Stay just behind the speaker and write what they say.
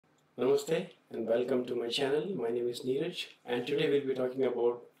Namaste and welcome to my channel. My name is Neeraj and today we'll be talking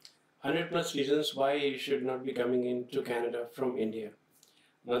about 100 plus reasons why you should not be coming into Canada from India.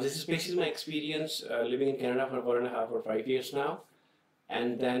 Now this is basically my experience living in Canada for 4.5 or 5 years now,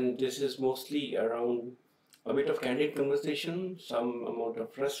 and then this is mostly around a bit of candid conversation, some amount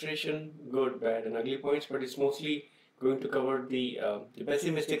of frustration, good, bad and ugly points, but it's mostly going to cover the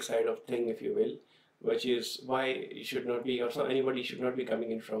pessimistic side of thing, if you will, which is why you should not be, or so anybody should not be coming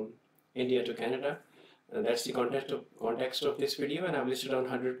in from India to Canada. And that's the context of this video, and I've listed down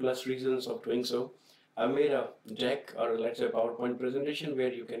 100 plus reasons of doing so. I've made a deck, or let's say a PowerPoint presentation,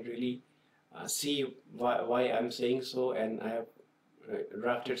 where you can really see why I'm saying so, and I have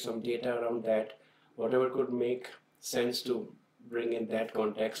drafted some data around that, whatever could make sense to bring in that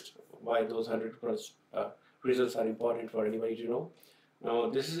context, why those 100 plus reasons are important for anybody to know. Now,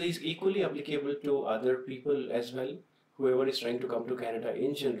 this is equally applicable to other people as well, whoever is trying to come to Canada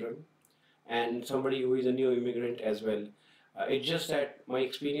in general, and somebody who is a new immigrant as well. It's just that my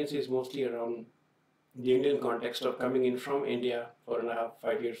experience is mostly around the Indian context of coming in from India 4.5,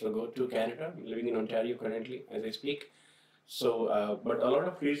 5 years ago to Canada. I'm living in Ontario currently as I speak. So, but a lot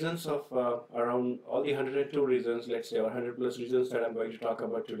of reasons of around all the 102 reasons, let's say, or 100 plus reasons that I'm going to talk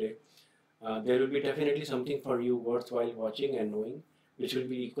about today, there will be definitely something for you worthwhile watching and knowing, which will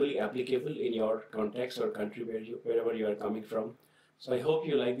be equally applicable in your context or country wherever you are coming from. So I hope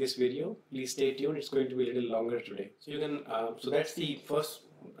you like this video. Please stay tuned. It's going to be a little longer today. So you can. So that's the first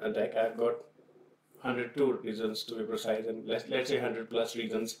deck. I've got 102 reasons to be precise, and let's say 100 plus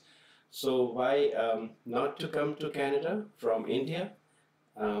reasons. So why not to come to Canada from India?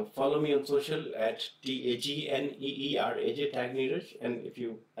 Follow me on social at TAGNEERAJ, tag Neeraj, and if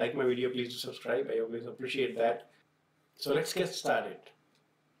you like my video, please do subscribe. I always appreciate that. So let's get started.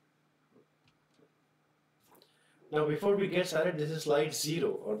 Now before we get started, this is slide 0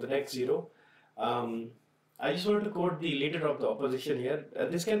 or the deck 0. I just want to quote the leader of the opposition here.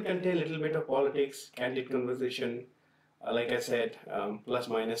 This can contain a little bit of politics, candid conversation, like I said, plus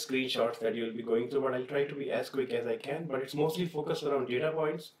minus screenshots that you'll be going through, but I'll try to be as quick as I can, but it's mostly focused around data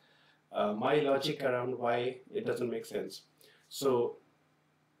points, my logic around why it doesn't make sense. So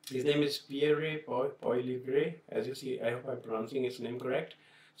his name is Pierre Poilievre, as you see. I hope I'm pronouncing his name correct.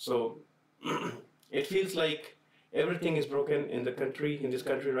 So it feels like everything is broken in the country, in this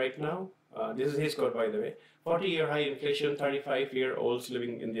country right now. This is his quote, by the way. 40-year high inflation, 35-year-olds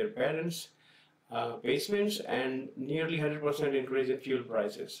living in their parents' basements, and nearly 100% increase in fuel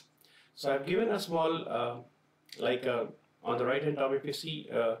prices. So I've given a small, on the right-hand top, if you see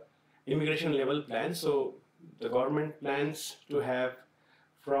immigration level plan. So the government plans to have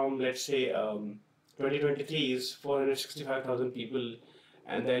from, let's say, 2023 is 465,000 people,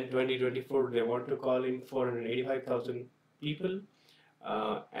 and then 2024 they want to call in 485,000 people,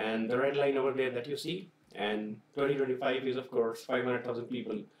 and the red line over there that you see, and 2025 is of course 500,000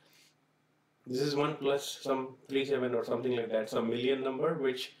 people. This is 1 plus some 37 or something like that, some million number,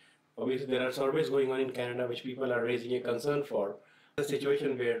 which obviously there are surveys going on in Canada which people are raising a concern for. The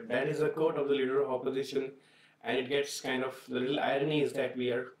situation where that is a quote of the leader of opposition, and it gets kind of, the little irony is that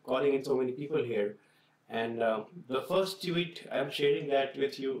we are calling in so many people here. And the first tweet I'm sharing that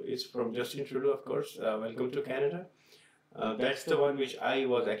with you is from Justin Trudeau, of course. Welcome to Canada. That's the one which I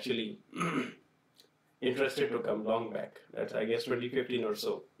was actually interested to come long back. That's, I guess, 2015 or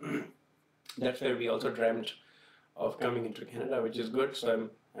so. That's where we also dreamt of coming into Canada, which is good. So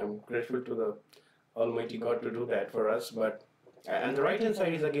I'm grateful to the Almighty God to do that for us. But and the right hand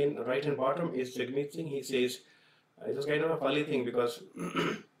side is, again, right hand bottom is Jagmeet Singh. He says it was kind of a funny thing because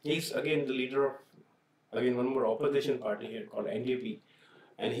he's again the leader of, again, one more opposition party here called NDP,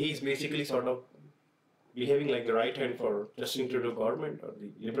 and he's basically sort of behaving like the right hand for Justin Trudeau government or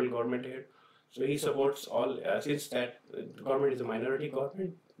the liberal government here. So he supports all, since that government is a minority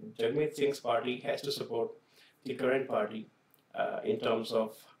government, Jagmeet Singh's party has to support the current party in terms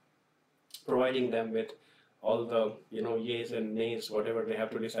of providing them with all the, yeas and nays, whatever they have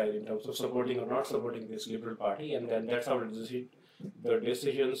to decide in terms of supporting or not supporting this liberal party, and then that's how the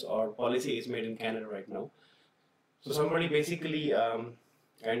decisions or policy is made in Canada right now. So somebody basically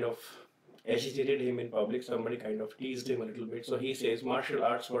kind of agitated him in public. Somebody kind of teased him a little bit. So he says, martial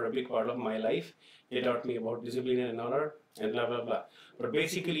arts were a big part of my life. They taught me about discipline and honor and blah, blah, blah. But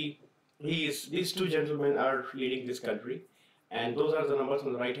basically, these two gentlemen are leading this country. And those are the numbers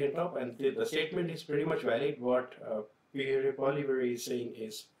on the right hand top. And the statement is pretty much valid. What Pierre Poilievre is saying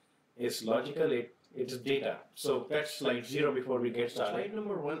is logical. It is data. So that's slide 0 before we get started. Slide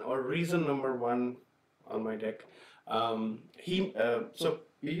number 1, or reason number 1 on my deck. So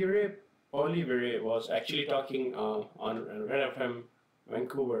Pierre Poilievre was actually talking on Red FM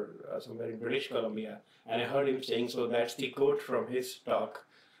Vancouver, somewhere in British Columbia, and I heard him saying, so that's the quote from his talk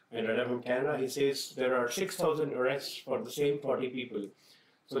in Red FM Canada. He says there are 6,000 arrests for the same 40 people.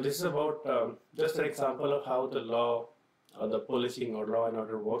 So this is about just an example of how the law or the policing or law and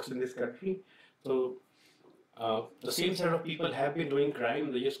order works in this country. So the same set of people have been doing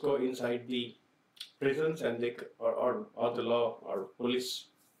crime. They just go inside the prisons and or the law or police,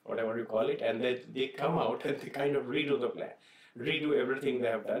 whatever you call it, and they come out and they kind of redo the plan, redo everything they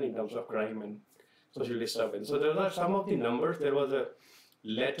have done in terms of crime and social disturbance. So those are some of the numbers. There was a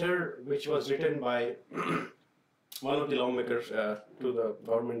letter which was written by one of the lawmakers to the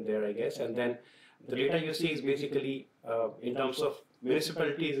government there, I guess, and then the data you see is basically in terms of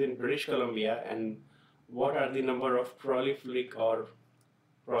municipalities in British Columbia and what are the number of prolific or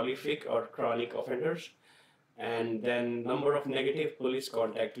chronic offenders, and then number of negative police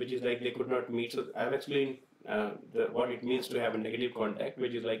contact, which is like they could not meet. So I've explained what it means to have a negative contact,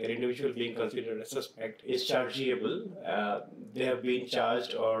 which is like an individual being considered a suspect is chargeable. They have been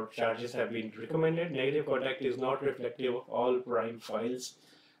charged or charges have been recommended. Negative contact is not reflective of all crime files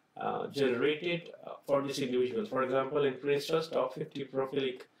generated for these individuals. For example, in Prince Trust, top 50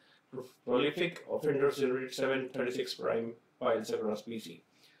 prolific offenders generated 736 crime files across BC,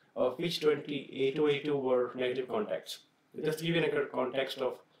 of which 282 were negative contacts. Just to give you a context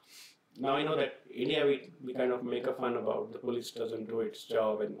of, now I know that India, we kind of make a fun about the police doesn't do its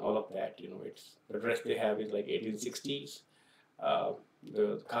job and all of that. It's the dress they have is like 1860s,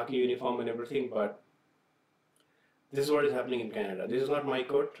 the khaki uniform and everything. But this is what is happening in Canada. This is not my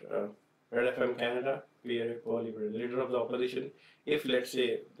quote. Red FM Canada, Pierre Paul, the leader of the opposition. If let's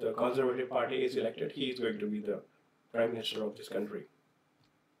say the Conservative Party is elected, he is going to be the Prime Minister of this country.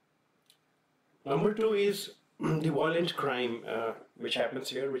 Number two is the violent crime, which happens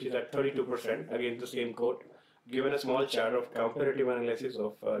here, which is at 32%. Again, the same quote. Given a small chart of comparative analysis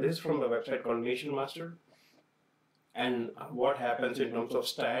of this is from a website called Nation Master, and what happens in terms of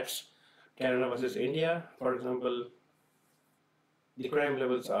stats, Canada versus India. For example, the crime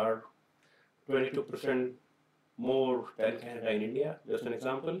levels are 22% more than Canada and India. Just an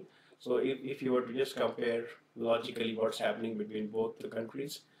example. So if you were to just compare logically what's happening between both the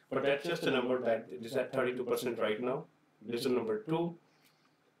countries. But that's just a number that is at 32% right now. Reason number two.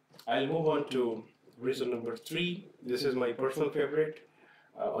 I'll move on to reason number three. This is my personal favorite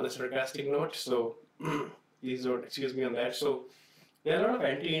on a sarcastic note. So please don't excuse me on that. So there are a lot of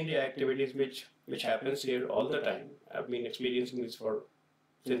anti-India activities which happens here all the time. I've been experiencing this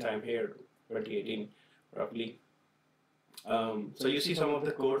since I'm here, 2018 roughly. So you see some of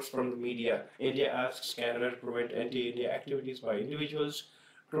the quotes from the media. India asks Canada to prevent anti-India activities by individuals.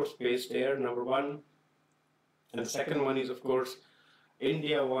 Cross space there, number one. And the second one is, of course,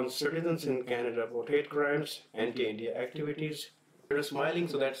 India wants citizens in Canada for hate crimes, anti-India activities. They're smiling,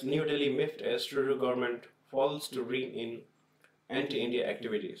 so that's New Delhi miffed as Trudeau government falls to rein in anti-India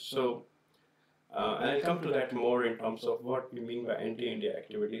activities. So, and I'll come to that more in terms of what we mean by anti-India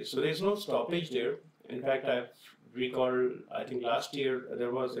activities. So there's no stoppage there. In fact, I've recalled, I think last year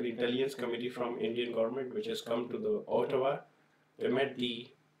there was an intelligence committee from Indian government which has come to the Ottawa. They met the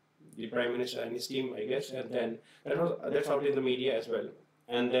Prime Minister and his team, I guess, and then that's out in the media as well.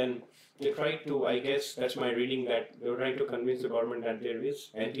 And then they tried to, I guess, that's my reading, that they were trying to convince the government that there is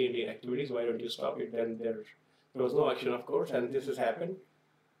anti-Indian activities, why don't you stop it? Then there was no action, of course, and this has happened.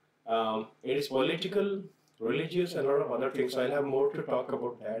 It is political, religious, and a lot of other things. So I'll have more to talk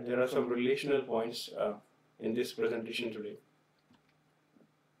about that. There are some relational points in this presentation today.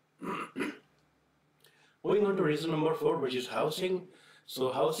 Moving on to reason number 4, which is housing. So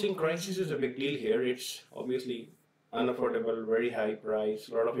housing crisis is a big deal here. It's obviously unaffordable, very high price,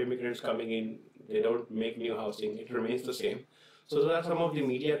 a lot of immigrants coming in, they don't make new housing, it remains the same. So those are some of the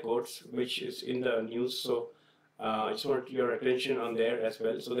media quotes which is in the news. So I just want your attention on there as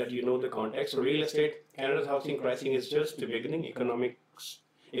well so that you know the context. So real estate, Canada's housing crisis is just the beginning,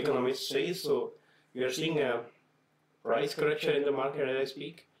 economists say. So we are seeing a price correction in the market as I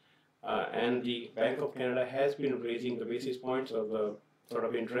speak. And the Bank of Canada has been raising the basis points of the sort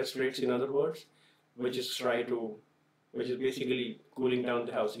of interest rates, in other words, which is basically cooling down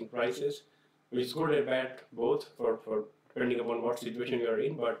the housing prices, which is good and bad both for depending upon what situation you are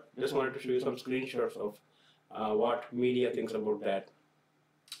in. But just wanted to show you some screenshots of what media thinks about that.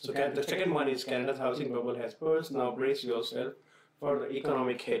 So the second one is Canada's housing bubble has burst. Now brace yourself for the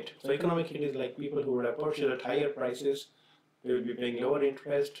economic hit. So economic hit is like people who would have purchased at higher prices, they will be paying lower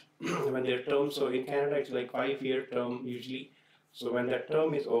interest when their term. So in Canada, it's like 5-year term usually. So when that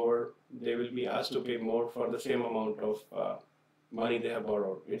term is over, they will be asked to pay more for the same amount of money they have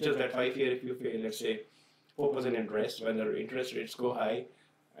borrowed. It's just that 5 year, if you pay, let's say, 4% interest when the interest rates go high,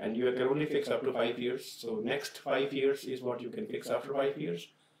 and you can only fix up to 5 years. So next 5 years is what you can fix after 5 years.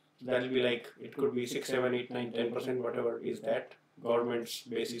 That'll be like, it could be 6, 7, 8, 9, 10%, whatever is that government's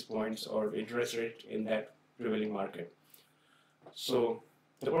basis points or interest rate in that prevailing market. So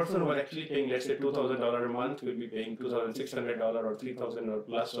the person who was actually paying, let's say, $2,000 a month will be paying $2,600 or $3,000 or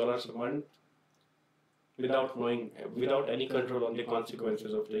plus dollars a month without knowing, without any control on the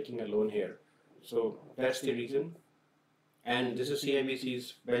consequences of taking a loan here. So that's the reason. And this is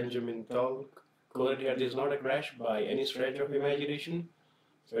CIBC's Benjamin Tal quote here. This is not a crash by any stretch of imagination.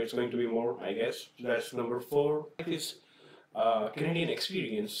 So it's going to be more, I guess. That's number 4. Is Canadian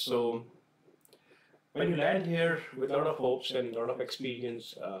experience. So when you land here with a lot of hopes and a lot of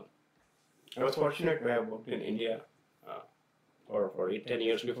experience, I was fortunate to have worked in India for 8, 10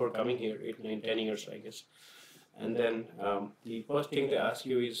 years before coming here, 8, 9, 10 years, I guess. And then the first thing they ask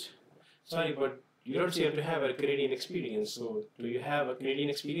you is, sorry, but you don't seem to have a Canadian experience. So do you have a Canadian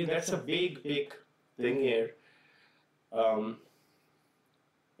experience? That's a big, big thing here.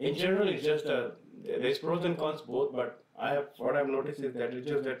 In general, it's just there's pros and cons both, but what I've noticed is that it's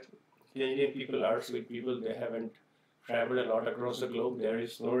just that Canadian people are sweet people. They haven't traveled a lot across the globe. There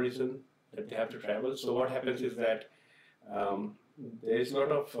is no reason that they have to travel. So what happens is that there is a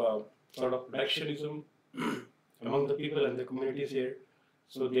lot of sort of protectionism among the people and the communities here.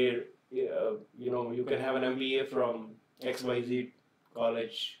 So they, you can have an MBA from XYZ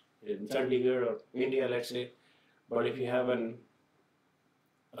college in Chandigarh or India, let's say, but if you have a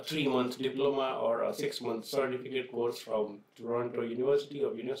 3-month diploma or a 6-month certificate course from Toronto University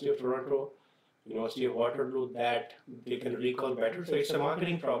or University of Toronto, University of Waterloo, that they can recall better. So it's a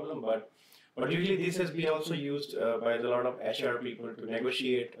marketing problem, but usually this has been also used by a lot of HR people to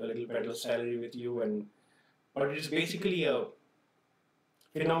negotiate a little better salary with you, but it's basically a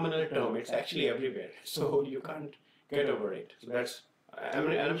phenomenal term. It's actually everywhere, so you can't get over it. So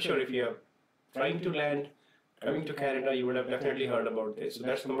I'm sure if you're trying to land, coming to Canada, you would have definitely heard about this. So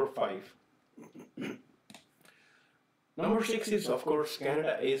that's number 5. Number 6 is, of course,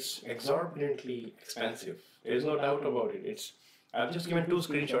 Canada is exorbitantly expensive. There's no doubt about it. I've just given 2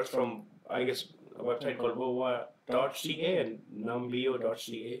 screenshots from, I guess, a website called voa.ca and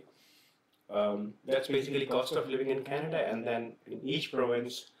numbeo.ca. That's basically cost of living in Canada, and then in each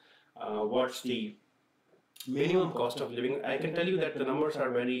province, what's the minimum cost of living. I can tell you that the numbers are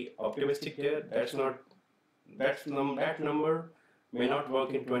very optimistic there. That number may not work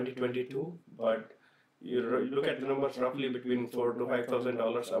in 2022, but you look at the numbers, roughly between $4,000 to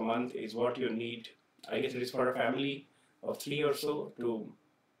 $5,000 a month is what you need. I guess it is for a family of 3 or so to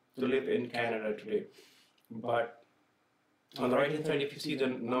live in Canada today. But on the right hand side, if you see the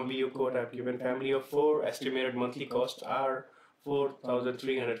Numbeo code I've given, family of 4, estimated monthly costs are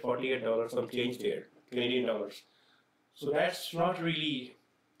 $4,348, some change there, Canadian dollars. So that's not really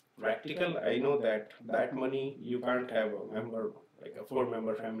practical. I know that money, you can't have a member, like a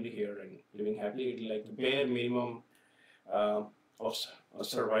 4-member family here and living happily. It's like the bare minimum of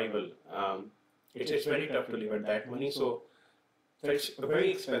survival. It's very tough to live at that money. So it's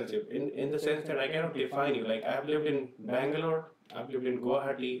very expensive in the sense that I cannot define you. Like, I've lived in Bangalore, I've lived in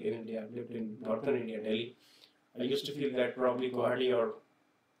Guwahati in India, I've lived in northern India, Delhi. I used to feel that probably Guwahati or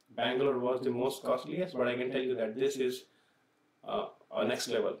Bangalore was the most costliest, but I can tell you that this is a next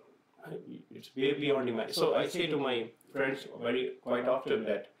level. It's way beyond imagine. So I say to my friends quite often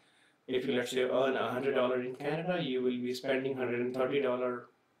that if you, let's say, earn $100 in Canada, you will be spending $130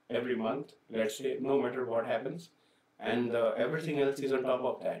 every month, let's say, no matter what happens, and everything else is on top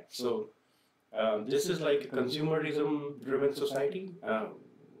of that. So this is like a consumerism-driven society.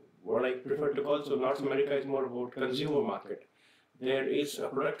 What I prefer to call, so North America is more about consumer market. There is a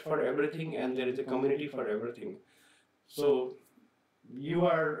product for everything, and there is a community for everything. So you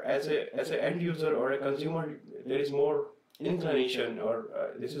are, as an end user or a consumer, there is more inclination, or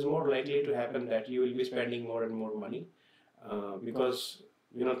this is more likely to happen, that you will be spending more and more money because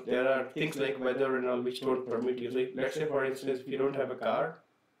there are things like weather and all which don't permit you. So let's say, for instance, if you don't have a car,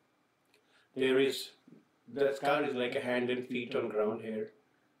 the car is like a hand and feet on ground here.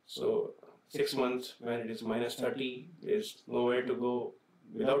 So 6 months when it is minus 30, there's nowhere to go.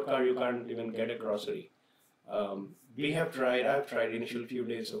 Without car, you can't even get a grocery. I've tried initial few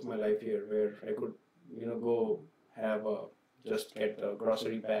days of my life here where I could, go have just get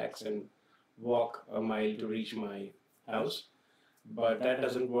grocery bags and walk a mile to reach my house. But that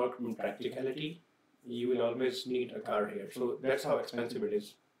doesn't work in practicality. You will always need a car here. So that's how expensive it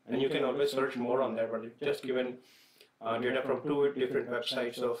is. And you can always search more on that, but it's just given data from 2 different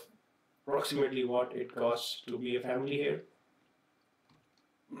websites of approximately what it costs to be a family here.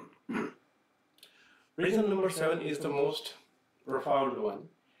 Reason number 7 is the most profound one.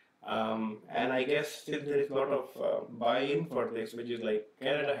 And I guess since there is a lot of buy-in for this, which is like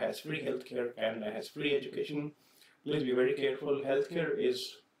Canada has free healthcare, Canada has free education. Please be very careful. Healthcare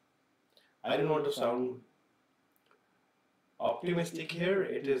is, I don't want to sound optimistic here.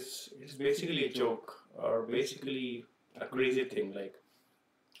 It's basically a joke or basically a crazy thing. Like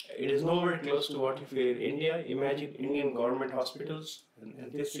it is nowhere close to what you feel in India. Imagine Indian government hospitals in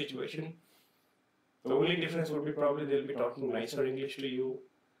this situation. The only difference would be probably they'll be talking nicer English to you.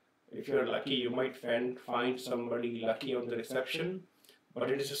 If you're lucky, you might find somebody lucky on the reception, but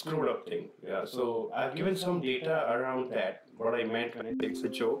it is a screwed up thing. Yeah, so I've given some data around that. What I meant when I say it's a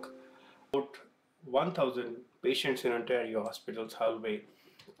joke. About 1,000 patients in Ontario hospitals hallway.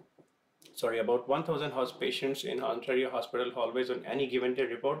 Sorry, about 1,000 patients in Ontario hospital hallways on any given day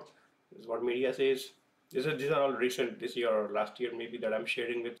report. This is what media says. These are all recent, this year or last year maybe, that I'm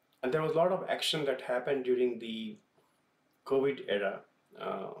sharing with. And there was a lot of action that happened during the COVID era,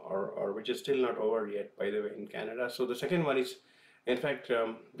 or which is still not over yet, by the way, in Canada. So the second one is, in fact,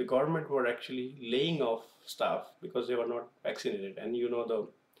 the government were actually laying off staff because they were not vaccinated. And you know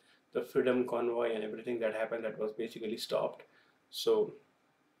the Freedom Convoy and everything that happened, that was basically stopped. So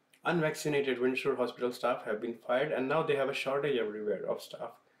unvaccinated Windsor Hospital staff have been fired, and now they have a shortage everywhere of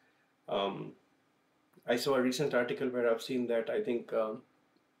staff. I saw a recent article where I've seen that I think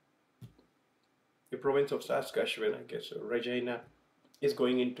the province of Saskatchewan, I guess, or Regina, is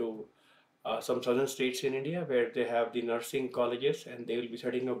going into some southern states in India where they have the nursing colleges, and they will be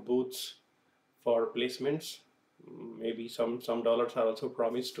setting up booths for placements. Maybe some dollars are also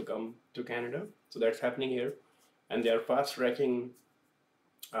promised to come to Canada. So that's happening here, and they are fast tracking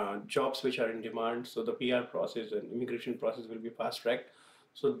jobs which are in demand. So the PR process and immigration process will be fast tracked.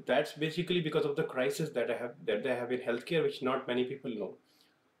 So that's basically because of the crisis that they have in healthcare, which not many people know.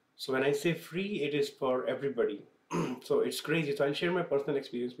 So when I say free, it is for everybody. So it's crazy. So I'll share my personal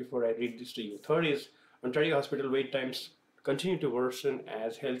experience before I read this to you. Third is Ontario hospital wait times continue to worsen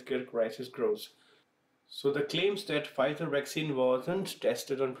as healthcare crisis grows. So the claims that Pfizer vaccine wasn't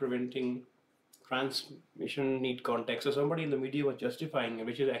tested on preventing transmission need context. So somebody in the media was justifying it,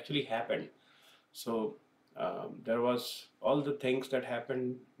 which has actually happened. So there was all the things that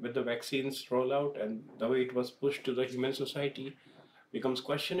happened with the vaccines rollout, and the way it was pushed to the human society becomes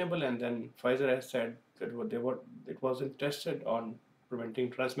questionable. And then Pfizer has said that it wasn't tested on preventing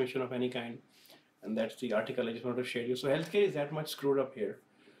transmission of any kind, and that's the article I just want to share you. So healthcare is that much screwed up here.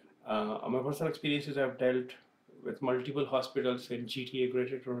 My personal experiences, I've dealt with multiple hospitals in GTA,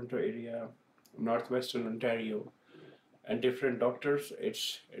 Greater Toronto Area, Northwestern Ontario, and different doctors.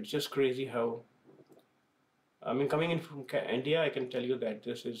 It's just crazy how. I mean, coming in from India, I can tell you that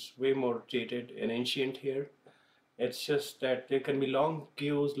this is way more dated and ancient here. It's just that there can be long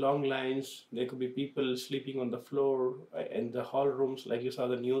queues, long lines. There could be people sleeping on the floor in the hall rooms, like you saw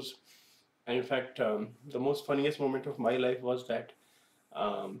the news. And in fact, the most funniest moment of my life was that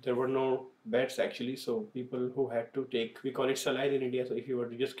there were no beds actually. So people who had to take, we call it saline in India. So if you were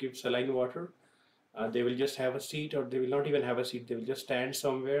to just give saline water, they will just have a seat, or they will not even have a seat. They will just stand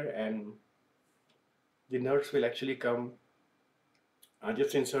somewhere, and the nurse will actually come,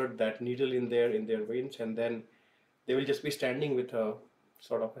 just insert that needle in their veins, and then they will just be standing with a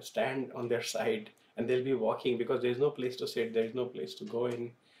sort of a stand on their side, and they'll be walking because there's no place to sit, there is no place to go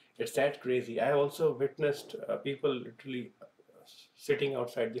in. It's that crazy. I also witnessed people literally sitting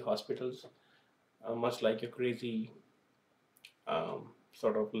outside the hospitals, much like a crazy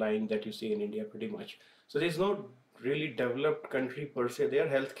sort of line that you see in India pretty much. So there's no really developed country per se. Their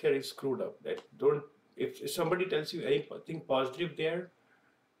healthcare is screwed up. That don't if somebody tells you anything positive there,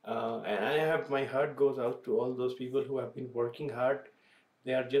 and I have, my heart goes out to all those people who have been working hard.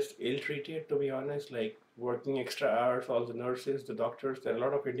 They are just ill-treated, to be honest, like working extra hours, all the nurses, the doctors. There are a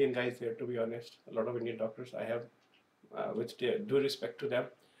lot of Indian guys there, to be honest, a lot of Indian doctors. I have, with due respect to them,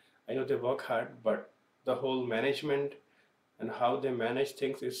 I know they work hard, but the whole management and how they manage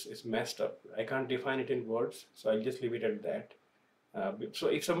things is messed up. I can't define it in words, so I'll just leave it at that. So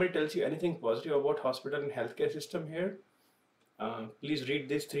if somebody tells you anything positive about hospital and healthcare system here, please read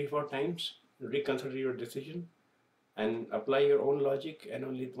this 3-4 times, reconsider your decision, and apply your own logic. And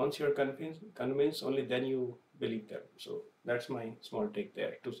only once you're convinced, only then you believe them. So that's my small take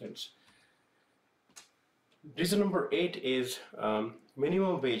there, 2 cents. Reason number 8 is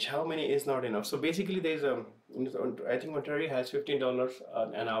minimum wage. How many is not enough? So basically, there's I think Ontario has $15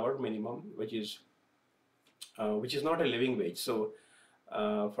 an hour minimum, which is not a living wage. So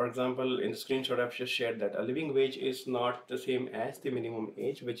for example, in the screenshot I've just shared, that a living wage is not the same as the minimum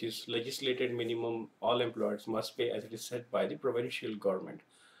age, which is legislated minimum all employers must pay, as it is set by the provincial government.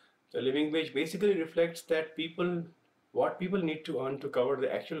 The living wage basically reflects that what people need to earn to cover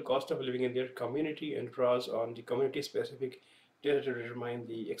the actual cost of living in their community and draws on the community specific data to determine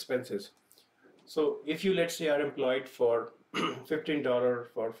the expenses. So if you, let's say, are employed for $15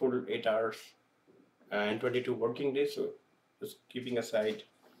 for full 8 hours and 22 working days, so just keeping aside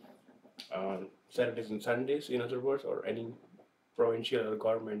Saturdays and Sundays, in other words, or any provincial or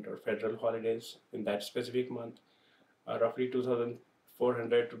government or federal holidays in that specific month, roughly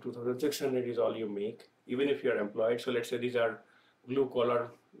 2,400 to 2,600 is all you make, even if you're employed. So let's say these are blue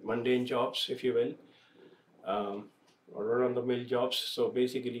collar, mundane jobs, if you will, or run on the mill jobs. So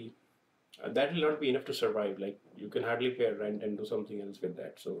basically, that will not be enough to survive. Like you can hardly pay rent and do something else with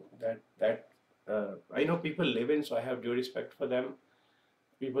that. So that I know people live in, so I have due respect for them.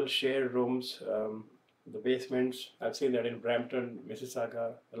 People share rooms, the basements. I've seen that in Brampton,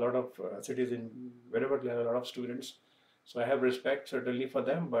 Mississauga, a lot of cities in wherever there are a lot of students. So I have respect certainly for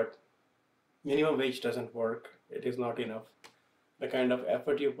them, but minimum wage doesn't work. It is not enough. The kind of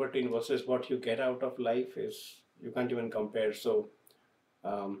effort you put in versus what you get out of life is, you can't even compare. So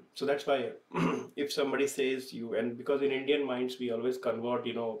that's why if somebody says you, and because in Indian minds we always convert,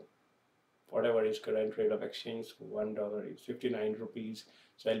 whatever is current rate of exchange, $1 is 59 rupees.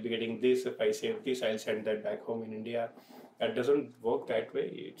 So I'll be getting this. If I save this, I'll send that back home in India. That doesn't work that way.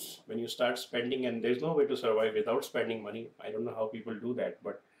 It's when you start spending, and there's no way to survive without spending money. I don't know how people do that,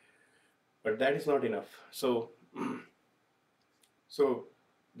 but that is not enough. So so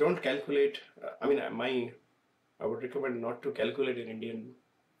don't calculate. I would recommend not to calculate in Indian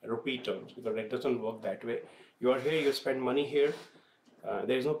rupee terms, because it doesn't work that way. You are here, you spend money here.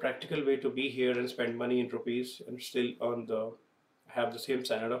 There is no practical way to be here and spend money in rupees and still have the same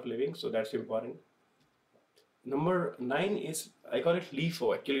standard of living. So that's important. Number 9 is, I call it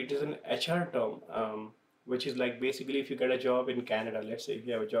LIFO. Actually, it is an HR term, which is like basically if you get a job in Canada. Let's say if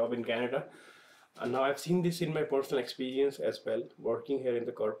you have a job in Canada. And now I've seen this in my personal experience as well, working here in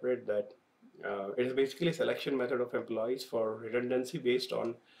the corporate, that it is basically a selection method of employees for redundancy based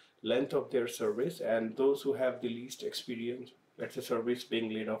on length of their service, and those who have the least experience, let's say service,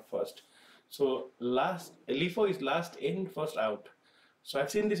 being laid off first. So LIFO is last in, first out. So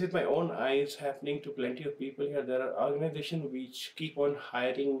I've seen this with my own eyes happening to plenty of people here. There are organizations which keep on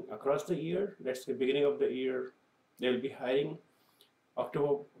hiring across the year. Let's say beginning of the year, they'll be hiring.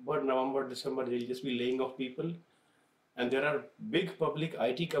 October, November, December, they'll just be laying off people. And there are big public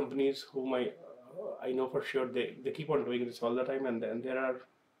IT companies whom I know for sure they keep on doing this all the time. And then there are,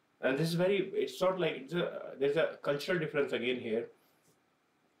 and this is it's not like, there's a cultural difference again here.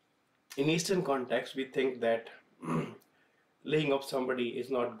 In Eastern context, we think that laying off somebody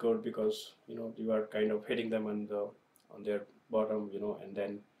is not good because you are kind of hitting them on their bottom, and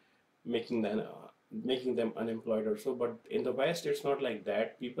then making them unemployed or so. But in the West, it's not like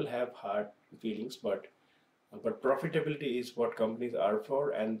that. People have hard feelings, but profitability is what companies are for,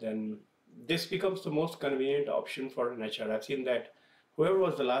 and then this becomes the most convenient option for an HR. I've seen that whoever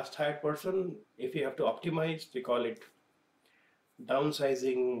was the last hired person, if you have to optimize, they call it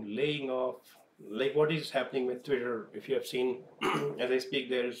downsizing, laying off, like what is happening with Twitter. If you have seen, as I speak,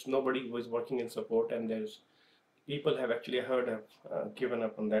 there's nobody who is working in support, and there's people have actually heard have given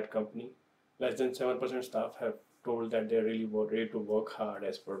up on that company. Less than 7% staff have told that they're really ready to work hard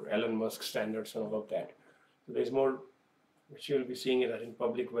as per Elon Musk standards and all of that. So there's more, which you'll be seeing that in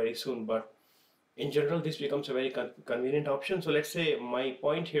public very soon. But in general, this becomes a very convenient option. So let's say my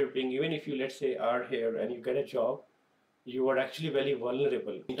point here being, even if you, let's say, are here and you get a job, you are actually very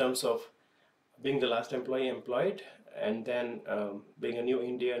vulnerable in terms of being the last employee employed, and then being a new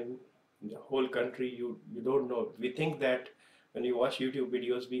Indian in the whole country. You don't know. We think that when you watch YouTube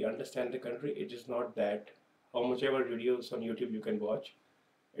videos, we understand the country. It is not that. How much ever videos on YouTube you can watch,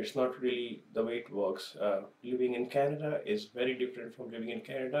 it's not really the way it works. Living in Canada is very different from living in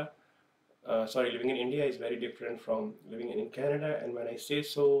Canada. Living in India is very different from living in Canada. And when I say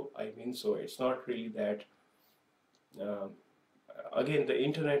so, I mean so. It's not really that. Again, the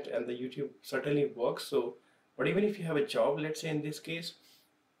internet and the YouTube certainly works. So, but even if you have a job, let's say in this case,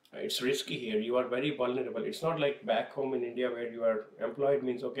 it's risky here. You are very vulnerable. It's not like back home in India where you are employed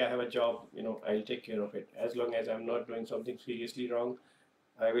means, okay, I have a job, I'll take care of it. As long as I'm not doing something seriously wrong,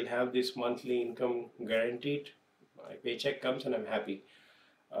 I will have this monthly income guaranteed. My paycheck comes and I'm happy.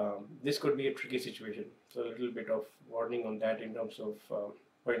 This could be a tricky situation. So a little bit of warning on that in terms of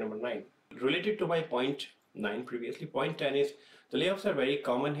point number 9. Related to my point 9 previously, point 10 is the layoffs are very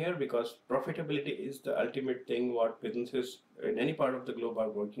common here because profitability is the ultimate thing what businesses in any part of the globe are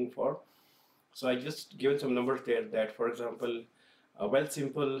working for. So I just given some numbers there that, for example,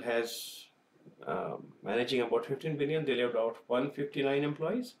 Wealthsimple has managing about 15 billion. They laid out 159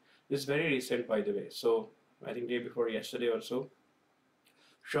 employees. This is very recent, by the way. So I think day before yesterday or so,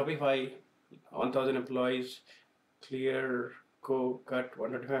 Shopify, 1,000 employees, Clear Co cut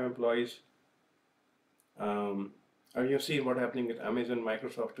 125 employees. And you've seen what happening with Amazon,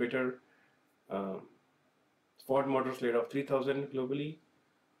 Microsoft, Twitter. Um, Ford Motors laid off 3,000 globally.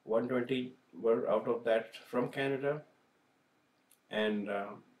 120 were out of that from Canada, and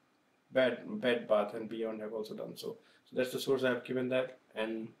Bed Bath and Beyond have also done so. So that's the source I have given that,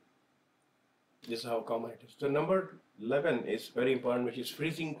 and this is how common it is. So number 11 is very important, which is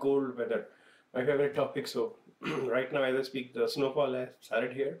freezing cold weather. My favorite topic. So right now as I speak, the snowfall has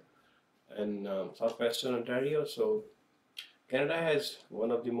started here in southwestern Ontario. So Canada has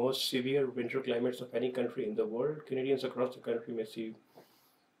one of the most severe winter climates of any country in the world. Canadians across the country may see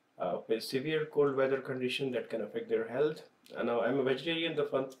with severe cold weather condition that can affect their health. And now I'm a vegetarian.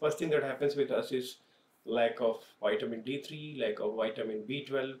 The first thing that happens with us is lack of vitamin D3, lack of vitamin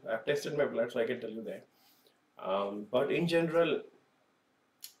B12. I've tested my blood, so I can tell you that. But in general,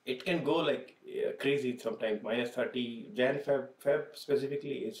 it can go like crazy sometimes. Minus 30. Jan, Feb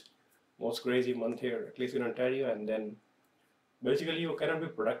specifically is most crazy month here, at least in Ontario. And then basically you cannot be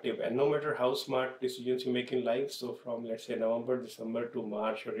productive, and no matter how smart decisions you make in life, so from let's say November, December to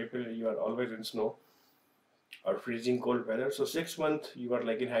March or April, you are always in snow or freezing cold weather. So 6 months you are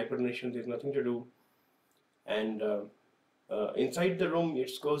like in hibernation, there's nothing to do, and inside the room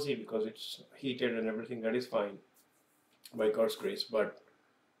it's cozy because it's heated and everything, that is fine by God's grace. But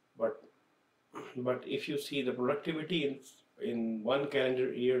if you see the productivity in one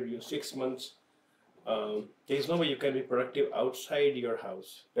calendar year, you 6 months, there's no way you can be productive outside your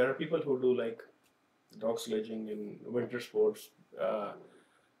house. There are people who do like dog sledging and winter sports.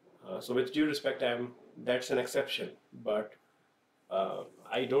 So with due respect, that's an exception. But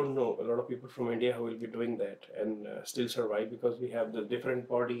I don't know a lot of people from India who will be doing that and still survive, because we have the different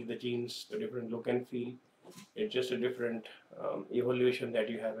body, the genes, the different look and feel. It's just a different evolution that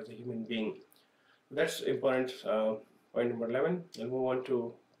you have as a human being. That's important. Point number 11. I'll move on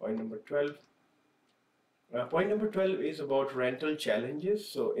to point number 12. Point number 12 is about rental challenges.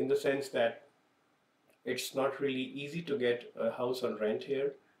 So in the sense that it's not really easy to get a house on rent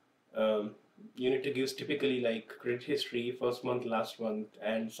here. You need to give typically like credit history, first month, last month,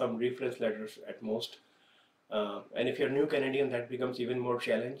 and some reference letters at most. And if you're new Canadian, that becomes even more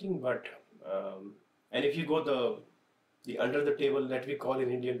challenging. But and if you go the under the table that we call in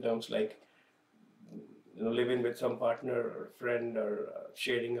Indian terms, like living with some partner or friend, or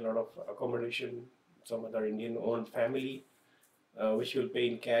sharing a lot of accommodation, some other Indian owned family, which you'll pay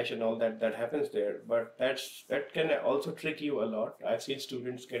in cash and all that happens there. But that can also trick you a lot. I've seen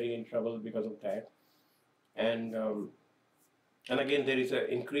students getting in trouble because of that. And again, there is an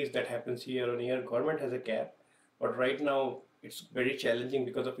increase that happens year on year. Government has a cap, but right now it's very challenging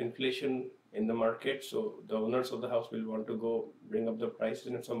because of inflation in the market. So the owners of the house will want to go bring up the prices,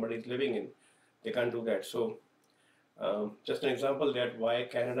 and if somebody is living in, they can't do that. So just an example that why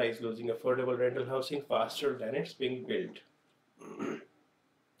Canada is losing affordable rental housing faster than it's being built.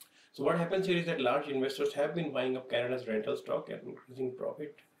 So what happens here is that large investors have been buying up Canada's rental stock and increasing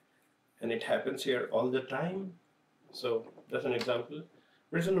profit, and it happens here all the time. So that's an example.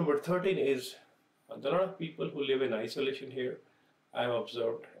 Reason number 13 is there are a lot of people who live in isolation here, I've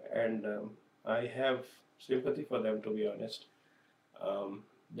observed, and I have sympathy for them, to be honest.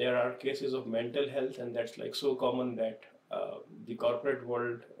 There are cases of mental health, and that's like so common that the corporate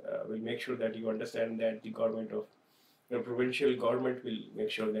world will make sure that you understand that. The government of the provincial government will make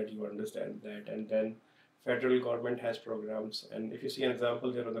sure that you understand that, and then federal government has programs. And if you see an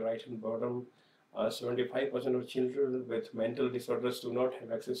example there on the right hand bottom, 75% of children with mental disorders do not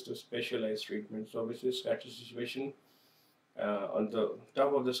have access to specialized treatment. So this is such a situation. On the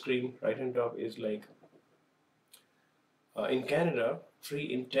top of the screen, right hand top, is like in Canada, 3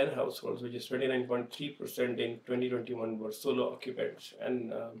 in 10 households, which is 29.3% in 2021, were solo occupants.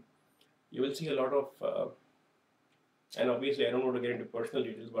 And you will see a lot of, and obviously I don't want to get into personal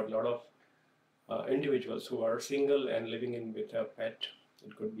details, but a lot of individuals who are single and living in with a pet.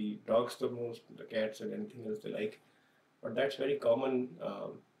 It could be dogs the most, the cats, and anything else they like. But that's very common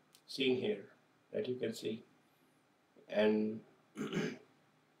scene here that you can see. And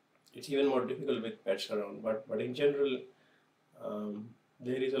it's even more difficult with pets around. But in general,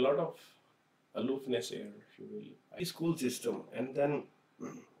 there is a lot of aloofness here, if you will. The school system, and then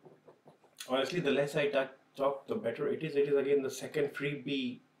honestly, the less I talk, the better it is. It is again the second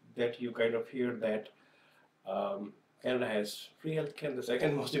freebie that you kind of hear that Canada has free healthcare. The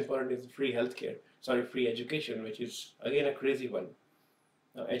second most important is free healthcare. Sorry, free education, which is again a crazy one.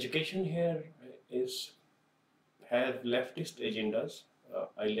 Now, education here have leftist agendas.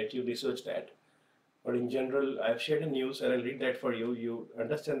 I'll let you research that. But in general, I've shared the news and I'll read that for you. You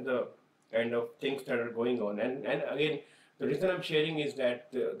understand the kind of things that are going on. And again, the reason I'm sharing is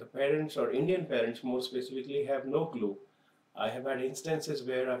that the parents, or Indian parents more specifically, have no clue. I have had instances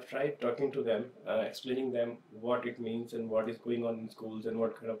where I've tried talking to them, explaining them what it means and what is going on in schools and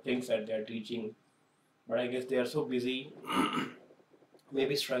what kind of things that they're teaching. But I guess they are so busy,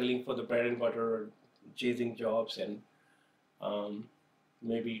 maybe struggling for the bread and butter, or chasing jobs, and um,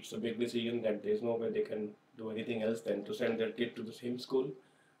 maybe it's a big decision that there's no way they can do anything else than to send their kid to the same school.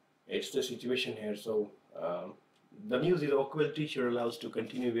 It's the situation here. So the news is Oakville teacher allows to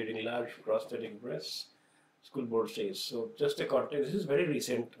continue wearing large prosthetic breasts. School board says. So just a context. This is very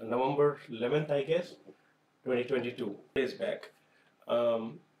recent, November 11th, I guess, 2022. Days back.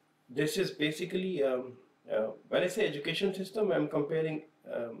 Um, this is basically when I say education system, I'm comparing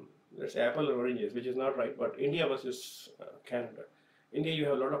let's say apple or oranges, which is not right, but India versus Canada. India, you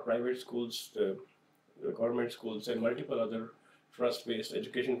have a lot of private schools, government schools, and multiple other trust-based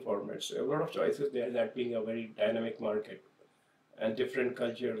education formats. A lot of choices there, that being a very dynamic market and different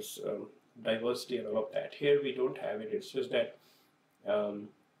cultures, diversity, and all of that. Here we don't have it. It's just that um,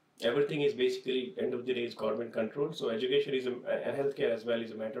 everything is basically, end of the day, is government controlled. So education is and healthcare as well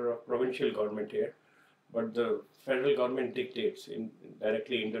is a matter of provincial government here, but the federal government dictates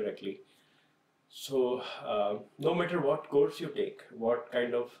directly, indirectly. So no matter what course you take, what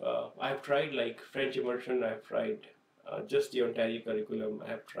kind of I've tried like French immersion, I've tried just the Ontario curriculum,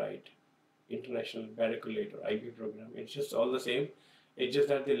 I've tried international baccalaureate or IB program. It's just all the same. It's just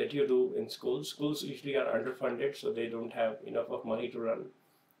that they let you do in schools. Schools usually are underfunded, so they don't have enough of money to run,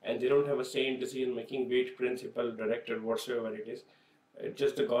 and they don't have a say in decision making, be it principal, director, whatsoever it is. It's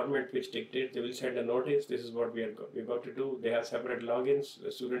just the government which dictates. They will send a notice. This is what we got to do. They have separate logins.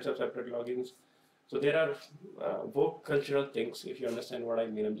 The students have separate logins. So there are woke cultural things, if you understand what I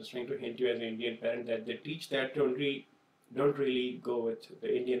mean. I'm just trying to hint you as an Indian parent that they teach that don't really go with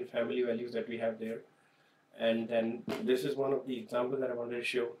the Indian family values that we have there. And then this is one of the examples that I wanted to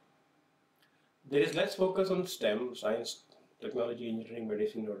show. There is less focus on STEM, science, technology, engineering,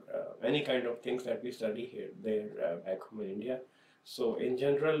 medicine, or any kind of things that we study here, there, back home in India. So in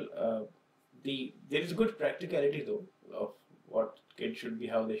general, there is good practicality though of what kids should be,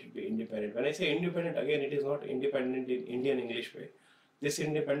 how they should be independent. When I say independent, again, it is not independent in Indian English way. This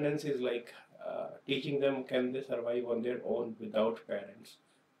independence is like teaching them, can they survive on their own without parents,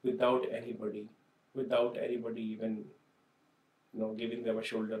 without anybody even giving them a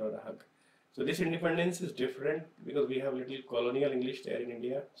shoulder or a hug. So this independence is different because we have little colonial English there in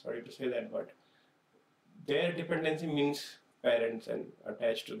India. Sorry to say that, but their dependency means parents and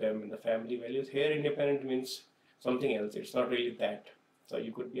attached to them and the family values. Here, independent means something else. It's not really that. So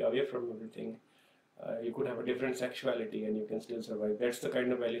you could be away from everything. You could have a different sexuality and you can still survive. That's the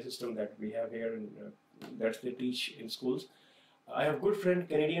kind of value system that we have here, and that's they teach in schools. I have good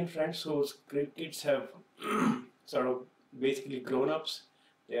Canadian friends whose kids have sort of basically grown-ups.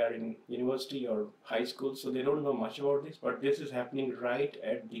 They are in university or high school, so they don't know much about this, but this is happening right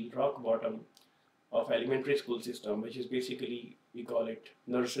at the rock bottom of elementary school system, which is basically, we call it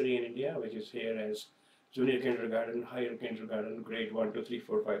nursery in India, which is here as junior kindergarten, higher kindergarten, grade 1, 2, 3,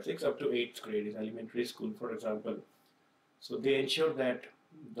 4, 5, 6, up to 8th grade is elementary school, for example. So they ensure that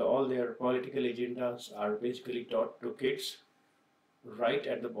all their political agendas are basically taught to kids right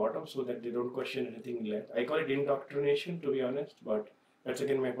at the bottom so that they don't question anything left. I call it indoctrination, to be honest, but that's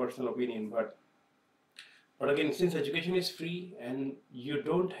again my personal opinion. But again, since education is free and you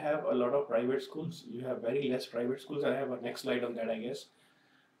don't have a lot of private schools, you have very less private schools. I have a next slide on that, I guess.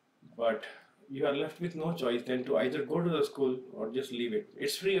 But you are left with no choice than to either go to the school or just leave it.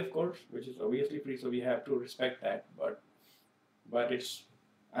 It's free, of course, which is obviously free, so we have to respect that. But it's,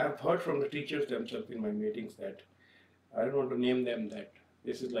 I have heard from the teachers themselves in my meetings that, I don't want to name them, that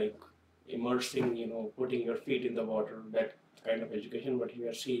this is like immersing, putting your feet in the water, that kind of education. But if you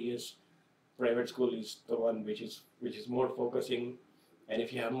are serious, private school is the one which is more focusing. And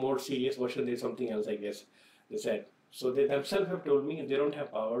if you have more serious version, there's something else, I guess they said. So they themselves have told me they don't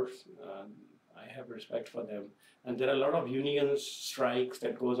have powers. I have respect for them, and there are a lot of unions, strikes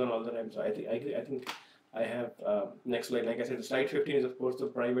that goes on all the time. So I think I have next slide. Like I said, slide 15 is of course the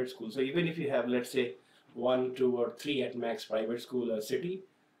private school. So even if you have, let's say, 1, 2, or 3 at max private school city,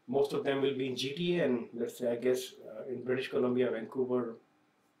 most of them will be in GTA, and let's say, I guess, in British Columbia, Vancouver,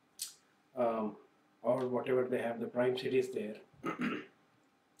 or whatever they have, the prime cities there.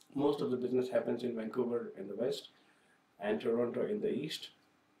 Most of the business happens in Vancouver in the west and Toronto in the east.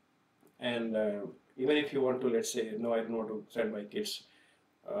 And even if you want to, let's say, no, I don't want to send my kids.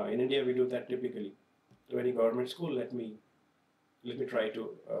 In India, we do that typically to any government school. Let me let me try to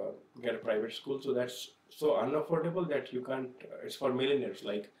get a private school. So that's so unaffordable that you can't. It's for millionaires.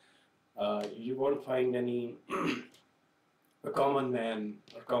 Like you won't find any a common man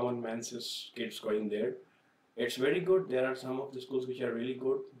or common man's kids going there. It's very good. There are some of the schools which are really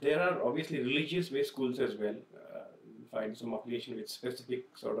good. There are obviously religious-based schools as well. You find some affiliation with specific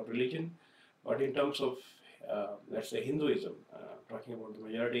sort of religion, but in terms of let's say Hinduism, talking about the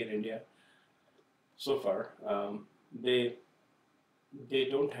majority in India so far, they they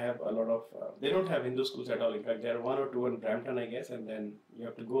don't have a lot of they don't have Hindu schools at all. In fact, there are one or two in Brampton, I guess, and then you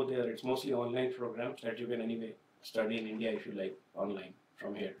have to go there. It's mostly online programs that you can anyway study in India if you like online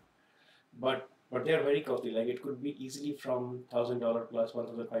from here. But they are very costly. Like it could be easily from $1,000 plus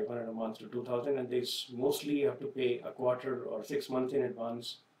 1,500 a month to 2,000, and this mostly you have to pay a quarter or 6 months in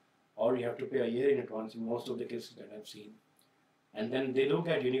advance, or you have to pay a year in advance in most of the cases that I've seen. And then they don't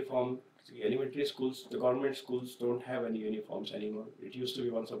get uniform. The elementary schools, the government schools don't have any uniforms anymore. It used to be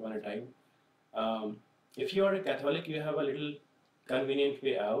once upon a time. If you are a Catholic, you have a little convenient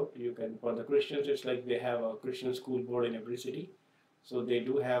way out. You can, for the Christians, it's like they have a Christian school board in every city. So they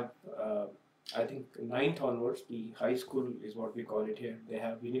do have, I think, ninth onwards, the high school is what we call it here. They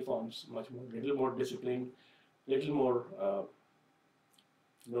have uniforms, much more, little more disciplined, little more,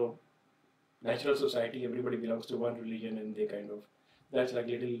 you know, natural society. Everybody belongs to one religion, and they kind of, that's like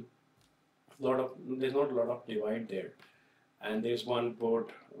little lot of, there's not a lot of divide there, and there's one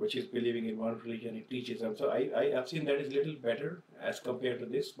board which is believing in one religion. It teaches them. So I've seen that is little better as compared to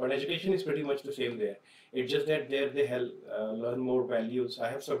this, but education is pretty much the same there. It's just that there they learn more values. I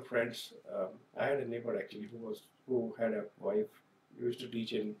have some friends. I had a neighbor actually who had a wife who used to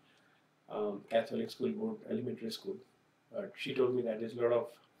teach in Catholic school board elementary school, but she told me that there's a lot of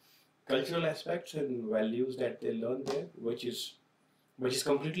cultural aspects and values that they learn there, which is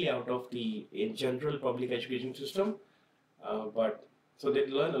completely out of the in general public education system. But so they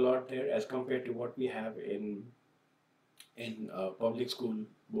learn a lot there as compared to what we have in public school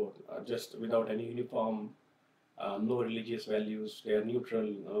board, just without any uniform, no religious values. They are neutral,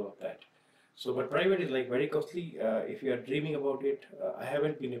 none of that. So, but private is like very costly. If you are dreaming about it, I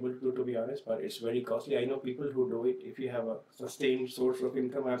haven't been able to do, to be honest, but it's very costly. I know people who do it. If you have a sustained source of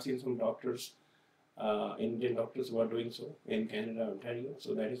income, I've seen some doctors, Indian doctors who are doing so in Canada, Ontario.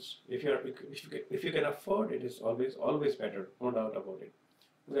 So that is, if you can afford it, is always better, no doubt about it.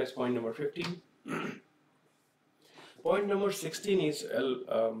 So that's point number 15. Point number 16 is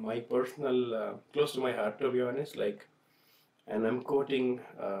my personal, close to my heart, to be honest. Like, and I'm quoting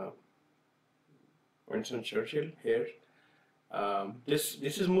Winston Churchill here. This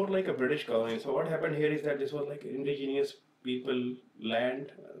is more like a British colony. So what happened here is that this was like indigenous people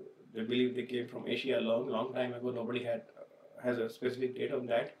land. They believe they came from Asia a long time ago. Nobody has a specific date on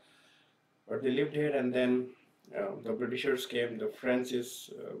that, but they lived here, and then the Britishers came. The French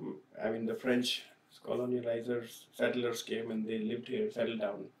colonizers, settlers came, and they lived here, settled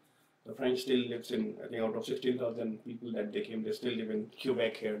down. The French still lives in, I think, out of 16,000 people that they came, they still live in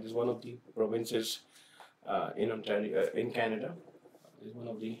Quebec here. This is one of the provinces in Ontario, in Canada. This is one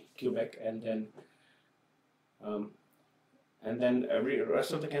of the Quebec, and then every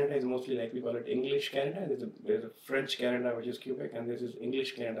rest of the Canada is mostly like we call it English Canada. There's a French Canada, which is Quebec, and this is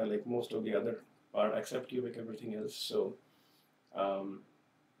English Canada, like most of the other part except Quebec, everything else. So,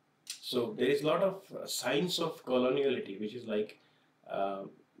 so there is a lot of signs of coloniality, which is like.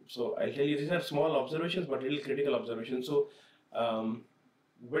 So I'll tell you, these are small observations, but little critical observations. So,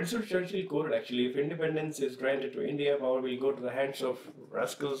 Winston Churchill quoted actually, if independence is granted to India, power will go to the hands of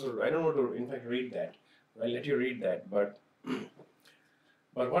rascals. Or I don't want to, in fact, read that. I'll let you read that. But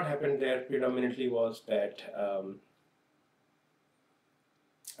what happened there predominantly was that,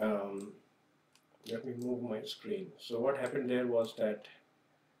 let me move my screen. So what happened there was that,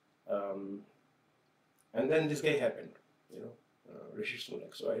 and then this guy happened, Rishi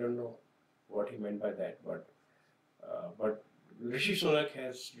Sunak. So I don't know what he meant by that, but Rishi Sunak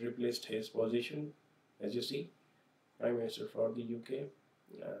has replaced his position, as you see, Prime Minister for the UK.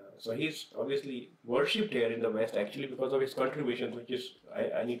 So he's obviously worshipped here in the West actually because of his contributions, which is,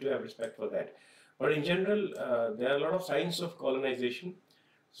 I need to have respect for that. But in general, there are a lot of signs of colonization.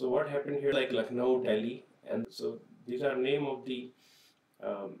 So what happened here, like Lucknow, Delhi, and so these are name of the,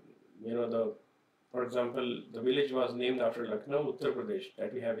 for example, the village was named after Lucknow, Uttar Pradesh,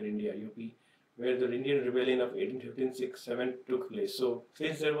 that we have in India, UP, where the Indian rebellion of 1815-6-7 took place. So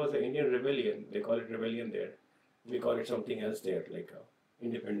since there was an Indian rebellion, they call it rebellion there. We call it something else there, like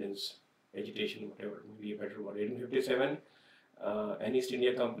independence, agitation, whatever, maybe a better word. 1857, an East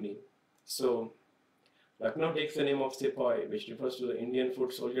India Company. So Lucknow takes the name of Sepoy, which refers to the Indian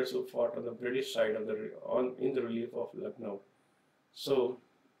foot soldiers who fought on the British side of in the relief of Lucknow. So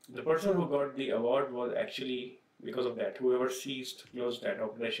the person who got the award was actually because of that. Whoever closed that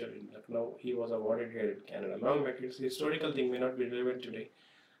operation in Lucknow, he was awarded here in Canada. Long back, it's a historical thing, may not be relevant today.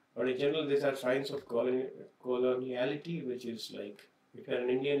 But in general, these are signs of coloniality, which is like if you're an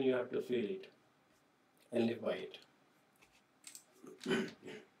Indian, you have to feel it and live by it.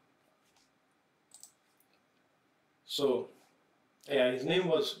 So, yeah, his name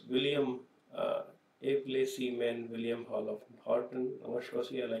was William William Hall of Horton, Nova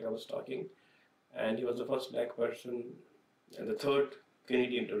Scotia, like I was talking, and he was the first black person and the third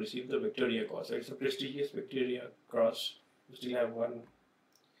Canadian to receive the Victoria Cross. So it's a prestigious Victoria Cross. We still have one,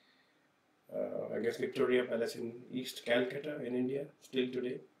 I guess, Victoria Palace in East Calcutta in India, still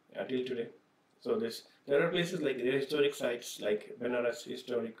today, till today. So there are places like there are historic sites like Benares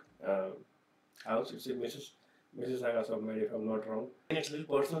Historic House. It's in Mississauga somewhere, if I'm not wrong. And it's a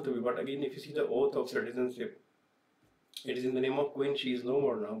little personal to me, but again, if you see the oath of citizenship, it is in the name of Queen. She is no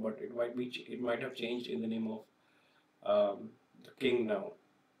more now, but it might have changed in the name of the king now.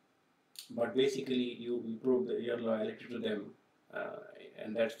 But basically, you prove your loyalty to them,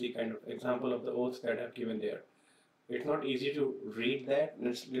 and that's the kind of example of the oaths that I've given there. It's not easy to read that, and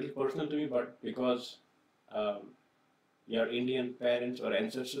it's a little personal to me, but because your Indian parents or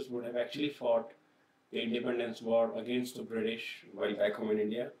ancestors would have actually fought the independence war against the British while back home in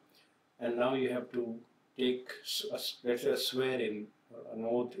India, and now you have to take let's say a swear-in or an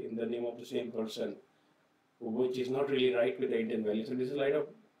oath in the name of the same person, which is not really right with the Indian values. So this is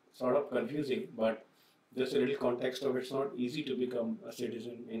sort of confusing, but just a little context of it's not easy to become a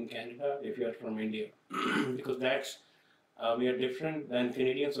citizen in Canada if you are from India, because we are different than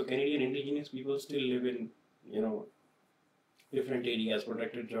Canadians. So Canadian indigenous people still live in different areas,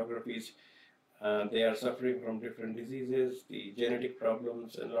 protected geographies. They are suffering from different diseases, the genetic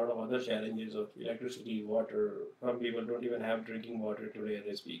problems, and a lot of other challenges of electricity, water. Some people don't even have drinking water today as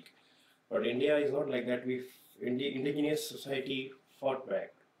I speak. But India is not like that. Indigenous society fought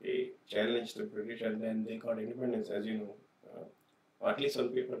back. They challenged the British and then they got independence, as you know, at least on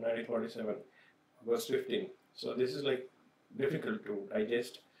paper, 1947, August 15. So this is like difficult to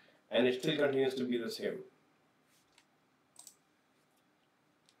digest, and it still continues to be the same.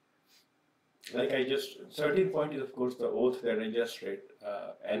 Certain point is of course the oath that I just read,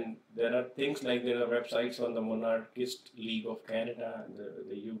 and there are things like there are websites on the Monarchist League of Canada, and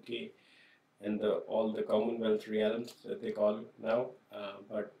the UK, and all the Commonwealth realms that they call now.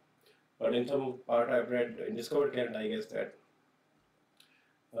 But in some part I've read in Discovered Canada, I guess that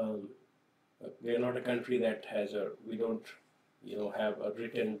we are not a country that has we don't have a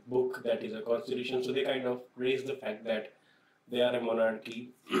written book that is a constitution. So they kind of raise the fact that they are a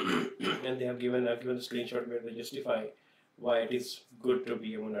monarchy, and I've given a screenshot where they justify why it is good to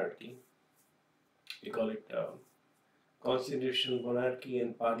be a monarchy. We call it constitutional monarchy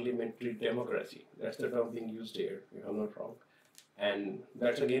and parliamentary democracy. That's the term being used here, if I'm not wrong. And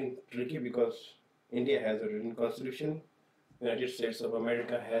that's again tricky because India has a written constitution, United States of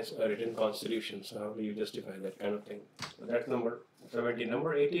America has a written constitution. So how do you justify that kind of thing? So that's number 17.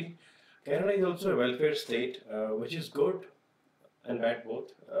 Number 18, Canada is also a welfare state, which is good and bad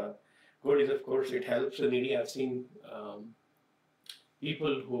both. Good is of course it helps the needy. I've seen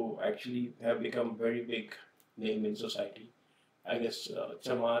people who actually have become very big name in society. I guess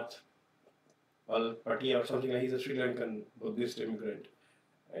Chamath Al Patia or something like. He's a Sri Lankan Buddhist immigrant,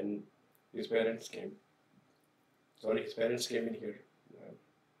 and his parents came. His parents came in here.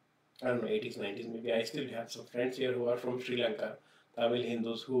 I don't know, 80s, 90s maybe. I still have some friends here who are from Sri Lanka, Tamil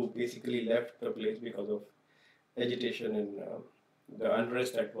Hindus who basically left the place because of agitation and the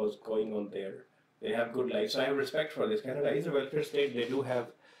unrest that was going on there. They have good lives. So I have respect for this. Canada is a welfare state. They do have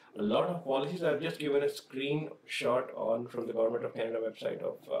a lot of policies. I've just given a screenshot from the Government of Canada website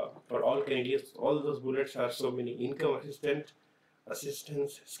of for all Canadians. All those bullets are so many income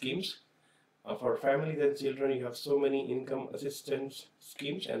assistance schemes. For families and children, you have so many income assistance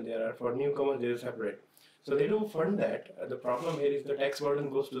schemes, and there are for newcomers, they are separate. So they do fund that. The problem here is the tax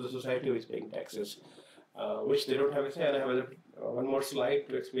burden goes to the society who is paying taxes, which they don't have a say. And I have one more slide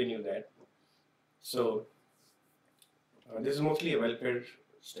to explain you that. So this is mostly a welfare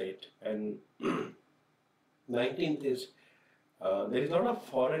state, and 19th is there is a lot of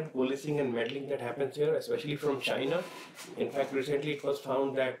foreign policing and meddling that happens here, especially from China. In fact, recently it was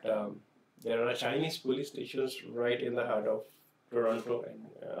found that there are Chinese police stations right in the heart of Toronto and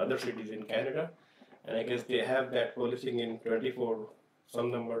other cities in Canada, and I guess they have that policing in 24 some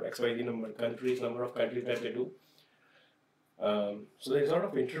number XYZ number of countries that they do. So there's a lot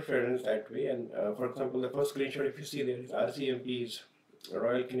of interference that way, and for example, the first screenshot if you see there is RCMP's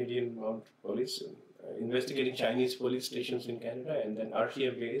Royal Canadian Mounted Police, investigating Chinese police stations in Canada, and then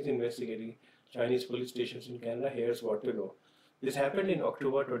RCMP is investigating Chinese police stations in Canada. Here's what to know. This happened in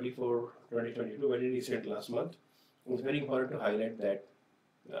October 24, 2022, very recent last month. It's very important to highlight that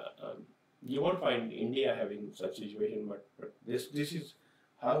you won't find India having such situation, but this is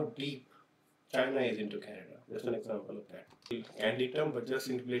how deep China is into Canada. That's an example of that. Candid term, but just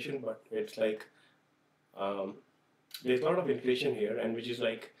inflation, but it's like there's a lot of inflation here, and which is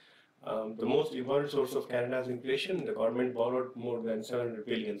like the most important source of Canada's inflation. The government borrowed more than 700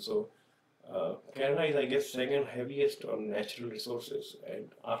 billion. So Canada is, I guess, second heaviest on natural resources, and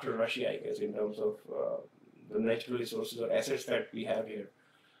after Russia, I guess, in terms of the natural resources or assets that we have here.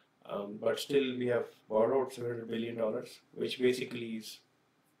 But still, we have borrowed $700 billion, which basically is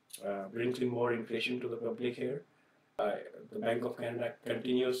brings in more inflation to the public here. The Bank of Canada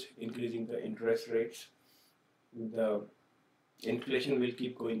continues increasing the interest rates. The inflation will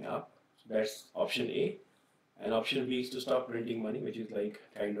keep going up. So that's option A. And option B is to stop printing money, which is like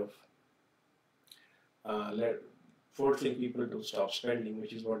kind of forcing people to stop spending,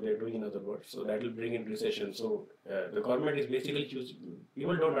 which is what they're doing in other words. So that will bring in recession. So the government is basically choosing,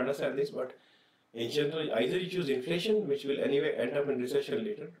 people don't understand this, but in general, either you choose inflation, which will anyway end up in recession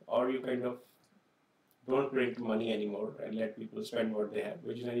later, or you kind of don't print money anymore and let people spend what they have,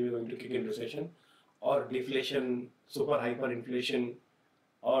 which is anyway going to kick in recession, or deflation, super hyperinflation,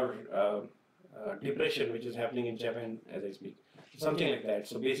 or depression, which is happening in Japan as I speak. Something like that.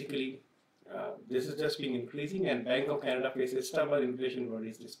 So basically, this is just been increasing, and Bank of Canada faces stubborn inflation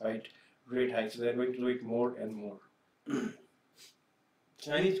worries despite rate hikes. So they're going to do it more and more.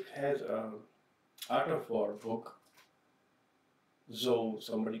 Chinese has Art of War book. Zhou,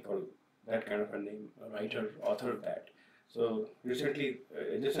 somebody called that kind of a name, a writer, author of that. So recently,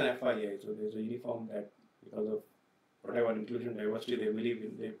 just an FYI, so there's a uniform that because of whatever inclusion diversity they believe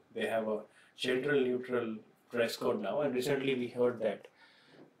in, they have a gender neutral dress code now. And recently we heard that,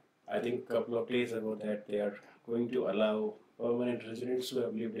 I think a couple of days ago, that they are going to allow permanent residents who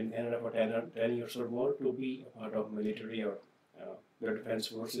have lived in Canada for 10 years or more to be a part of military or the defense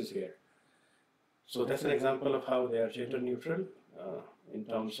forces here. So that's an example of how they are gender neutral in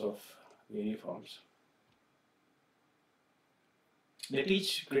terms of uniforms. They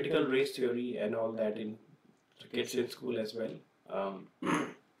teach critical race theory and all that in kids in school as well.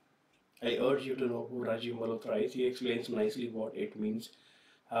 I urge you to know who Rajiv Malhotra is. He explains nicely what it means,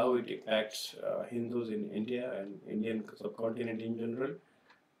 how it impacts Hindus in India and Indian subcontinent in general.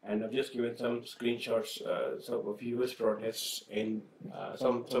 And I've just given some screenshots of US protests and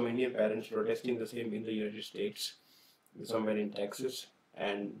some Indian parents protesting the same in the United States, somewhere in Texas,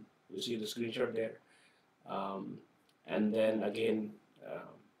 and you see the screenshot there. And then again,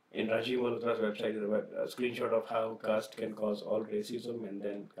 in Rajiv Malhotra's website, a screenshot of how caste can cause all racism, and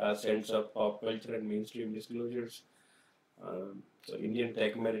then caste ends up pop culture and mainstream disclosures. So Indian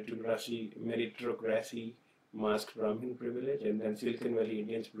tech meritocracy, masked Brahmin privilege, and then Silicon Valley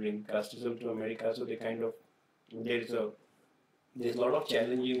Indians bring casteism to America. So they kind of, there's a lot of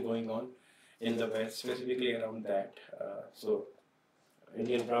challenging going on in the West, specifically around that. So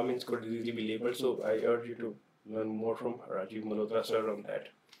Indian Brahmins could easily be labeled. So I urge you to learn more from Rajiv Malhotra sir on that.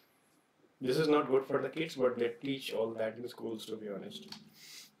 This is not good for the kids, but they teach all that in schools, to be honest.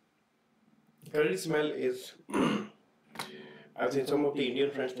 Curry smell is, I've seen some of the Indian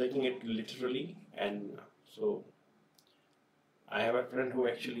friends taking it literally, and so I have a friend who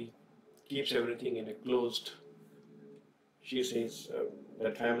actually keeps everything in a closed, she says,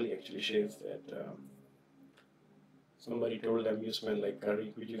 that family actually says that somebody told them you smell like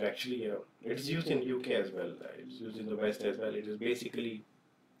curry, which is actually, it's used in UK as well, it's used in the West as well. It is basically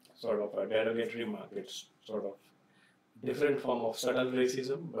sort of a derogatory mark. It's sort of different form of subtle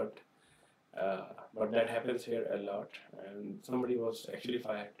racism, but that happens here a lot, and somebody was actually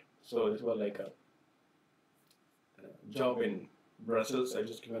fired. So this was like a job in Brussels. I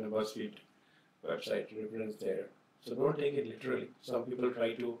just given a BuzzFeed website reference there. So don't take it literally. Some people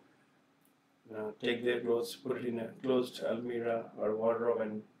try to take their clothes, put it in a closed almirah or wardrobe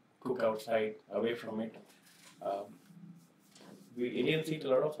and cook outside away from it. We Indians eat a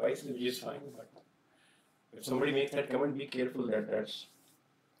lot of spices, which is fine, but if somebody makes that comment, be careful that that's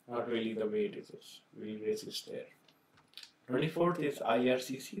not really the way it is. It's really racist there. 24th is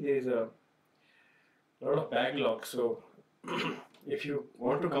IRCC. There is a lot of backlog. So if you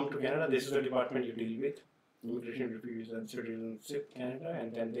want to come to Canada, this is the department you deal with. Immigration, Refugees and Citizenship Canada,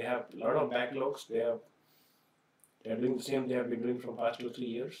 and then they have a lot of backlogs. They are doing the same they have been doing from past 2-3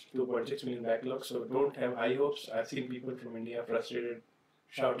 years, 2.6 million backlogs. So don't have high hopes. I've seen people from India frustrated,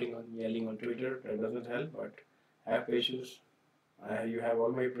 shouting on, yelling on Twitter. That doesn't help, but have patience. You have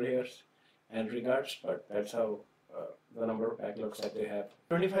all my prayers, and regards, but that's how the number of backlogs that they have.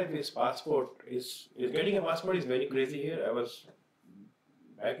 25 is passport is getting a passport is very crazy here. I was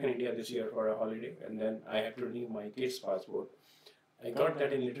back in India this year for a holiday, and then I had to renew my kid's passport. I got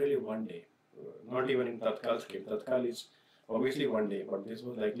that in literally one day, not even in Tatkal scheme. Tatkal is obviously one day, but this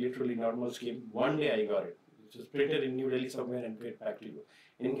was like literally normal scheme. One day I got it. It was printed in New Delhi somewhere and get back to you.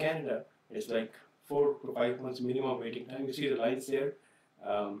 In Canada, it's like 4 to 5 months minimum waiting time. You see the lines there.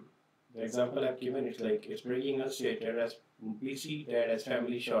 The example I've given, it's like it's breaking us. Say dad has PC, dad has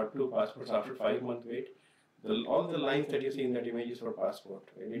family short 2 passports after 5 month wait. All the lines that you see in that image is for passport.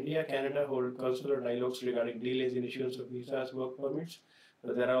 In India, Canada hold consular dialogues regarding delays in issuance of visas, work permits.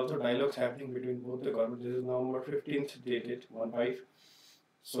 So there are also dialogues happening between both the governments. This is November 15th dated 1/5.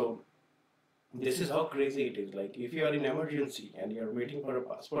 So this is how crazy it is. Like if you are in emergency and you are waiting for a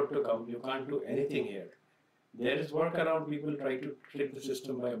passport to come, you can't do anything here. There is workaround. People try to trick the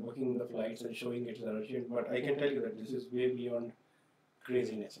system by booking the flights and showing it's urgent, but I can tell you that this is way beyond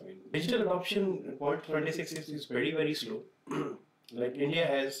craziness. I mean, digital adoption point 26 is very, very slow. Like India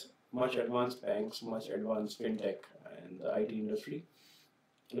has much advanced banks, much advanced fintech and the IT industry.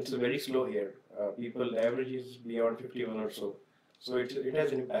 It's very slow here. People average is beyond 51 or so. So it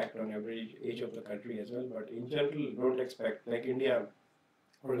has an impact on average age of the country as well. But in general, don't expect like India.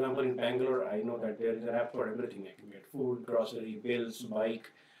 For example, in Bangalore, I know that there is an app for everything. I can get food, grocery, bills,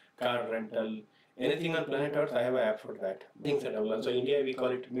 bike, car rental, anything on planet Earth. I have an app for that. Things that I've learned. So India, we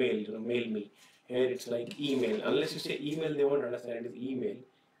call it mail. Mail me. Here it's like email. Unless you say email, they won't understand it is email.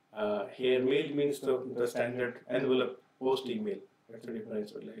 Here, mail means the standard envelope post email. That's the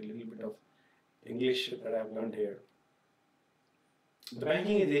difference. Like a little bit of English that I've learned here. The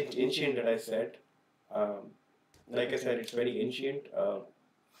banking is ancient, that I said. Like I said, it's very ancient.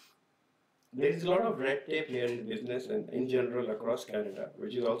 There is a lot of red tape here in business and in general across Canada,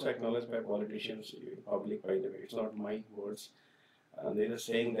 which is also acknowledged by politicians in public, by the way. It's not my words. They're just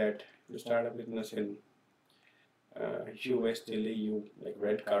saying that to start a business in US, Delhi, you like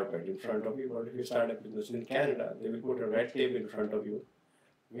red carpet in front of you, but if you start a business in Canada, they will put a red tape in front of you.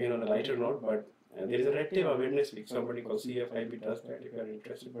 Again, on a lighter note, but there is a red tape awareness week. Somebody called CFIB does that if you are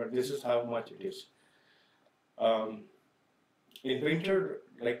interested, but this is how much it is. In winter,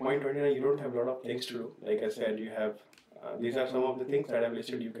 like point 29, you don't have a lot of things to do. Like I said, you have, these are some of the things that I've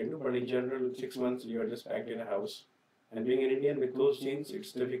listed you can do, but in general, 6 months, you are just packed in a house. And being an Indian with those genes,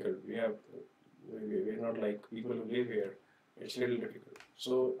 it's difficult. We're not like people who live here. It's a little difficult.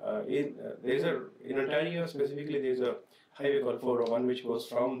 So in Ontario specifically, there's a highway called 401, which goes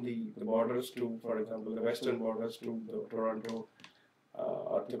from the borders to, for example, the western borders to the Toronto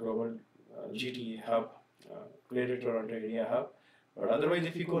or the global GTA hub, Greater Toronto Area hub. But otherwise,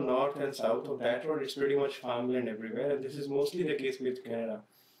 if you go north and south of that road, it's pretty much farmland everywhere, and this is mostly the case with Canada.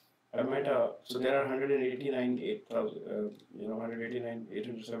 I met so there are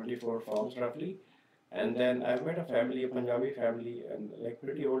 189,874 farms roughly, and then I met a family, a Punjabi family, and like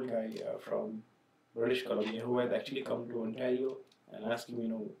pretty old guy from British Columbia who had actually come to Ontario and asked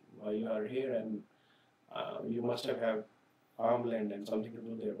him, why you are here, and you must have farmland and something to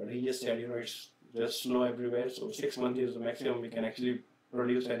do there. But he just said, it's just snow everywhere, so 6 months is the maximum we can actually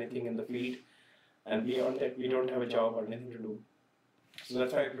produce anything in the field, and beyond that we don't have a job or anything to do. So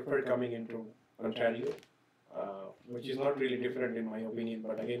that's why I prefer coming into Ontario, which is not really different in my opinion,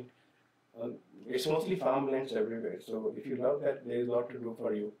 but again, it's mostly farmlands everywhere, so if you love that, there is a lot to do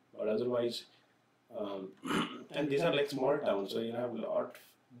for you, but otherwise, and these are like small towns, so you have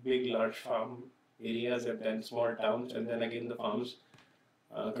large farm areas and then small towns, and then again the farms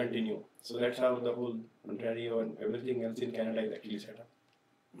continue. So that's how the whole Ontario and everything else in Canada is actually set up.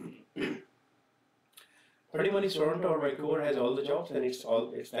 Pretty much Toronto or Vancouver has all the jobs, and it's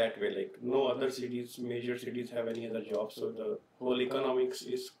that way. Like no other major cities have any other jobs. So the whole economics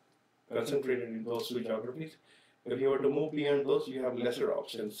is concentrated in those two geographies. If you were to move beyond those, you have lesser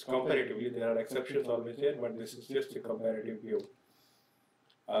options. Comparatively, there are exceptions always there, but this is just a comparative view.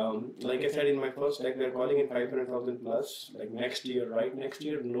 Like I said in my first deck, they're calling it 500,000 plus, like next year, right? Next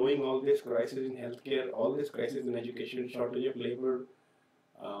year, knowing all this crisis in healthcare, all this crisis in education, shortage of labor,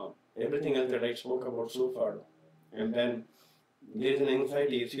 everything else that I spoke about so far. And then there is an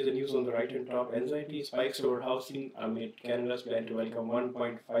anxiety. You see the news on the right and top. Anxiety spikes over housing amid Canada's plan to welcome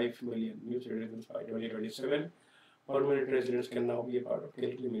 1.5 million new citizens by 2027. Permanent residents can now be a part of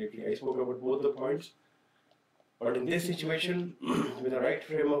Canadian military. I spoke about both the points. But in this situation, with the right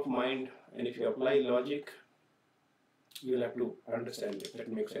frame of mind, and if you apply logic, you'll have to understand if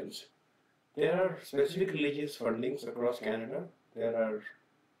that makes sense. There are specific religious fundings across Canada. There are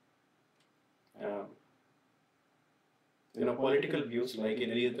political views like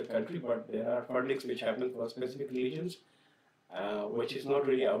in any other country, but there are fundings which happen for specific religions, which is not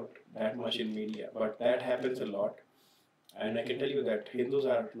really out that much in media, but that happens a lot. And I can tell you that Hindus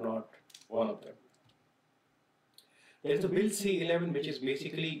are not one of them. There's a Bill C-11, which is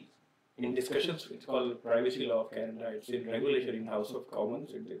basically in discussions. It's called Privacy Law of Canada. It's in regulation in House of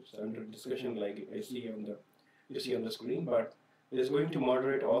Commons. It's under discussion, like I see on the you see on the screen. But it's going to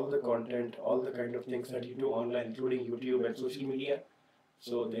moderate all the content, all the kind of things that you do online, including YouTube and social media.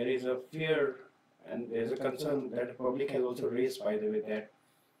 So there is a fear and there's a concern that the public has also raised, by the way, that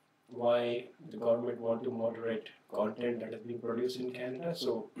why the government want to moderate content that is being produced in Canada.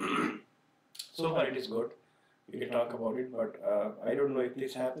 So so far it is good. We can talk about it, but I don't know if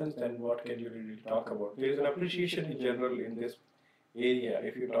this happens, then what can you really talk about? There is an appreciation in general in this area.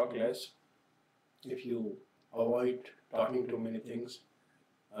 If you talk less, if you avoid talking too many things,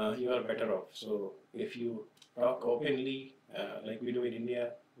 you are better off. So if you talk openly, like we do in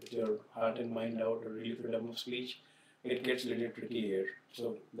India, with your heart and mind out, or really freedom of speech, it gets a little tricky here.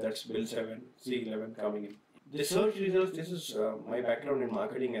 So that's Bill 7, C11 coming in. The search results, this is my background in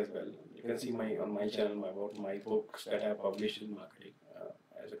marketing as well. You can see on my channel about my books that I have published in marketing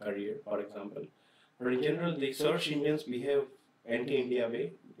as a career, for example. But in general, the search engines behave anti-India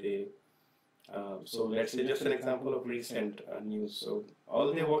way. So let's say just an example of recent news. So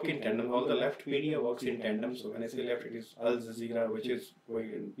all they work in tandem. All the left media works in tandem. So when I say left, it is Al Jazeera, which is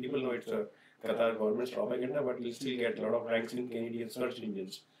going. People know it's a Qatar government's propaganda, but we still get a lot of ranks in Canadian search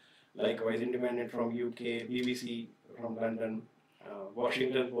engines. Likewise, Independent from UK, BBC from London,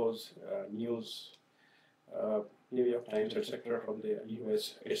 Washington Post, News, New York Times, etc. from the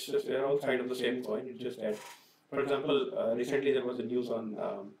US. It's just they're all kind of the same coin. It's just that, for example, recently there was a news on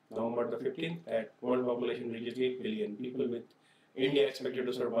November the 15th that world population reaches 8 billion. People with India expected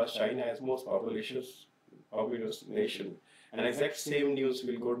to surpass China as most populous nation. And exact same news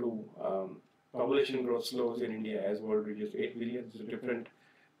will go to population growth slows in India as world reaches 8 billion. It's a different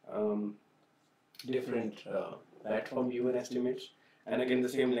platform UN estimates. And again, the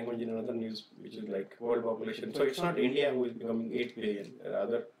same language in another news, which is like world population. So it's not India who is becoming 8 billion.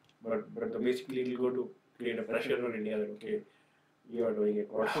 But basically it will go to create a pressure on India that, okay, you are doing it,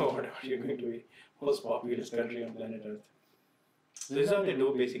 or you're going to be most populous country on planet Earth. So this is how they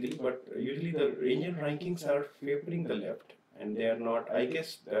do basically, but usually the regional rankings are favoring the left, and they are not, I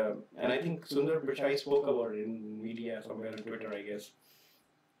guess, and I think Sundar Pichai spoke about it in media somewhere on Twitter, I guess,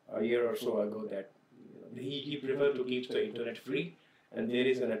 a year or so ago, that he preferred to keep the internet free, and there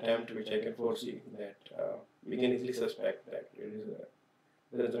is an attempt which I can foresee that we can easily suspect that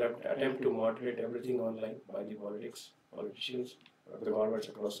there is an attempt to moderate everything online by the politicians, the governments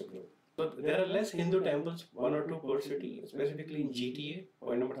across the globe. So there are less Hindu temples, 1 or 2 per city, specifically in GTA,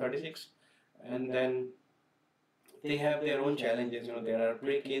 point number 36, and then they have their own challenges. There are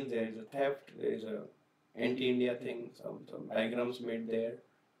break-ins, there is a theft, there is a anti-India thing, some diagrams made there.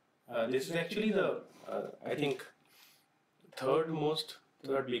 This is actually the, I think, third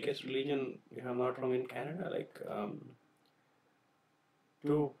biggest religion, if I'm not wrong, in Canada, like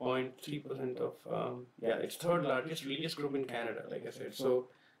 2.3% of, it's third largest religious group in Canada, like I said. So,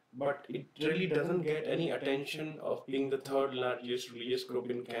 but it really doesn't get any attention of being the third largest religious group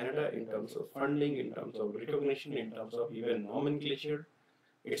in Canada in terms of funding, in terms of recognition, in terms of even nomenclature.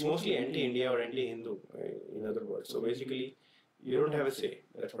 It's mostly anti-India or anti-Hindu, in other words. So basically, you don't have a say.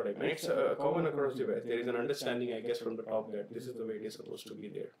 That's what I mean. It's common across the West. There is an understanding, I guess, from the top that this is the way it is supposed to be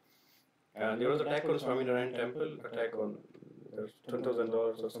there. There was an attack on Swaminarayan temple, attack on there's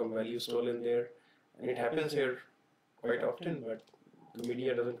 $10,000 or some value stolen there, and it happens here quite often, but the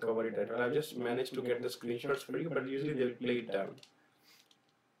media doesn't cover it at all. I've just managed to get the screenshots for you, but usually they'll play it down.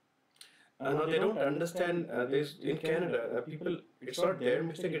 Now they don't understand this in Canada. People, it's not their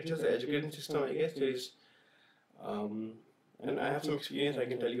mistake. It's just the education system, I guess. There is, and I have some experience. I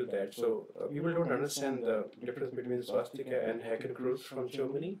can tell you that. So people don't understand the difference between swastika and Hakenkreuz from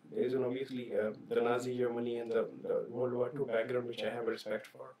Germany. There is obviously the Nazi Germany and the World War II background, which I have respect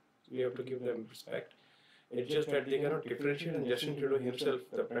for. We have to give them respect. It's just that they cannot differentiate, and Justin Trudeau himself,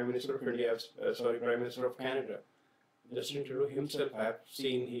 the Prime Minister of India, Prime Minister of Canada, Justin Trudeau himself, I have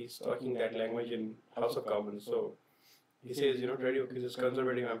seen he's talking that language in House of Commons. So he says, Radio is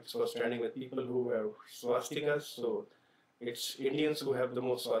conservative. I'm standing with people who have swastikas. So it's Indians who have the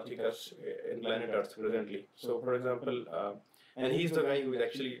most swastikas in planet Earth presently. So, for example, and he's the guy who is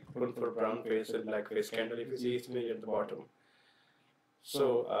actually put for brown face and black face candle. If you see his image at the bottom.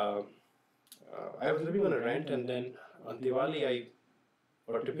 So I was living on a rent, and then on Diwali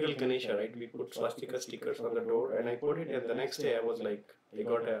for typical Ganesha, right? We put swastika stickers on the door, and I put it, and the next day I was like, I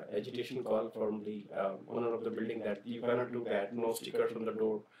got a agitation call from the owner of the building that you cannot do that, no stickers on the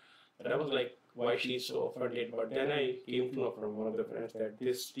door. And I was like, why she's so offended? But then I came to know from one of the friends that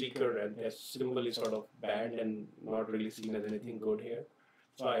this sticker and this symbol is sort of banned and not really seen as anything good here.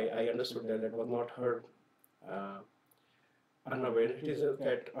 So I understood that that was not her uh, unaware. It is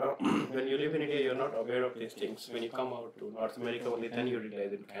that when you live in India, you're not aware of these things. When you come out to North America, only then you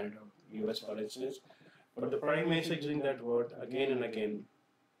realize in Canada, US, for instance. But the Prime Minister using that word again and again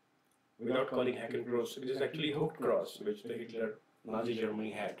without calling Hackencross, it is actually hooked cross, which the Hitler Nazi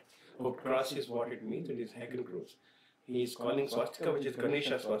Germany had. Hooked cross is what it means, it is Hackencross. He is calling swastika, which is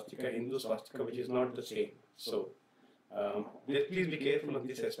Ganesha swastika, Hindu swastika, which is not the same. So, please be careful of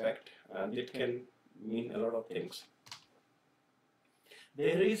this aspect, and it can mean a lot of things.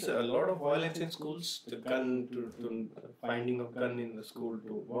 There is a lot of violence in schools, the gun to finding of gun in the school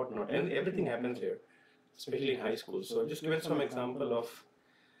to whatnot, and everything happens here, especially in high school. So just give us some example of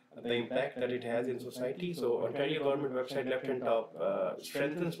the impact that it has in society. So Ontario government website left and top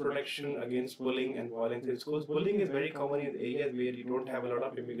strengthens protection against bullying and violence in schools. Bullying is very common in areas where you don't have a lot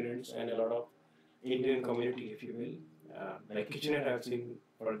of immigrants and a lot of Indian community, if you will. Like Kitchener, I've seen,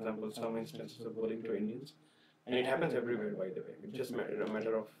 for example, some instances of bullying to Indians. And it happens everywhere, by the way. It's just a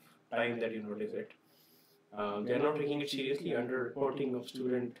matter of time that you notice it. They're not taking it seriously. Under-reporting of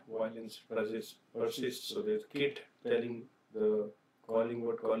student violence persists. So there's a kid telling the calling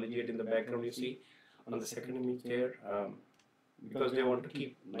word collegiate in the background you see on the second image there, because they want to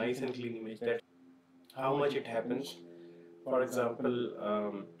keep nice and clean image. That how much it happens. For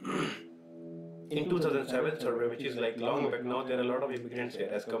example, in 2007 survey, which is like long back now, there are a lot of immigrants here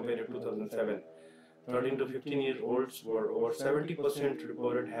as compared to 2007. 13 to 15-year-olds were over 70%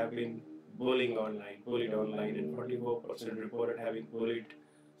 reported having bullied online, and 44% reported having bullied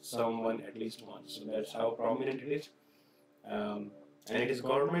someone at least once. So that's how prominent it is. And it is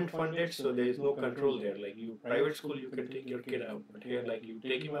government funded, so there is no control there. Like you, private school, you can take your kid out, but here, like you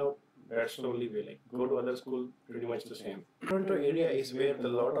take him out, that's the only way. Like go to other school, pretty much the same. Toronto area is where a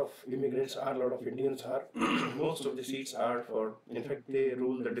lot of immigrants are, a lot of Indians are. Most of the seats are for, in fact, they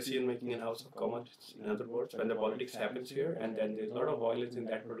rule the decision making in House of Commons. In other words, when the politics happens here, and then there's a lot of violence in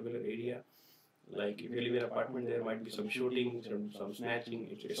that particular area. Like if you live in an apartment, there might be some shooting, some snatching.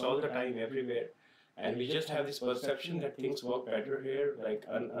 It's all the time, everywhere. And we just have this perception that things work better here. Like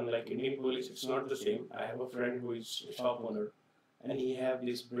unlike Indian police, it's not the same. I have a friend who is a shop owner, and he have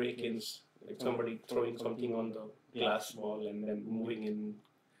these break-ins, like somebody throwing something on the glass wall and then moving in,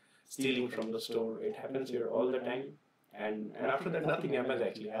 stealing from the store. It happens here all the time, and after that nothing happens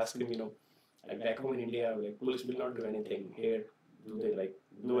actually. Ask him, like back home in India, like police will not do anything. Here, do they like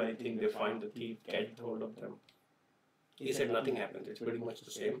do anything? They find the thief, catch hold of them. He said nothing happens. It's pretty much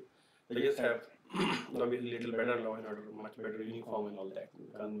the same. They just have obviously little better law and order, much better uniform and all that,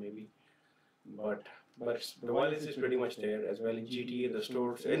 gun maybe, but the violence is pretty much there as well in GTA, the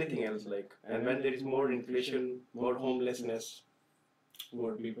stores, anything else like. And when there is more inflation, more homelessness,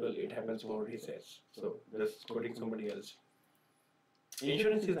 more people, it happens more, he says. So just quoting somebody else.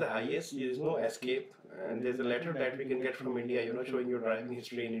 Insurance is the highest, there is no escape, and there's a letter that we can get from India, showing your driving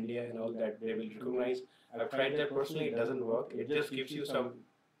history in India and all that, they will recognize. I've tried that personally, it doesn't work, it just gives you some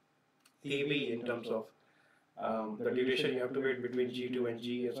theory in terms of the duration you have to wait between G2 and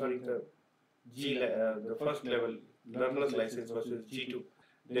the first level learner's license versus G2.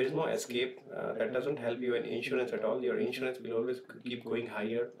 There is no escape. That doesn't help you in insurance at all. Your insurance will always keep going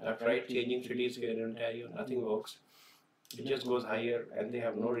higher. I've tried changing cities here in Ontario, nothing works. It just goes higher, and they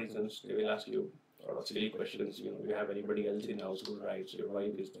have no reasons. They will ask you sort of silly questions. Do you have anybody else in house who drives? Your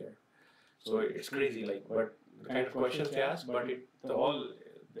wife is there. So it's crazy, like, but the kind of questions they ask, but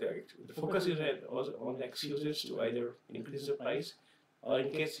the focus is on the excuses to either increase the price, or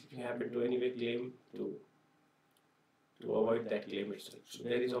in case if you happen to anyway claim to avoid that claim itself. So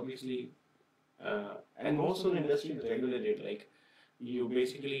there is obviously, and most of the industry is regulated. Like you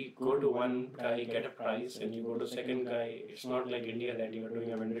basically go to one guy, get a price, and you go to second guy. It's not like India that you are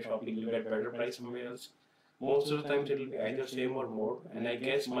doing a window shopping, you get better price somewhere else. Most of the times it will be either same or more. And I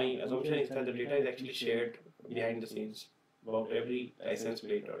guess my assumption is that the data is actually shared behind the scenes about every license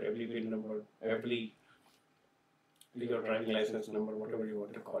plate or every VIN number, every legal driving license number, whatever you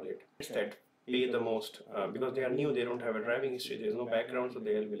want to call it. It's that pay the most because they are new, they don't have a driving history, there's no background, so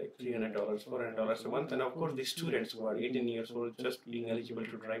they'll be like $300, $400 a month. And of course, the students who are 18 years old just being eligible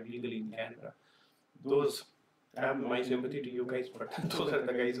to drive legally in Canada, those I have my sympathy to you guys, but those are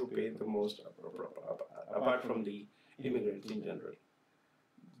the guys who pay the most apart from the immigrants in general.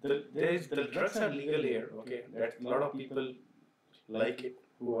 The drugs are legal here, okay? That a lot of people like it.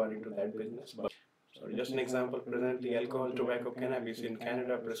 who are into that business. But so just an example, presently alcohol, tobacco, cannabis in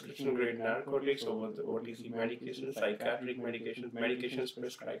Canada, prescription grade narcotics, over the OTC medications, psychiatric medications, medications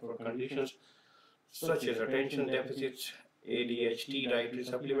prescribed for conditions such as attention deficits, ADHD, dietary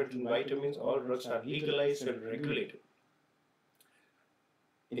supplements, and vitamins. All drugs are legalized and regulated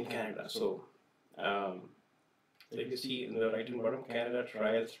in Canada. So, if you see in the right and bottom, Canada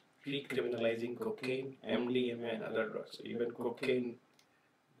trials decriminalizing cocaine, MDMA, and other drugs. So even cocaine,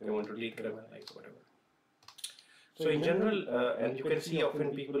 they want to decriminalize, whatever. So in general, and you can see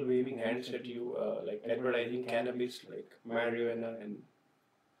often people waving hands at you, like advertising cannabis, like marijuana and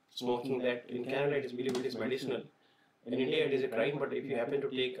smoking that. In Canada, it is believed it is medicinal. In India, it is a crime, but if you happen to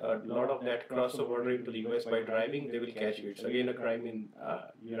take a lot of that cross the border into the US by driving, they will catch you. It's again a crime in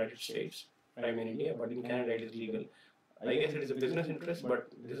United States, crime in India, but in Canada it is legal. I guess it is a business interest,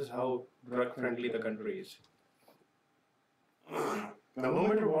 but this is how drug-friendly the country is. Now, no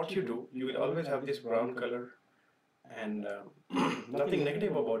matter what you do, you will always have this brown color, and nothing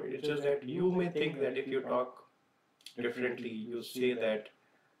negative about it. It's just that you may think that if you talk differently, you say that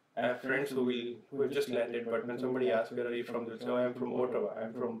I have friends who have just landed, but when somebody asks where are you from, they'll say, oh, I'm from Ottawa,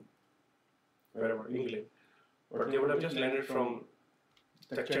 I'm from wherever, England. But they would have just landed from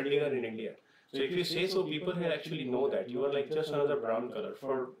Chandigarh in India. So if you say so, people here actually know that you are like just another brown color.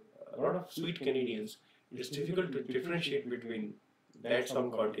 For a lot of sweet Canadians, it is difficult to differentiate between that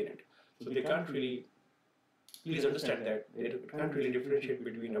some continent. So they can't really, please understand that, they can't really differentiate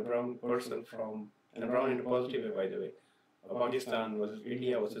between a brown person from, and a brown in a positive way, by the way. Pakistan versus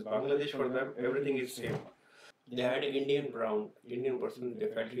India versus Bangladesh, for them, everything is same. They had an Indian person, they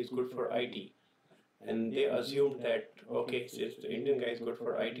felt he's good for IT. And they assumed that, okay, since the Indian guy is good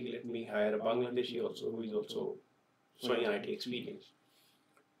for IT, let me hire a Bangladeshi also, who is also showing IT experience.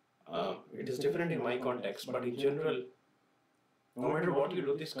 It is different in my context, but in general, no matter what you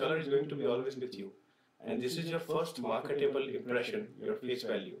do, this color is going to be always with you. And this is your first marketable impression, your face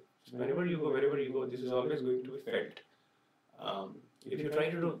value. So whenever you go, wherever you go, this is always going to be felt. If you try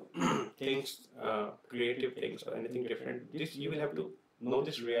to do things, creative things or anything different, this you will have to know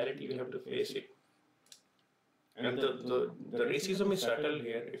this reality, you will have to face it. And the racism is subtle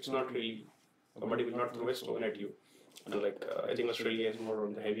here. It's not really, somebody will not throw a stone at you. Unlike, I think Australia is more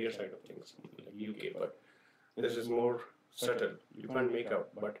on the heavier side of things, like UK, but this is more subtle. You can't make out.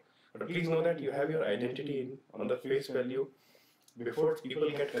 But please know that you have your identity on the face value. Before people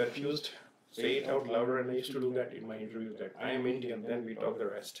get confused, say it out louder, and I used to do that in my interviews, that I am Indian, then we talk the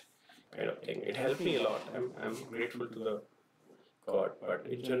rest, kind of thing. It helped me a lot. I'm grateful to the God, but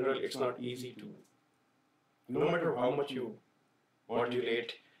in general, it's not easy to, no matter how much you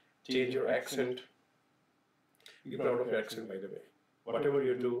modulate, change your accent, be proud of your accent, by the way. Whatever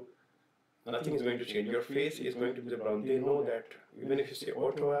you do, nothing is going to change. Your face is going to be the brown. They know that even if you say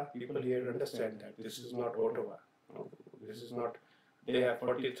Ottawa, people here understand that this is not Ottawa. No, this is not, they have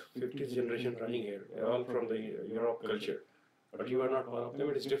 40th, 50th generation running here. They're all from the Europe culture. But you are not one of them,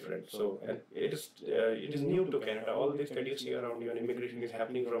 it is different. So, and it is new to Canada. All this that you see around you on immigration is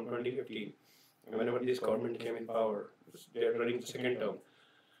happening from 2015. And whenever this government came in power, they are running the second term.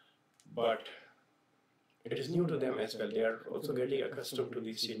 But it is new to them as well. They are also getting accustomed to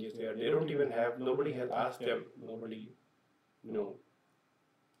these changes. They don't even have, nobody has asked them, nobody,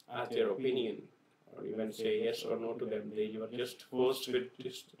 asked their opinion or even say yes or no to them. They were just forced with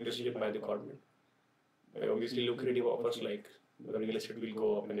this decision by the government. By obviously lucrative offers like the real estate will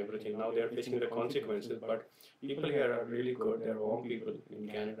go up and everything. Now they are facing the consequences, but people here are really good. They are warm people in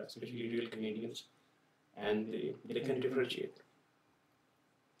Canada, especially real Canadians, and they can differentiate.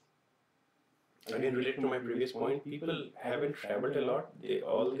 Again, related to my previous point, people haven't traveled a lot.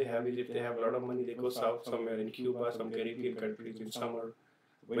 All they have is, if they have a lot of money, they go south somewhere in Cuba, some Caribbean countries in summer,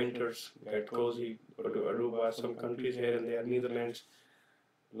 winters, get cozy, go to Aruba, some countries here and there, Netherlands,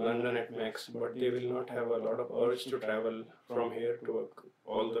 London at max, but they will not have a lot of urge to travel from here to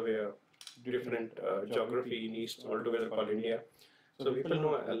all the way a different geography in East, altogether called India. So people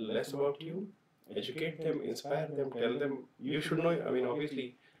know less about you, educate them, inspire them, tell them, you should know, I mean,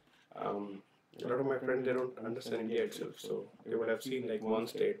 obviously, a lot of my friends, they don't understand India itself, so they would have seen like one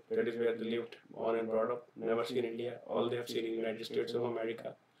state, that is where they lived, born and brought up, never seen India, all they have seen in the United States of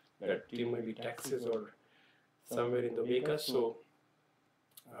America, that team might be Texas or somewhere in the Vegas. So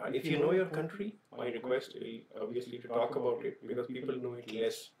if you know your country, my request is obviously to talk about it, because people know it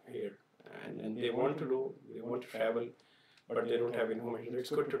less here, and they want to travel, but they don't have information. It's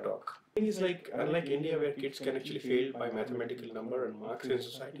good to talk. It's like, unlike India, where kids can actually fail by mathematical number and marks in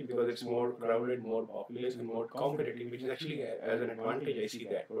society, because it's more crowded, more populous, and more competitive, which is actually as an advantage. I see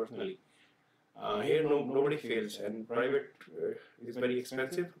that personally. Here nobody fails, and private is very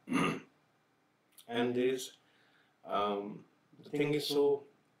expensive. And there is the thing is so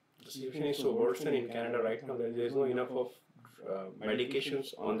the situation is so worsened in Canada right now that there is no enough of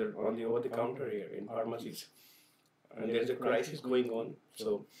medications on the over the counter here in pharmacies, and there is a crisis going on.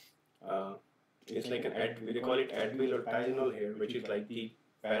 So uh, it's like they call it Advil or Tylenol here, which is like the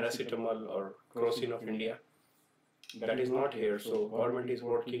paracetamol or Crocin of India. That is not here. So government is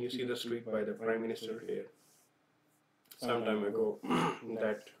working. You see the tweet by the Prime Minister here some time ago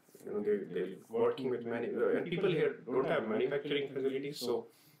that they're working with many and people here don't have manufacturing facilities, so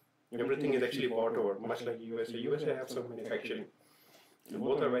everything is actually bought over, much like USA. USA have some manufacturing.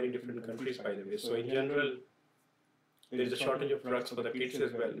 Both are very different countries, by the way. So in general, there is a shortage of drugs for the kids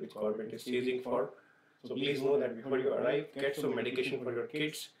as well, which government is chasing for. So please know that before you arrive, get some medication for your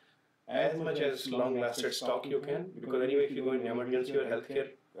kids, as much as long-lasted stock you can, because anyway, if you go in emergency or healthcare,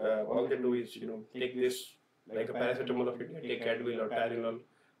 all they do is take this like a paracetamol of India, take Advil or Tylenol,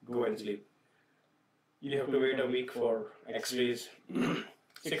 go and sleep. You have to wait a week for X-rays,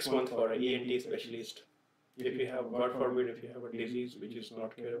 6 months for an ENT specialist. If you have, God forbid, if you have a disease which is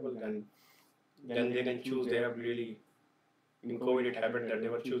not curable, then they can choose. They have really in COVID it happened that they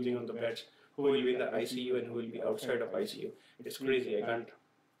were choosing on the beds who will be in the ICU and who will be outside of ICU. It's crazy. I can't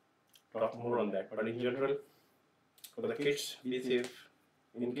talk more on that. But in general, for the kids, be safe.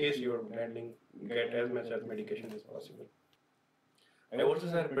 In case you are handling, get as much as medication as possible.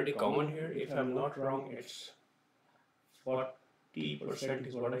 Divorces are pretty common here. If I'm not wrong, it's 40%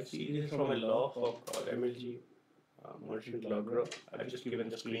 is what I see. This is from a law firm called MLG, Merchant Law Group. I've just given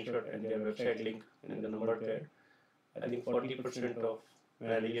the screenshot and their website link and the number there. I think 40% of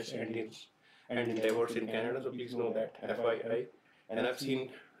marriages end in divorce in Canada, so please know that, FYI. And I've seen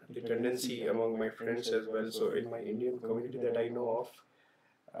the tendency among my friends as well. So in my Indian community that I know of,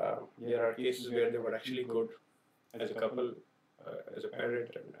 there are cases where they were actually good as a couple, as a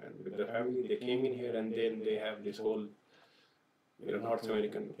parent and with the family. They came in here and then they have this whole North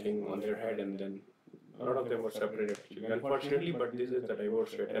American thing on their head, and then a lot of them were separated actually, unfortunately, but this is the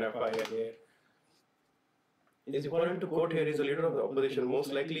divorce rate. And FYI here. It's important to quote here is a leader of the opposition.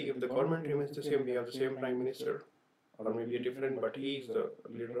 Most likely, if the government remains the same, we have the same prime minister, or maybe a different, but he is the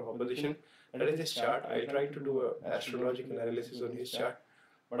leader of opposition. That is his chart. I tried to do an astrological analysis on his chart,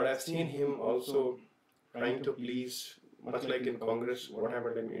 but I've seen him also trying to please, much like in Congress, what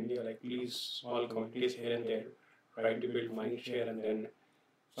happened in India, like please small communities here and there, trying to build mind share, and then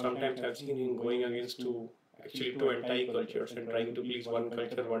sometimes I've seen him going against two anti-cultures and trying to please one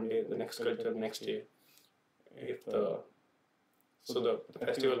culture one day, the next culture next day. If the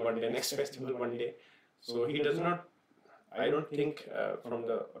festival one day, next festival one day. So he does not. I don't think from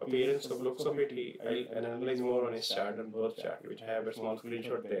the appearance of looks of it, I'll analyze more on his chart and birth chart, which I have a small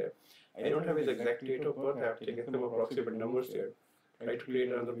screenshot there. I don't have his exact date of birth. I have taken some approximate numbers there. Try to create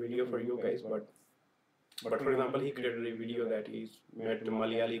another video for you guys, but for example, he created a video that he's met the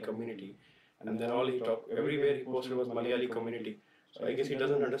Malayali community, and then everywhere he posted was Malayali community. So I guess he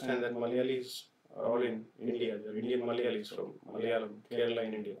doesn't understand that Malayalis are all in India. They're Indian Malayalis from Malayalam, Kerala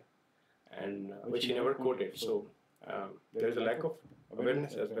in India, and which he never quoted. So there is a lack of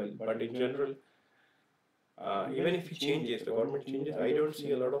awareness as well. But in general, even if he changes, the government changes, I don't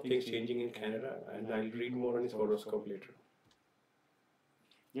see a lot of things changing in Canada, and I'll read more on his horoscope later.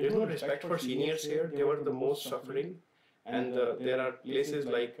 There is no respect for seniors here. They were the most suffering, and there are places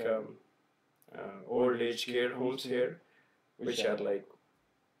like old age care homes here, which are like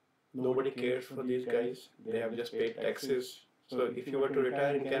nobody cares for these guys. They have just paid taxes. So if you were to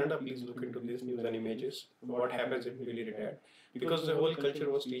retire in Canada, please look into these news and images. What happens if you really retire? Because the whole culture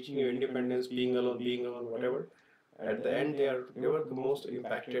was teaching you independence, being alone, whatever. At the end, they were the most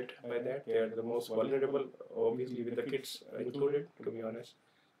impacted by that. They are the most vulnerable, obviously, with the kids included, to be honest.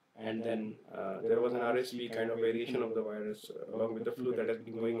 And then there was an RSV kind of variation of the virus, along with the flu that has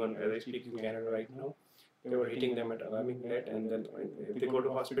been going on as I speak in Canada right now. They were hitting them at alarming rate, and then if they go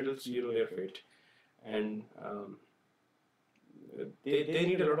to hospitals, their fate. And they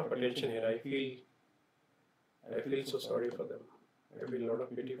need a lot of attention here. I feel so sorry for them. I feel a lot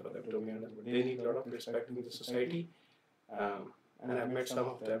of pity for them, to be honest. But they need a lot of respect in the society. And I've met some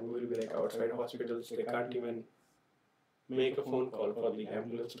of them who will be like outside hospitals. They can't even make a phone call for the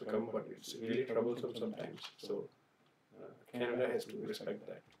ambulance to come, but it's really troublesome sometimes. So Canada has to respect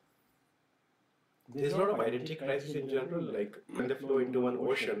that. There's a lot of identity crisis in general, like when they flow into one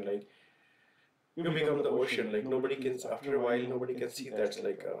ocean, like you become the ocean, like nobody can, after a while, nobody can see that's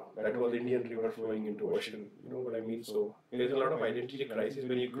like, that was Indian river flowing into ocean, you know what I mean? So there's a lot of identity crisis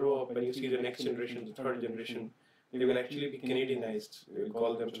when you grow up, when you see the next generation, the third generation, they will actually be Canadianized. They will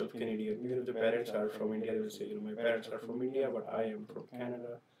call themselves Canadian. Even if the parents are from India, they will say, my parents are from India, but I am from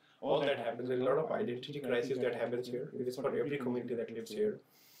Canada. All that happens. There's a lot of identity crisis that happens here. It is for every community that lives here.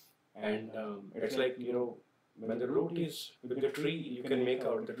 And it's like, when the root is with the tree, you can make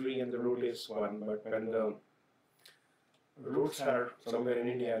out the tree and the root is one. But when the roots are somewhere in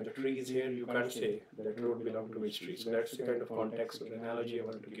India and the tree is here, you can't say that root belongs to which tree. So that's the kind of context or analogy I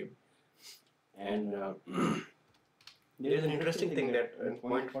want to give. And there is an interesting thing that in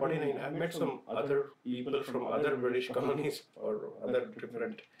point 49, I've met some other people from other British colonies or other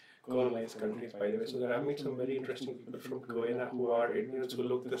different colonized countries, by the way. So that I've met some very interesting people from Guyana who are Indians who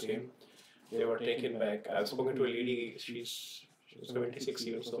look the same. They were taken back. I've spoken to a lady, she's 76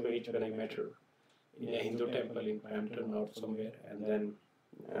 years of age when I met her in a Hindu temple in Brampton or somewhere. And then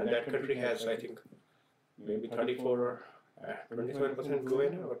that country has, I think, maybe 34 or 27%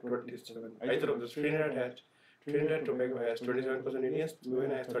 Guyana or 27. Either of those. Trinidad Tobago has 27% Indians,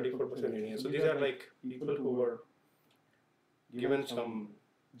 Guyana has 34% Indians. So these are like people who were given some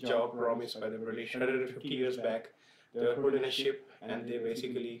job promise by the British 150 years back. They were put in a ship and they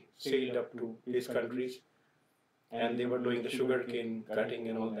basically sailed up to these countries and they were doing the sugar cane cutting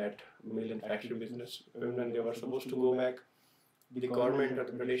and all that mill and factory business. When they were supposed to go back, the government of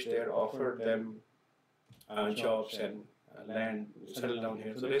the British there offered them jobs and land, settle down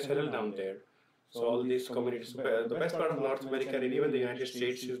here. So they settled down there. So all these communities, the best part of North America and even the United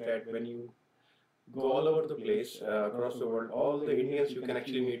States is that when you go all over the place across the world, all the Indians, you can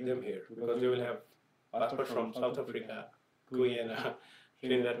actually meet them here because they will have passports from South Africa, Guyana,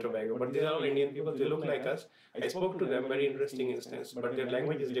 Trinidad, Tobago. But these are all Indian people, they look like us. I spoke to them, very interesting instance, but their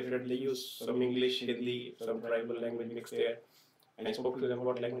language is different. They use some English, Hindi, some tribal language mixed there. And I spoke to them,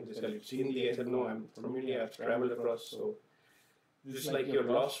 what language they said. It's Hindi. I said, no, I'm from India, I've traveled across. So this is like your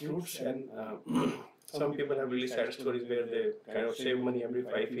lost roots. And some people have really sad stories where they kind of save money every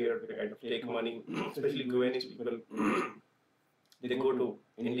 5 years, they kind of take money, especially Guyanese people. They go to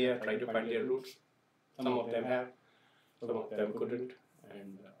India, try to find their roots. Some of them have, some of them couldn't,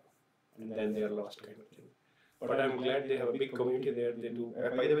 and then they are lost kind of thing. But I'm glad they have a big community there. They do,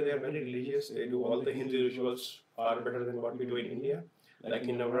 by the way, they are very religious. They do all the Hindu rituals far better than what we do in India. Like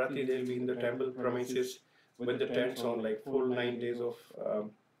in Navratri, they'll be in the temple premises with the tents on, like full 9 days of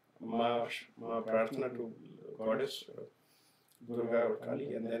Ma Prarthana to Goddess Durga or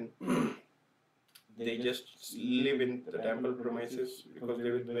Kali, and then they just live in the temple premises because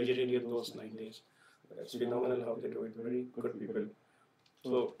they will be vegetarian those 9 days. It's phenomenal how they do it. Very good people.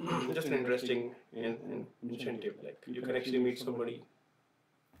 So just an interesting incentive. Like you can actually meet somebody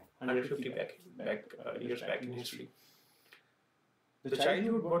 150 years back in history. The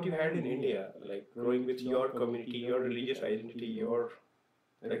childhood what you had in India, like growing with your community, your religious identity, your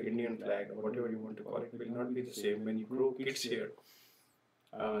like Indian flag or whatever you want to call it, will not be the same when you grow kids here.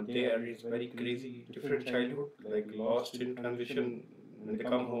 There is very crazy different childhood, like lost in transition. When they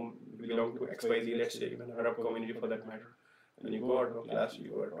come home, belong to XYZ, let's say, even Arab community for that matter. When you go out of class,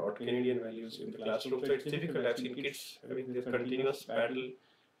 you are taught Canadian values in the classroom. So it's difficult. I've seen kids having this continuous battle,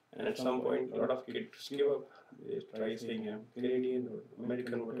 and at some point, a lot of kids give up. They try saying I'm Canadian or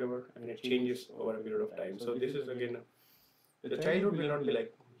American, whatever, and it changes over a period of time. So this is again, the childhood will not be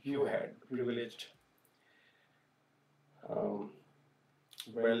like you had, privileged,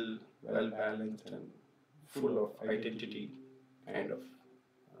 well balanced and full of identity kind of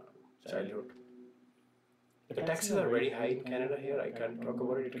childhood. The taxes are very high in Canada here. I can't talk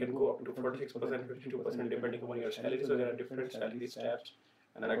about it. It can go up to 46%, 52% depending upon your salary. So there are different salary steps,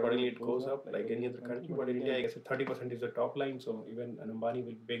 and accordingly it goes up like any other country. But in India, I guess 30% is the top line. So even an Ambani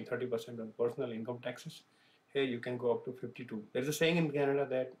will be paying 30% on personal income taxes. Here you can go up to 52. There's a saying in Canada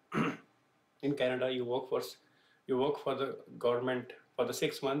that in Canada you work for the government for the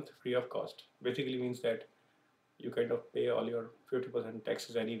 6 months free of cost. Basically means that you kind of pay all your 50%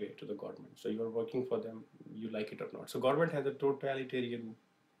 taxes anyway to the government. So you are working for them, you like it or not. So government has a totalitarian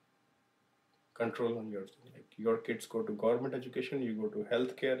control on your thing. Like your kids go to government education, you go to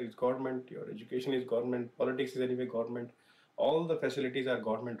healthcare is government, your education is government, politics is anyway government. All the facilities are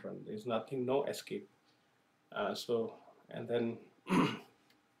government run. There's nothing, no escape. And then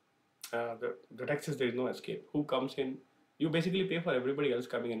the taxes, there is no escape. Who comes in? You basically pay for everybody else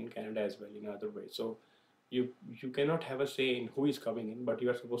coming in Canada as well in other ways. So you cannot have a say in who is coming in, but you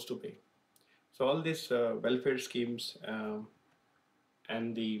are supposed to pay. So all these welfare schemes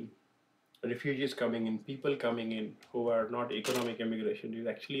and the refugees coming in, people coming in who are not economic immigration is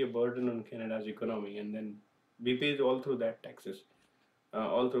actually a burden on Canada's economy, and then we pay all through that taxes,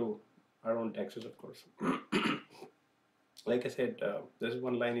 all through our own taxes, of course. Like I said, there's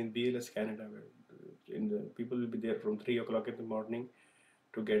one line in BLS Canada where people will be there from 3 o'clock in the morning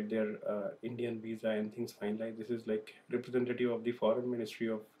to get their Indian visa and things finalized. This is like representative of the foreign ministry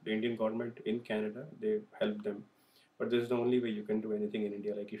of the Indian government in Canada. They help them, but this is the only way you can do anything in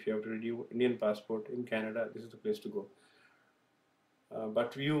India. Like if you have to renew Indian passport in Canada, this is the place to go.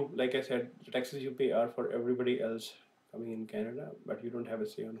 But you, like I said, the taxes you pay are for everybody else coming in Canada, but you don't have a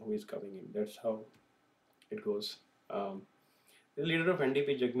say on who is coming in. That's how it goes. The leader of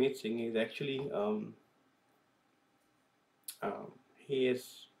NDP, Jagmeet Singh, is actually um, he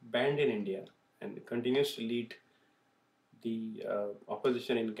is banned in India and continues to lead the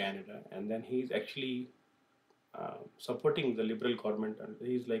opposition in Canada, and then he's actually supporting the Liberal government. And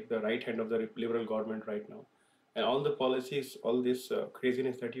he's like the right hand of the Liberal government right now. And all the policies, all this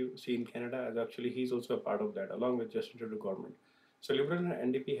craziness that you see in Canada, is actually he's also a part of that, along with Justin Trudeau government. So Liberal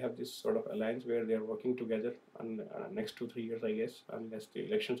and NDP have this sort of alliance where they are working together on next 2-3 years, I guess, unless the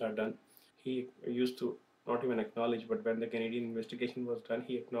elections are done. He used to not even acknowledge, but when the Canadian investigation was done,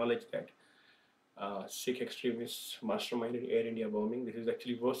 he acknowledged that Sikh extremists masterminded Air India bombing. This is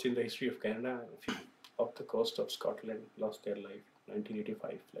actually worst in the history of Canada. Off the coast of Scotland lost their life in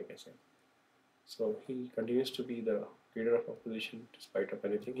 1985, like I said. So he continues to be the leader of opposition despite of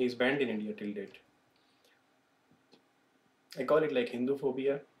anything. He's banned in India till date. I call it like Hindu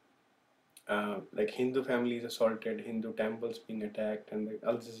phobia. Like Hindu families assaulted, Hindu temples being attacked, and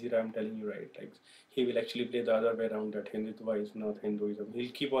Al Jazeera, I'm telling you, right? Like he will actually play the other way around, that Hindutva is not Hinduism.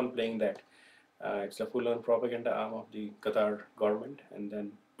 He'll keep on playing that. It's a full-on propaganda arm of the Qatar government, and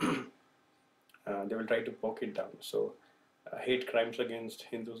then they will try to poke it down. So hate crimes against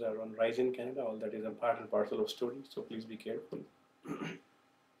Hindus are on rise in Canada. All that is a part and parcel of story. So please be careful.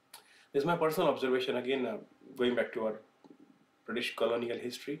 This is my personal observation. Again, going back to our British colonial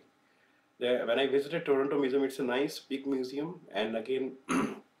history. When I visited Toronto Museum, it's a nice big museum, and again,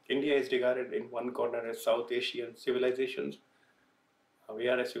 India is regarded in one corner as South Asian civilizations. We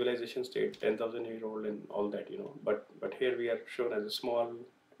are a civilization state, 10,000 year old and all that, But here we are shown as a small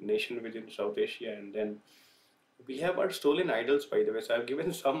nation within South Asia, and then we have our stolen idols, by the way. So I've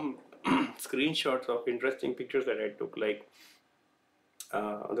given some screenshots of interesting pictures that I took. Like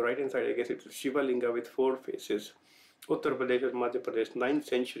on the right hand side, I guess it's a Shiva Linga with 4 faces. Uttar Pradesh or Madhya Pradesh, 9th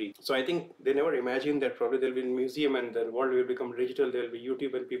century. So I think they never imagined that probably there will be a museum and the world will become digital. There will be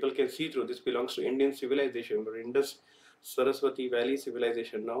YouTube and people can see through. This belongs to Indian civilization, or Indus Saraswati Valley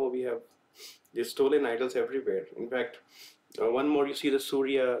civilization. Now we have these stolen idols everywhere. In fact, one more, you see the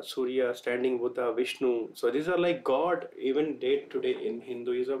Surya, standing Buddha, Vishnu. So these are like God, even date today in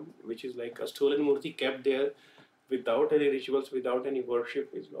Hinduism, which is like a stolen murti kept there without any rituals, without any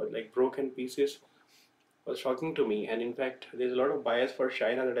worship. It's like broken pieces. Was shocking to me. And in fact, there's a lot of bias for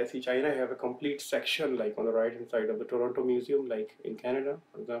China that I see. China have a complete section like on the right hand side of the Toronto Museum, like in Canada,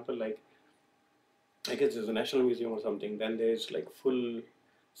 for example, like I guess there's a national museum or something. Then there's like full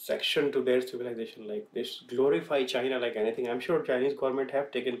section to their civilization. Like they glorify China like anything. I'm sure Chinese government have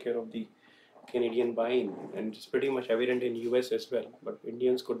taken care of the Canadian buying, and it's pretty much evident in US as well. But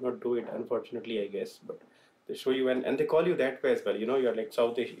Indians could not do it, unfortunately, I guess. But they show you, and they call you that way as well. You're like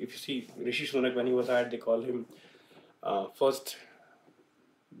South Asia. If you see Rishi Sunak when he was hired, they call him first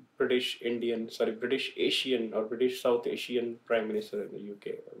British Asian or British South Asian Prime Minister in the UK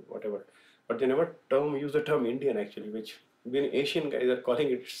or whatever. But they never use the term Indian actually, which being Asian guys are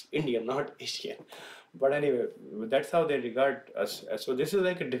calling it Indian, not Asian. But anyway, that's how they regard us. So this is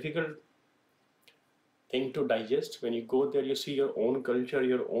like a difficult thing to digest. When you go there, you see your own culture,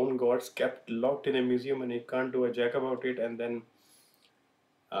 your own gods kept locked in a museum, and you can't do a jack about it. And then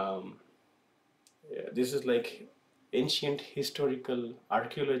this is like ancient historical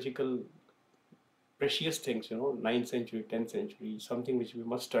archaeological precious things, 9th century, 10th century, something which we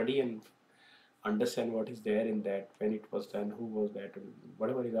must study and understand what is there in that, when it was done, who was that, and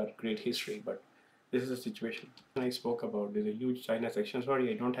whatever is our great history. But this is the situation I spoke about. There's a huge China section. Sorry,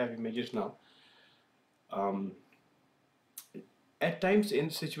 I don't have images now. At times in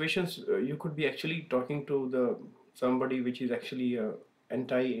situations you could be actually talking to somebody which is actually a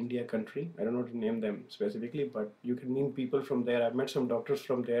anti-India country. I don't know to name them specifically, but you can meet people from there. I've met some doctors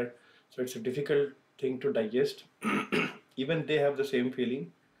from there, so it's a difficult thing to digest. Even they have the same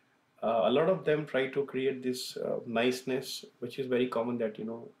feeling. A lot of them try to create this niceness, which is very common, that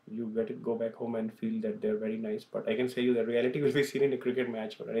you get to go back home and feel that they're very nice. But I can say you that reality will be seen in a cricket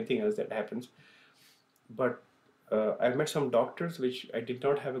match or anything else that happens. But I've met some doctors which I did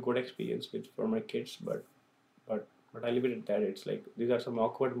not have a good experience with for my kids, but I leave it at that. It's like these are some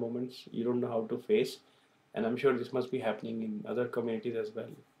awkward moments you don't know how to face, and I'm sure this must be happening in other communities as well.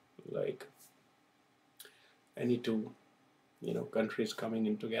 Like any two, countries coming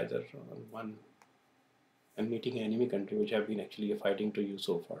in together on one and meeting an enemy country, which have been actually fighting to you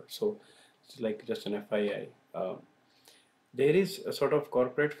so far. So it's like just an FII. There is a sort of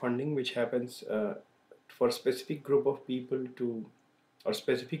corporate funding which happens for a specific group of people to or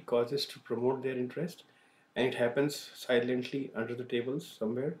specific causes to promote their interest, and it happens silently under the tables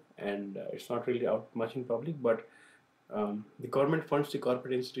somewhere, and it's not really out much in public, but the government funds the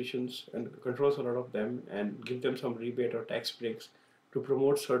corporate institutions and controls a lot of them and give them some rebate or tax breaks to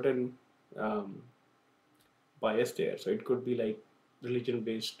promote certain um, bias there. So it could be like religion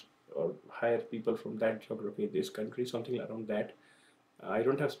based or hire people from that geography, this country, something around that. I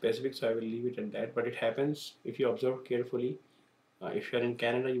don't have specifics, so I will leave it at that. But it happens if you observe carefully. If you're in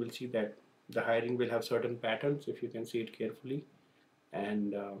Canada, you will see that the hiring will have certain patterns if you can see it carefully,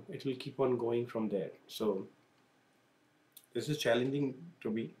 and it will keep on going from there. So this is challenging to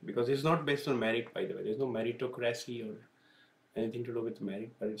be because it's not based on merit, by the way. There's no meritocracy or anything to do with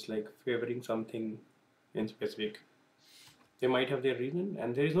merit, but it's like favoring something in specific. They might have their reason,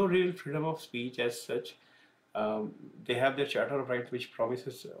 and there is no real freedom of speech as such. They have their Charter of Rights, which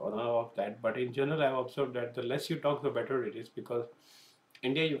promises all of that. But in general, I've observed that the less you talk, the better it is, because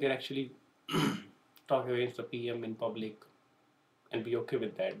India, you can actually talk against the PM in public and be okay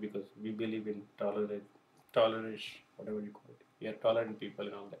with that because we believe in tolerance, whatever you call it. We are tolerant people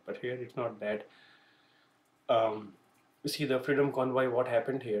and all that. But here, it's not that. You see the freedom convoy, what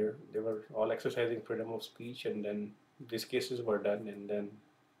happened here, they were all exercising freedom of speech, and then these cases were done, and then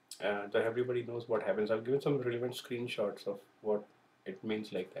everybody knows what happens. I've given some relevant screenshots of what it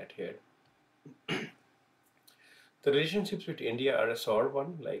means like that here. The relationships with India are a sore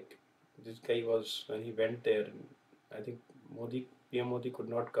one. Like this guy was, when he went there, and I think PM Modi could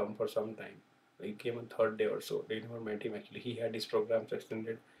not come for some time. He came on third day or so. They never met him actually. He had his programs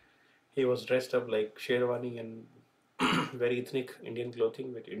extended. He was dressed up like Sherwani and very ethnic Indian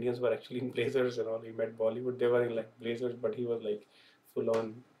clothing, but Indians were actually in blazers and all. He met Bollywood, they were in like blazers, but he was like full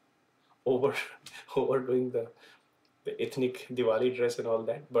on over overdoing the ethnic Diwali dress and all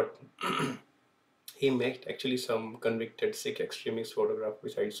that. But he met actually some convicted Sikh extremist photograph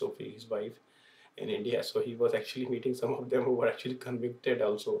beside Sophie, his wife, in India. So he was actually meeting some of them who were actually convicted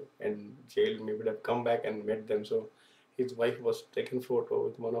also and jailed. Maybe would have come back and met them. So his wife was taking photo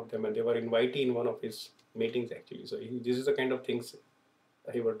with one of them, and they were invited in one of his meetings actually. So this is the kind of things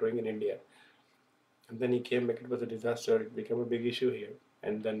he was doing in India. And then he came back. It was a disaster. It became a big issue here.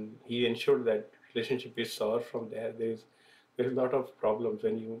 And then he ensured that relationship is sour from there. There is a lot of problems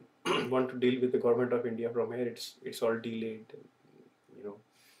when you want to deal with the government of India from here. It's all delayed. You know,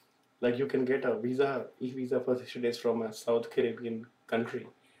 like you can get a visa, e-visa for 60 days from a South Caribbean country,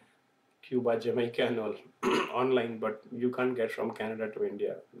 Cuba, Jamaica, and all online, but you can't get from Canada to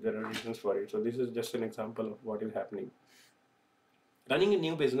India. There are reasons for it. So this is just an example of what is happening. Running a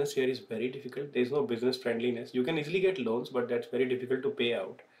new business here is very difficult. There is no business friendliness. You can easily get loans, but that's very difficult to pay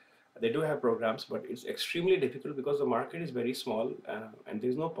out. They do have programs, but it's extremely difficult because the market is very small and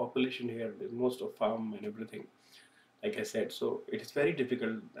there's no population here. There's most of farm and everything, like I said. So it is very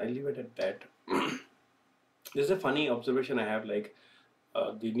difficult. I leave it at that. There's a funny observation I have, like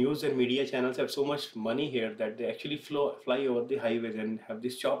the news and media channels have so much money here that they actually fly over the highways and have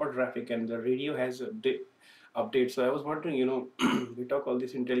this chopper traffic, and the radio has a update. So I was wondering, we talk all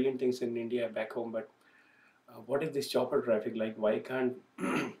these intelligent things in India back home, but what is this chopper traffic like? Why can't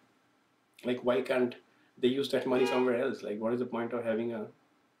why can't they use that money somewhere else? Like, what is the point of having a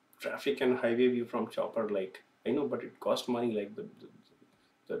traffic and highway view from chopper? Like, I know, but it costs money, like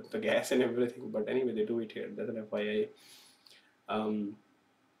the gas and everything. But anyway, they do it here. That's an FYI.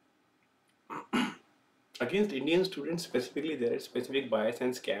 Against Indian students specifically, there are specific bias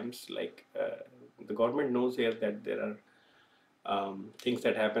and scams. Like the government knows here that there are things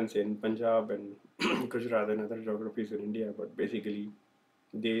that happens in Punjab and Gujarat and other geographies in India, but basically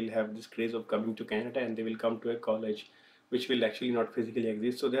they'll have this craze of coming to Canada and they will come to a college which will actually not physically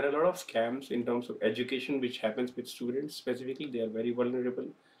exist. So there are a lot of scams in terms of education which happens with students specifically. They are very vulnerable.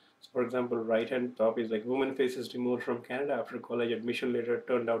 So for example, right hand top is like woman faces removed from Canada after college admission later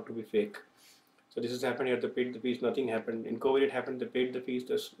turned out to be fake. So this has happened here. They paid the fees, nothing happened. In COVID it happened, they paid the fees,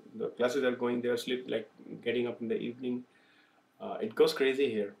 the classes are going, they are sleep like getting up in the evening. It goes crazy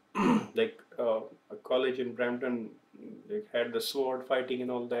here. Like a college in Brampton, they had the sword fighting and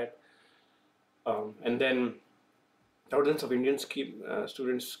all that. And then thousands of Indian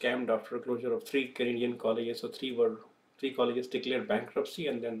students scammed after a closure of 3 Canadian colleges. So three colleges declared bankruptcy,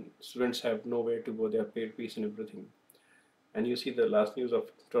 and then students have nowhere to go. They are paid fees and everything. And you see the last news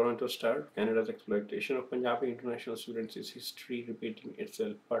of Toronto Star, Canada's exploitation of Punjabi international students is history repeating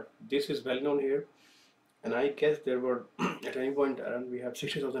itself. But this is well known here. And I guess there were at any point around we have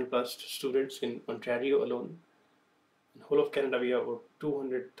 60,000 plus students in Ontario alone. In whole of Canada, we have about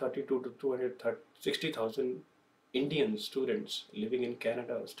 232 to 260,000 Indian students living in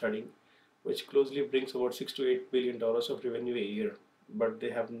Canada studying, which closely brings about $6 to $8 billion of revenue a year. But they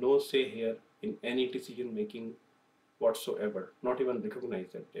have no say here in any decision making whatsoever, not even recognize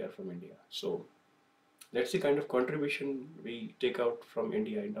that they are from India. So that's the kind of contribution we take out from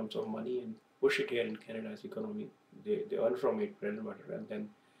India in terms of money and push it here in Canada's economy. They earn from it bread and butter,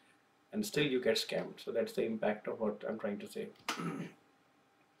 and still you get scammed. So that's the impact of what I'm trying to say.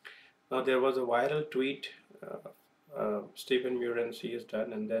 Now there was a viral tweet Stephen Muren's he has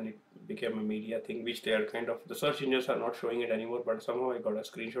done, and then it became a media thing, which they are kind of the search engines are not showing it anymore. But somehow I got a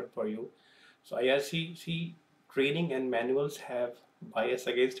screenshot for you. So IRCC training and manuals have bias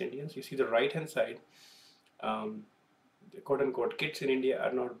against Indians. You see the right hand side. The quote unquote kids in India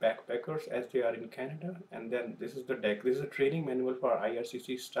are not backpackers as they are in Canada. And then this is the deck. This is a training manual for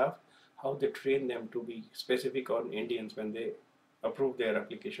IRCC staff, how they train them to be specific on Indians when they approve their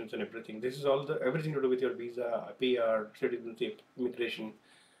applications and everything. This is all the everything to do with your visa, PR, citizenship, immigration.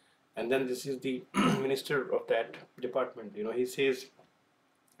 And then this is the minister of that department. You know, he says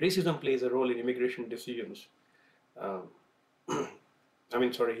racism plays a role in immigration decisions. Um,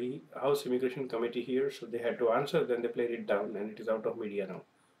 House Immigration Committee here, so they had to answer, then they played it down and it is out of media now.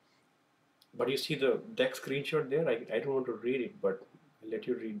 But you see the deck screenshot there, I don't want to read it, but I'll let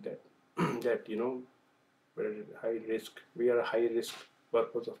you read that. That, you know, we're high risk, we are a high risk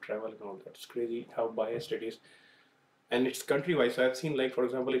purpose of travel and all that. It's crazy how biased it is. And it's country wise. So I've seen, like, for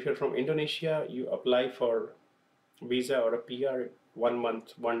example, if you're from Indonesia, you apply for visa or a PR 1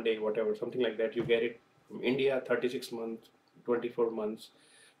 month, 1 day, whatever, something like that. You get it. From India, 36 months, 24 months.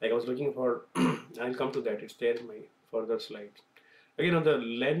 Like I was looking for, I'll come to that. It's there in my further slides. Again, on the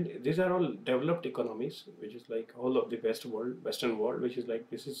land, these are all developed economies, which is like whole of the Western world, which is like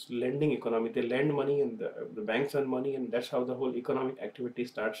this is lending economy. They lend money and the banks earn money, and that's how the whole economic activity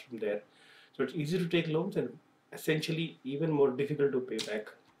starts from there. So it's easy to take loans and essentially even more difficult to pay back.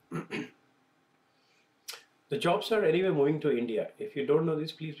 The jobs are anyway moving to India. If you don't know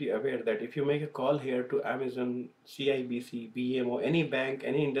this, please be aware that if you make a call here to Amazon, CIBC, BMO, any bank,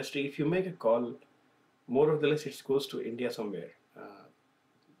 any industry, if you make a call, more or less it goes to India somewhere.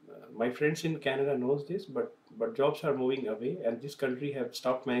 My friends in Canada knows this, but jobs are moving away, and this country have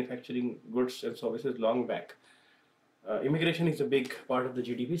stopped manufacturing goods and services long back. Immigration is a big part of the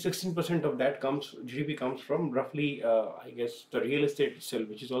GDP. 16% of that GDP comes from roughly, I guess, the real estate itself,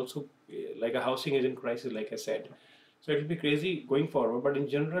 which is also like a housing is in crisis, like I said. So it will be crazy going forward. But in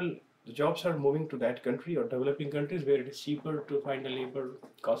general, the jobs are moving to that country or developing countries where it is cheaper to find a labor,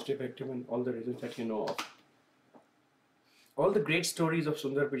 cost effective, and all the reasons that you know of. All the great stories of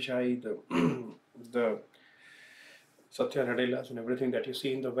Sundar Pichai, the Satya Nadellas and everything that you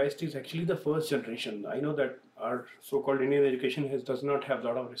see in the West is actually the first generation. I know that our so-called Indian education does not have a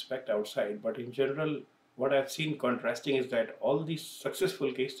lot of respect outside, but in general, what I've seen contrasting is that all these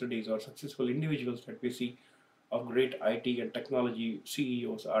successful case studies or successful individuals that we see of great IT and technology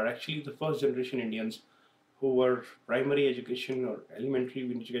CEOs are actually the first generation Indians who were primary education or elementary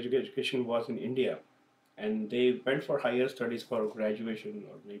education was in India, and they went for higher studies for graduation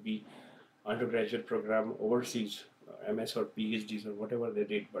or maybe undergraduate program overseas, MS or PhDs or whatever they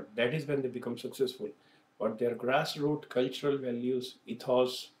did, but that is when they become successful. But their grassroots cultural values,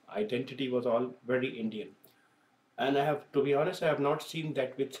 ethos, identity was all very Indian. And I have, to be honest, I have not seen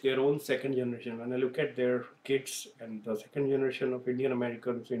that with their own second generation. When I look at their kids and the second generation of Indian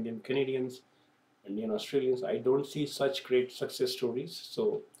Americans, Indian Canadians, Indian Australians, I don't see such great success stories.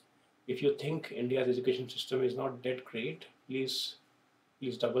 So if you think India's education system is not that great, please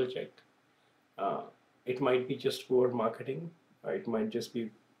double check. It might be just poor marketing. It might just be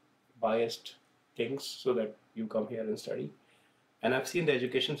biased things so that you come here and study. And I've seen the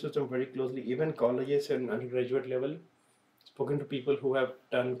education system very closely, even colleges and undergraduate level. Spoken to people who have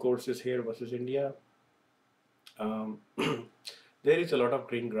done courses here versus India. There is a lot of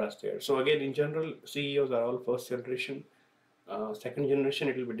green grass there. So again, in general, CEOs are all first generation. Second generation,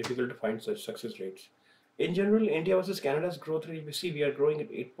 it will be difficult to find such success rates. In general, India versus Canada's growth rate, we see we are growing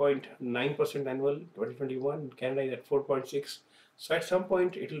at 8.9% annual 2021. Canada is at 4.6. So at some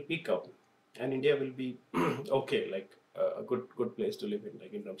point, it will peak up, and India will be okay, like a good place to live in,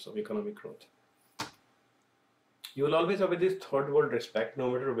 like in terms of economic growth. You will always have this third world respect, no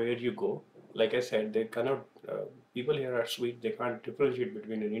matter where you go. Like I said, they cannot. People here are sweet. They can't differentiate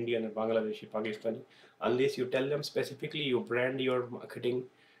between an Indian and Bangladeshi, Pakistani, unless you tell them specifically. You brand your marketing.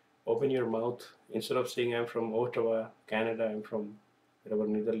 Open your mouth instead of saying I'm from Ottawa, Canada, I'm from whatever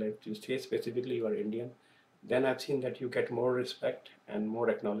Netherlands. You say specifically you are Indian. then I've seen that you get more respect and more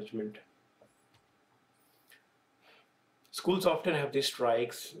acknowledgement. Schools often have these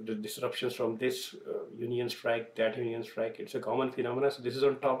strikes, the disruptions from this union strike, that union strike. It's a common phenomenon. So this is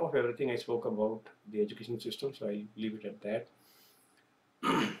on top of everything I spoke about the education system. So I'll leave it at that.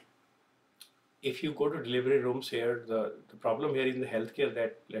 If you go to delivery rooms here, the problem here is in the healthcare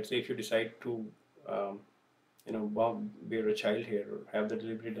that, let's say if you decide to, bear a child here or have the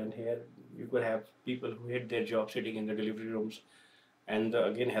delivery done here, you could have people who hate their job sitting in the delivery rooms. And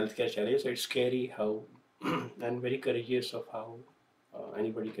again, healthcare challenges. So it's scary how, and very courageous of how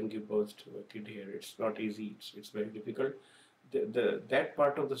anybody can give birth to a kid here. It's not easy. It's very difficult. That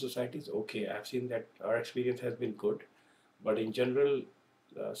part of the society is okay. I've seen that our experience has been good, but in general,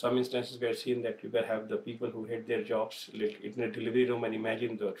 some instances we have seen that you can have the people who hate their jobs in a delivery room, and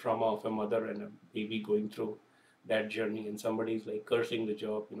imagine the trauma of a mother and a baby going through that journey, and somebody is like cursing the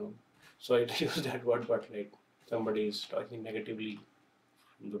job, So I use that word, but like somebody is talking negatively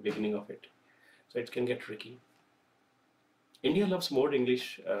from the beginning of it. So it can get tricky. India loves more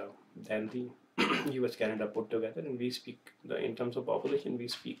English than the US, Canada put together, and we speak, in terms of population, we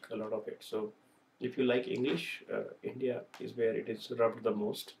speak a lot of it. So if you like English, India is where it is rubbed the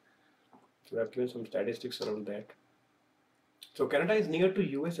most. So I've given some statistics around that. So Canada is near to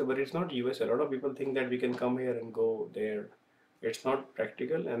US, but it's not US. A lot of people think that we can come here and go there. It's not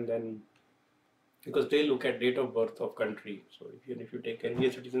practical, and then because they look at date of birth of country. So even if you take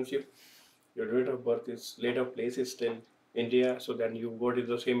Canadian citizenship, your date of birth is, date of place is still India, so then you go to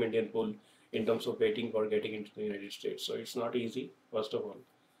the same Indian pool in terms of waiting for getting into the United States. So it's not easy, first of all.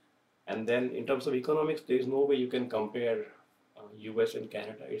 And then in terms of economics, there is no way you can compare US and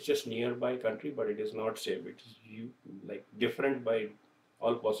Canada. It's just nearby country, but it is not same. It is different by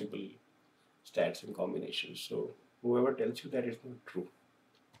all possible stats and combinations. So whoever tells you that is not true.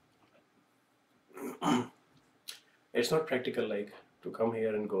 It's not practical like to come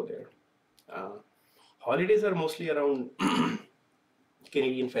here and go there. Holidays are mostly around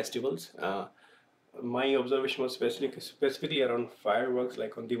Canadian festivals. My observation was specifically around fireworks.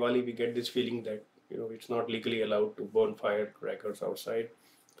 Like on Diwali, we get this feeling that it's not legally allowed to burn firecrackers outside,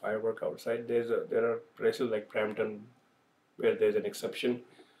 firework outside. There are places like Brampton where there's an exception.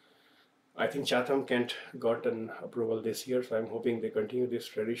 I think Chatham Kent got an approval this year, so I'm hoping they continue this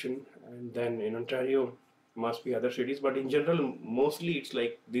tradition. And then in Ontario, must be other cities, but in general, mostly it's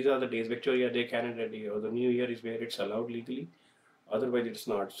like these are the days: Victoria Day, Canada Day, or the New Year is where it's allowed legally. Otherwise, it's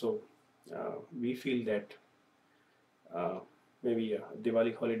not. So we feel that maybe a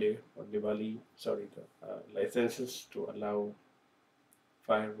Diwali holiday or the licenses to allow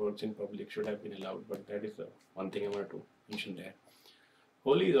fireworks in public should have been allowed, but that is the one thing I wanted to mention there.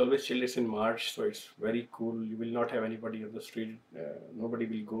 Holi is always chill. It's in March, so it's very cool. You will not have anybody on the street. Nobody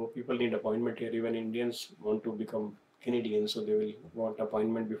will go. People need appointment here. Even Indians want to become Canadians, so they will want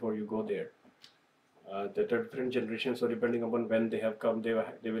appointment before you go there. The different generations, so depending upon when they have come,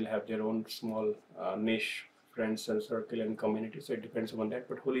 they will have their own small niche friends and circle and community. So it depends upon that.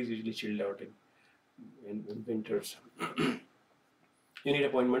 But Holi is usually chilled out in winters. You need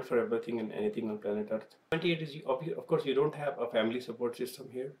appointment for everything and anything on planet Earth. 28 is, of course, you don't have a family support system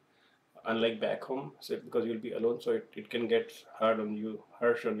here, unlike back home, so because you'll be alone, so it can get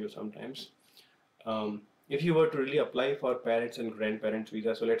harsh on you sometimes. If you were to really apply for parents and grandparents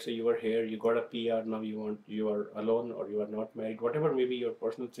visa, so let's say you were here, you got a PR, now you are alone or you are not married, whatever may be your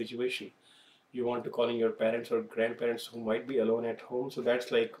personal situation, you want to call in your parents or grandparents who might be alone at home, so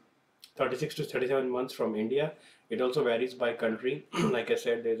that's like 36 to 37 months from India. It also varies by country. Like I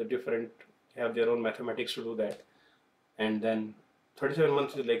said, they have their own mathematics to do that. And then 37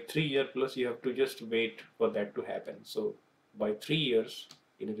 months is like 3 years plus, you have to just wait for that to happen. So by 3 years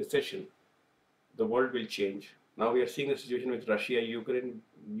in a recession, the world will change. Now we are seeing a situation with Russia, Ukraine.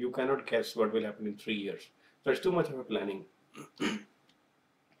 You cannot guess what will happen in 3 years. So it's too much of a planning.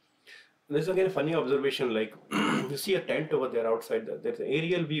 This is again a funny observation, like you see a tent over there outside. There's an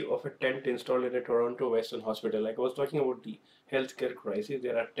aerial view of a tent installed in a Toronto Western hospital. Like I was talking about the healthcare crisis,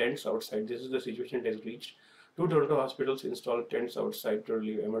 there are tents outside. This is the situation it has reached. 2 Toronto hospitals installed tents outside to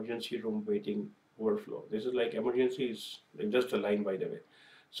relieve emergency room waiting overflow. This is like emergency is like just a line, by the way.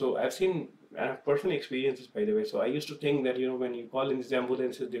 So I've seen, I have personal experiences, by the way. So I used to think that, when you call in these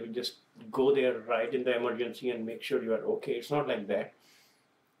ambulances, they will just go there right in the emergency and make sure you are okay. It's not like that.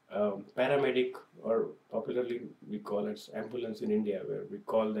 Paramedic, or popularly we call it ambulance in India, where we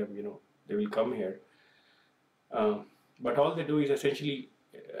call them, they will come here. But all they do is essentially,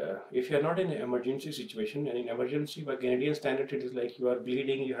 if you are not in an emergency situation, and in emergency by Canadian standard it is like you are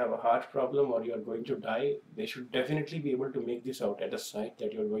bleeding, you have a heart problem, or you are going to die, they should definitely be able to make this out at a site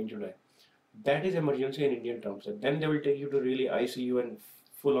that you are going to die. That is emergency in Indian terms. And then they will take you to really ICU and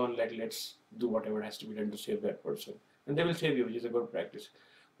full on, like, let's do whatever has to be done to save that person. And they will save you, which is a good practice.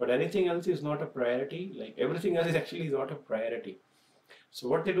 But anything else is not a priority. Like, everything else is actually not a priority. So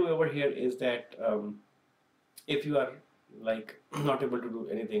what they do over here is that if you are like not able to do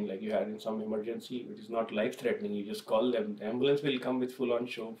anything, like you had in some emergency which is not life threatening, you just call them. The ambulance will come with full on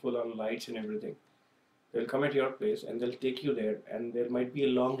show, full on lights and everything. They'll come at your place and they'll take you there, and there might be a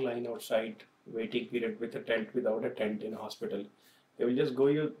long line outside, waiting period with a tent, without a tent in a hospital. They will just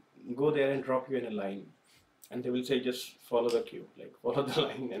go there and drop you in a line, and they will say just follow the queue, like follow the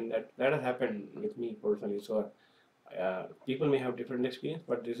line, and that has happened with me personally. So people may have different experience,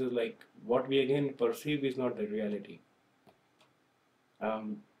 but this is like what we again perceive is not the reality.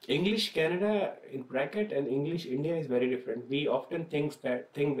 English Canada in bracket and English India is very different. We often think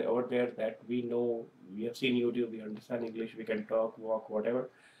over there that we know, we have seen YouTube, we understand English, we can talk, walk, whatever.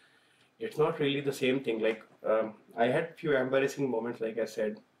 It's not really the same thing. Like I had few embarrassing moments, like I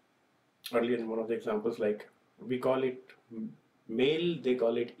said earlier in one of the examples. Like we call it mail, they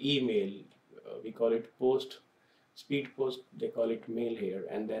call it email. We call it post, speed post. They call it mail here.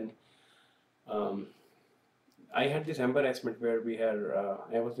 And then um, I had this embarrassment where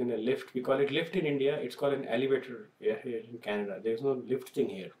I was in a lift. We call it lift in India. It's called an elevator here in Canada. There's no lift thing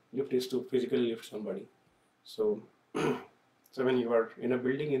here. Lift is to physically lift somebody. So, so when you are in a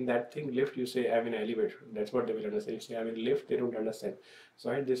building in that thing, lift, you say, I'm in an elevator. That's what they will understand. You say, I'm in a lift, they don't understand.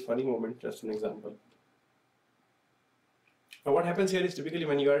 So I had this funny moment, just an example. Now what happens here is typically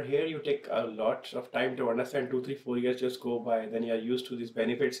when you are here, you take a lot of time to understand. 2, 3, 4 years just go by. Then you are used to these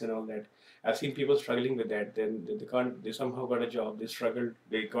benefits and all that. I've seen people struggling with that. Then they can't. They somehow got a job. They struggled.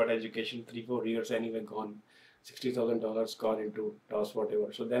 They got education. 3, 4 years anyway gone. $60,000 gone into toss,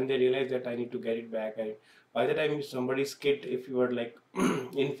 whatever. So then they realize that I need to get it back. And by the time somebody's kid, if you were like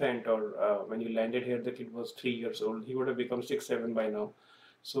infant or when you landed here, the kid was 3 years old. He would have become 6, 7 by now.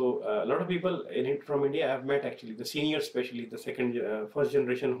 So a lot of people in it from India I've met, actually the seniors, especially the first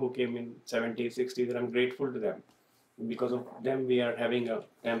generation who came in 70s, 60s, and I'm grateful to them. Because of them, we are having a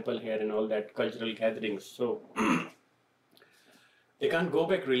temple here and all that cultural gatherings. So they can't go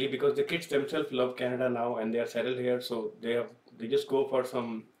back really, because the kids themselves love Canada now and they are settled here. So they just go for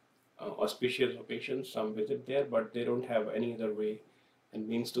some auspicious occasions, some visit there, but they don't have any other way and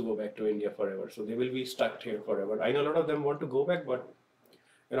means to go back to India forever. So they will be stuck here forever. I know a lot of them want to go back, but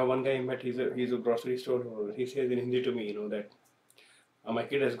one guy I met, he's a grocery store owner. He says in Hindi to me, that my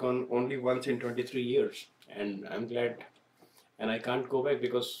kid has gone only once in 23 years, and I'm glad, and I can't go back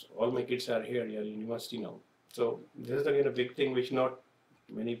because all my kids are here, university now. So this is again a big thing which not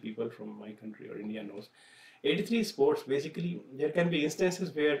many people from my country or India knows. 83 sports, basically, there can be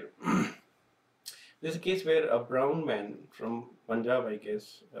instances where there's a case where a brown man from Punjab, I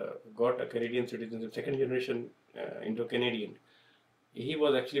guess, got a Canadian citizenship, second generation Indo-Canadian. He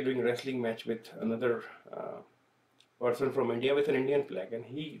was actually doing a wrestling match with another person from India with an Indian flag, and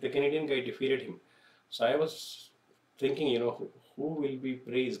the Canadian guy defeated him. So I was thinking, who will be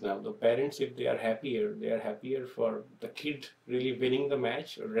praised now? The parents, if they are happier for the kid really winning the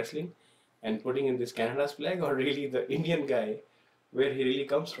match or wrestling and putting in this Canada's flag, or really the Indian guy, where he really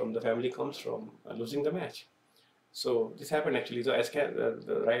comes from, the family comes from, losing the match. So this happened actually. So as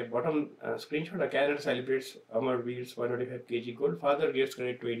the right bottom screenshot, Canada celebrates Amar Veer's 125 kg gold. Father gives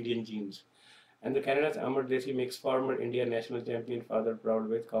credit to Indian genes. And the Canada's Amar Desi makes former India national champion father proud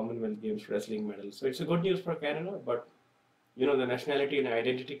with Commonwealth Games wrestling medal. So it's a good news for Canada, but the nationality and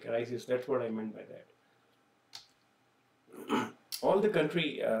identity crisis, that's what I meant by that. All the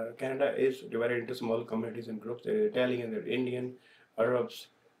country, Canada is divided into small communities and groups. There are Italian, there are Indian, Arabs,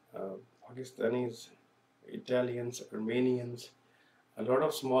 Pakistanis, Italians, Armenians, a lot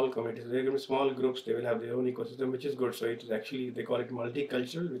of small communities. There will be small groups, they will have their own ecosystem, which is good. So it is actually, they call it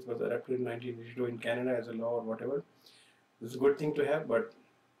multicultural, which was adopted in 1982 in Canada as a law or whatever. This is a good thing to have, but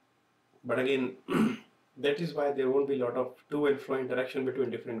again, that is why there won't be a lot of to and fro interaction between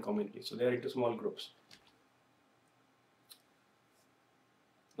different communities. So they are into small groups.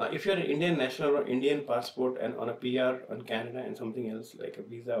 Now, if you are an Indian national or Indian passport and on a PR on Canada and something else like a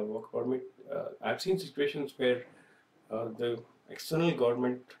visa or work permit, I've seen situations where the external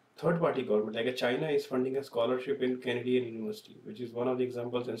government, third-party government, like a China, is funding a scholarship in Canadian university, which is one of the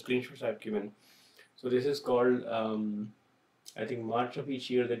examples and screenshots I've given. So this is called, I think March of each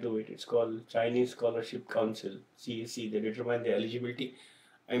year they do it. It's called Chinese Scholarship Council, CAC. They determine the eligibility.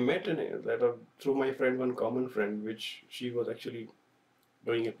 I met through my friend, one common friend, which she was actually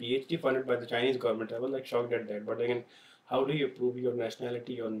doing a PhD funded by the Chinese government. I was like shocked at that. But again, how do you prove your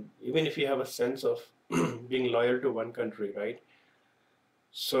nationality even if you have a sense of being loyal to one country, right?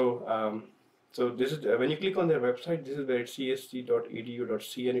 So So this is when you click on their website, this is where it's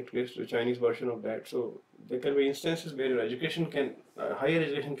csc.edu.c, and it creates the Chinese version of that. So there can be instances where your education can, higher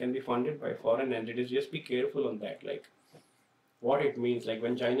education can be funded by foreign entities. Just be careful on that, like what it means. Like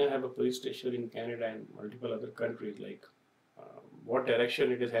when China have a police station in Canada and multiple other countries, like what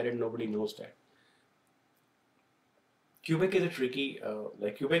direction it is headed, nobody knows that. Quebec is a tricky,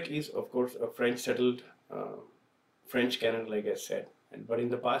 like Quebec is of course a French settled French Canada, like I said. But in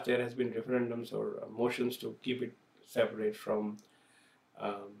the past, there has been referendums or motions to keep it separate from,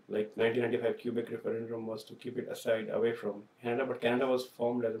 like 1995 Quebec referendum was to keep it aside, away from Canada. But Canada was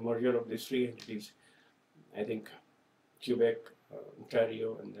formed as a merger of these three entities. I think Quebec,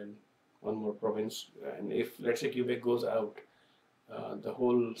 Ontario, and then one more province. And if let's say Quebec goes out, the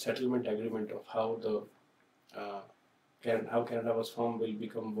whole settlement agreement of how how Canada was formed will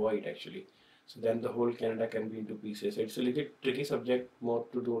become void actually. So then the whole Canada can be into pieces. It's a little tricky subject, more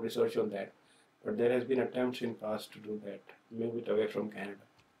to do research on that. But there has been attempts in past to do that, move it away from Canada.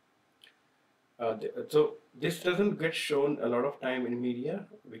 So this doesn't get shown a lot of time in media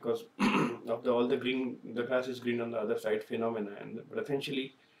because of all the grass is green on the other side phenomena. But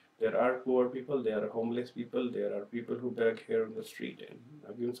essentially, there are poor people, there are homeless people, there are people who beg here on the street, and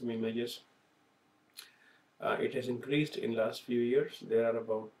I've given some images. It has increased in last few years. There are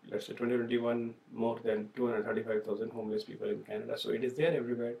about, let's say 2021, more than 235,000 homeless people in Canada. So it is there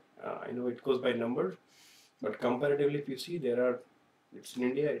everywhere. I know it goes by numbers, but comparatively if you see, it's in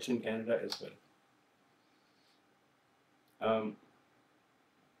India, it's in Canada as well.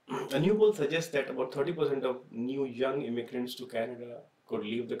 A new poll suggests that about 30% of new young immigrants to Canada could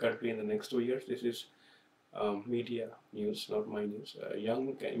leave the country in the next 2 years. This is media news, not my news.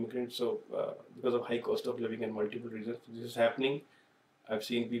 Young immigrants, so because of high cost of living and multiple reasons, this is happening. I've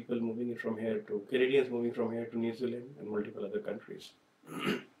seen people moving from here to, Canadians moving from here to New Zealand and multiple other countries.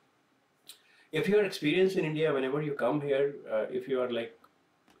 If you are experienced in India, whenever you come here, if you are like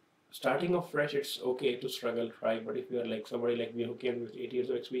starting off fresh, it's okay to struggle, try. But if you are like somebody like me who came with 8 years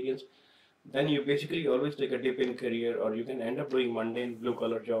of experience, then you basically always take a dip in career, or you can end up doing mundane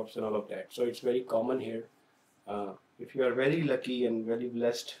blue-collar jobs and all of that. So it's very common here. If you are very lucky and very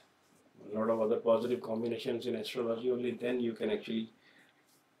blessed, a lot of other positive combinations in astrology, only then you can actually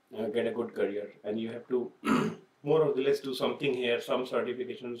get a good career. And you have to more or less do something here, some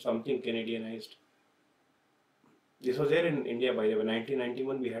certification, something Canadianized. This was there in India, by the way.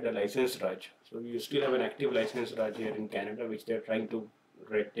 1991, we had a license Raj. So you still have an active license Raj here in Canada, which they're trying to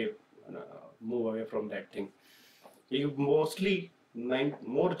red tape, move away from that thing. So you mostly,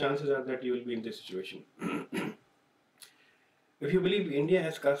 more chances are that you will be in this situation. If you believe India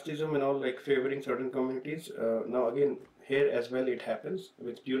has casteism and all, like favoring certain communities, now again, here as well it happens,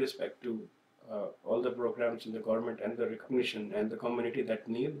 with due respect to all the programs in the government and the recognition and the community that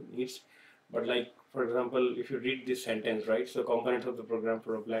needs. But like, for example, if you read this sentence, right, so components of the program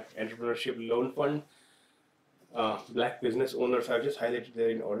for a Black Entrepreneurship Loan Fund, Black business owners, I've just highlighted there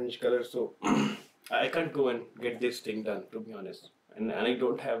in orange color, so I can't go and get this thing done, to be honest. And I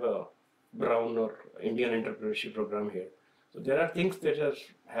don't have a brown or Indian entrepreneurship program here. So there are things that are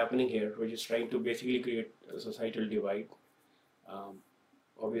happening here, which is trying to basically create a societal divide.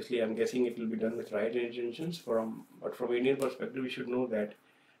 Obviously, I'm guessing it will be done with right intentions. But from Indian perspective, we should know that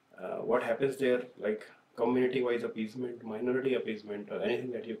what happens there, like community-wise appeasement, minority appeasement, or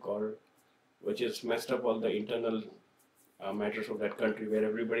anything that you call, which is messed up all the internal matters of that country where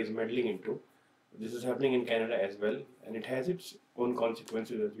everybody is meddling into. This is happening in Canada as well, and it has its own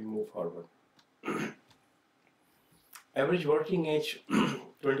consequences as we move forward. Average working age,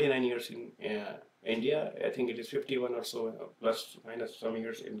 29 years in India. I think it is 51 or so, plus minus some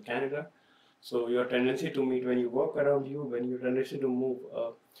years in Canada. So your tendency to meet when you walk around you, when your tendency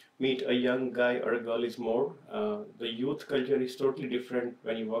to meet a young guy or a girl is more. The youth culture is totally different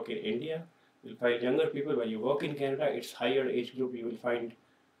when you walk in India. You'll find younger people. When you walk in Canada, it's higher age group. You will find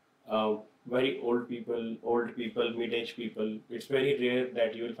very old people, mid-age people. It's very rare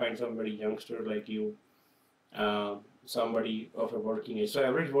that you will find somebody youngster like you, somebody of a working age. So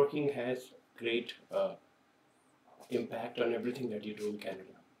average working has great impact on everything that you do in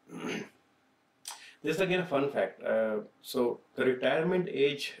Canada. This is again a fun fact. So the retirement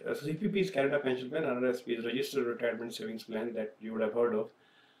age, so CPP is Canada Pension Plan, RRSP is Registered Retirement Savings Plan that you would have heard of.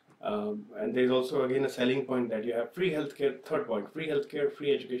 And there's also again a selling point that you have free healthcare, third point, free healthcare,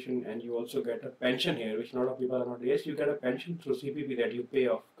 free education, and you also get a pension here, which a lot of people are not. Yes, you get a pension through CPP that you pay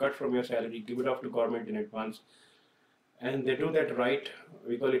off, cut from your salary, give it off to government in advance. And they do that right,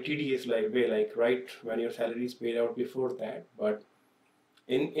 we call it TDS way, like right when your salary is paid out before that. But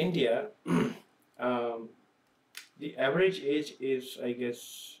in India, the average age is, I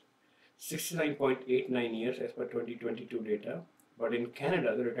guess, 69.89 years as per 2022 data. But in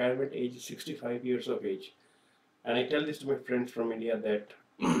Canada, the retirement age is 65 years of age. And I tell this to my friends from India that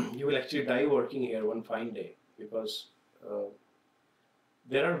you will actually die working here one fine day, because uh,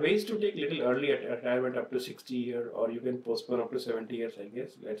 there are ways to take little early retirement up to 60 year, or you can postpone up to 70 years, I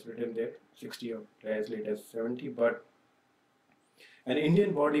guess. Let's written there, 60 or as late as 70. But an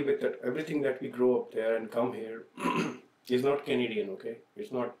Indian body with that, everything that we grow up there and come here is not Canadian, okay?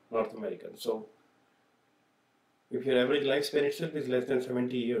 It's not North American. So if your average lifespan itself is less than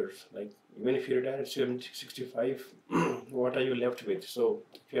 70 years, like even if you retire at 70, 65, what are you left with? So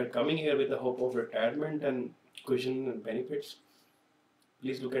if you are coming here with the hope of retirement and cushion and benefits,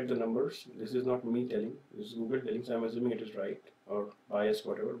 please look at the numbers. This is not me telling, this is Google telling, so I'm assuming it is right or biased,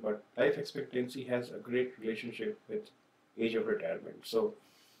 whatever. But life expectancy has a great relationship with age of retirement. So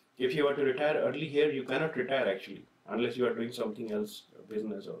if you were to retire early here, you cannot retire actually, unless you are doing something else,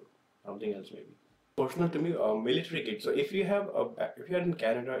 business or something else maybe. Personal to me, military kid. So if you have if you are in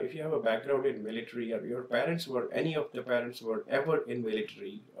Canada, if you have a background in military, or your parents were, any of the parents were ever in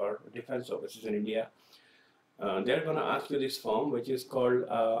military or defense services in India, they're gonna ask you this form, which is called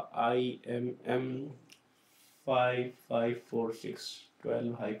IMM 5546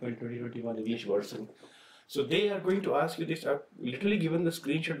 12-2021 English version. So they are going to ask you this. I've literally given the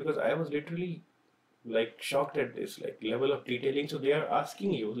screenshot because I was literally like shocked at this like level of detailing. So they are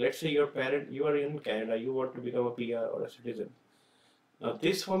asking you, let's say your parent, you are in Canada, you want to become a PR or a citizen. Now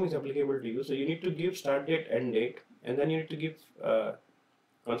this form is applicable to you, so you need to give start date, end date, and then you need to give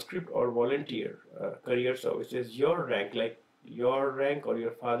conscript or volunteer career services, your rank, like your rank or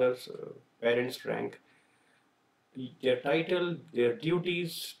your father's parents' rank, their title, their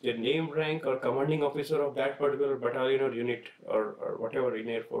duties, their name, rank, or commanding officer of that particular battalion or unit, or whatever in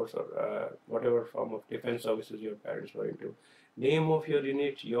Air Force or whatever form of defense services your parents were into. Name of your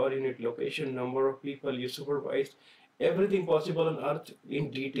unit, location, number of people you supervised, everything possible on earth in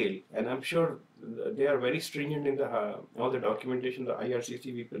detail. And I'm sure they are very stringent in the all the documentation, the IRCC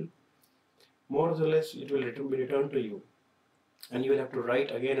people. More or less, it will be returned to you, and you will have to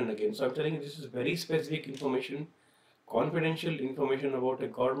write again and again. So I'm telling you, this is very specific information, confidential information about a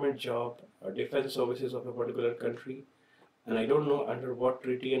government job or defense services of a particular country. And I don't know under what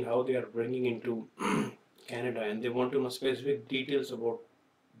treaty and how they are bringing into Canada, and they want to know specific details about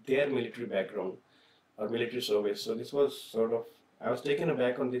their military background or military service. So this was sort of, I was taken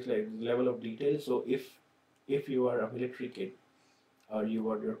aback on this like level of detail. So if you are a military kid, or you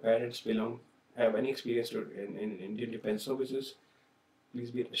or your parents have any experience in Indian defense services, please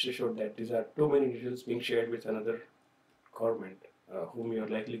be assured that these are too many details being shared with another government, whom you are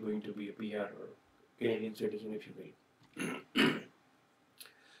likely going to be a PR or Canadian citizen, if you will.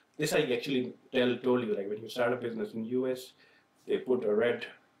 This I actually told you, like when you start a business in US, they put a red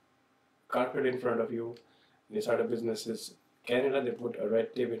carpet in front of you. When you start a business in Canada, they put a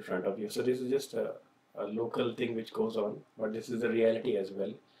red tape in front of you. So this is just a local thing which goes on, but this is the reality as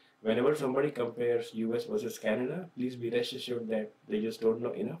well. Whenever somebody compares US versus Canada, please be rest assured that they just don't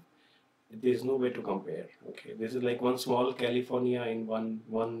know enough. There is no way to compare. Okay, this is like one small California in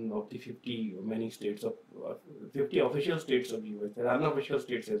one of the 50 many states of 50 official states of US. There are unofficial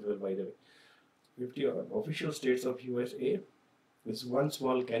states as well, by the way. 50 official states of USA is one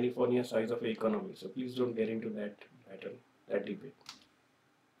small California size of economy. So please don't get into that battle, that debate.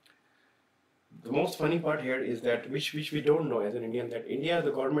 The most funny part here is that which we don't know as an Indian, that India,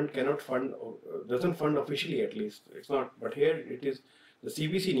 the government cannot fund, doesn't fund officially at least. It's not, but here it is. The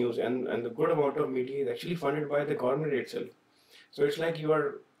CBC News and the good amount of media is actually funded by the government itself. So it's like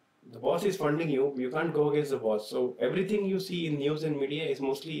the boss is funding you, you can't go against the boss. So everything you see in news and media is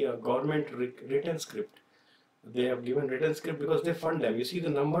mostly a government written script. They have given written script because they fund them. You see the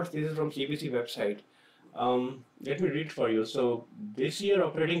numbers, this is from CBC website. Let me read for you. So this year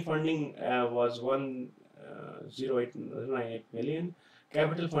operating funding was 10898 million.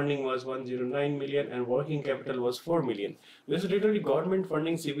 Capital funding was 109 million, and working capital was 4 million. This is literally government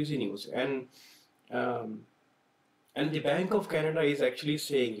funding CBC News, and the Bank of Canada is actually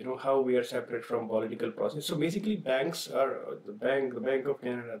saying, you know, how we are separate from political process. So basically, banks are the Bank of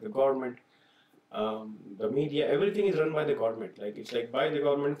Canada, the government, the media, everything is run by the government. Like it's like by the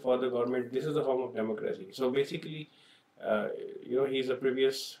government for the government. This is a form of democracy. So basically, you know, he's a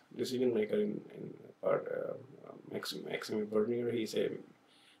previous decision maker in part. Maxime Bernier, he says,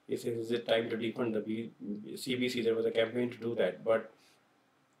 is it time to defund the CBC? There was a campaign to do that, but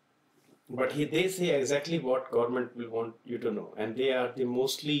they say exactly what government will want you to know, and they are the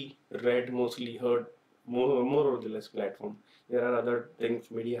mostly read, mostly heard, more or less platform. There are other things,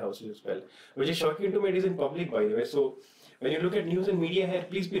 media houses as well, which is shocking to me. It is in public, by the way. So when you look at news and media here,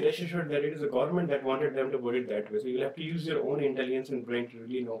 please be rest assured that it is the government that wanted them to put it that way. So you'll have to use your own intelligence and brain to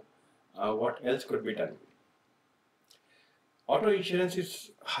really know what else could be done. Auto insurance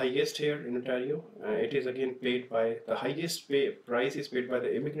is highest here in Ontario. It is again paid by the highest price is paid by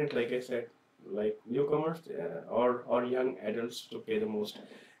the immigrant, like I said, like newcomers or young adults to pay the most,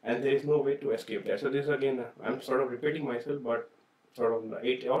 and there is no way to escape that. So this again, I'm sort of repeating myself, but sort of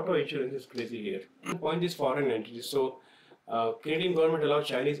auto insurance is crazy here. The point is foreign entities. So Canadian government allows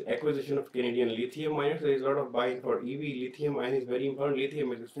Chinese acquisition of Canadian lithium miners. There is a lot of buying for EV. Lithium ion is very important.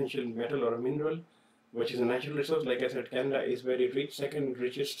 Lithium is essential metal or a mineral, which is a natural resource. Like I said, Canada is very rich, second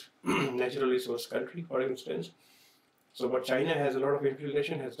richest natural resource country, for instance. So, but China has a lot of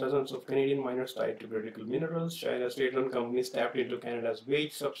infiltration, has dozens of Canadian miners tied to critical minerals. China's state-run companies tapped into Canada's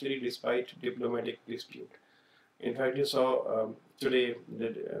wage subsidy despite diplomatic dispute. In fact, you saw today the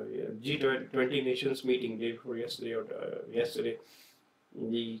G20 nations meeting day before yesterday or yesterday,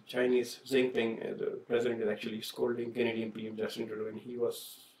 the Chinese Jinping, the president, is actually scolding Canadian PM Justin Trudeau, and he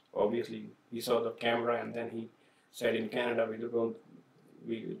was obviously he saw the camera and then he said, in Canada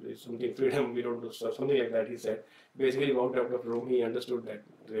there's something freedom, we don't do stuff, something like that. He said, basically walked out of the room. He understood that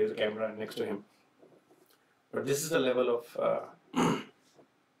there is a camera next to him. But this is the level of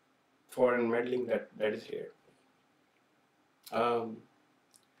foreign meddling that is here.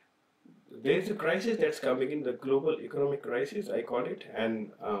 There is a crisis that's coming in, the global economic crisis, I call it,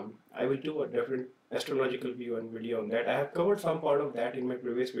 and I will do a different astrological view and video on that. I have covered some part of that in my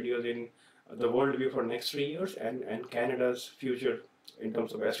previous videos in the world view for next 3 years and Canada's future in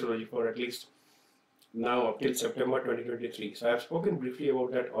terms of astrology for at least now up till September 2023. So I have spoken briefly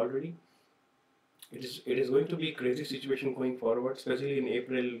about that already. It is going to be a crazy situation going forward, especially in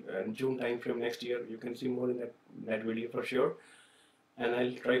April and June time frame next year. You can see more in that video for sure. And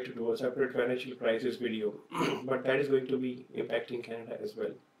I'll try to do a separate financial crisis video, but that is going to be impacting Canada as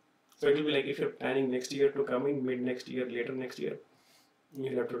well. So it will be like if you're planning next year to come in, mid next year, later next year,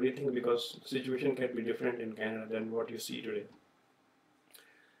 you have to rethink because the situation can be different in Canada than what you see today.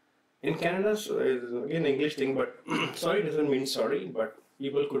 In Canada, so it's again an English thing, but sorry doesn't mean sorry, but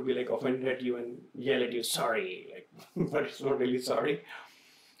people could be like offended at you and yell at you, sorry, like, but it's not really sorry.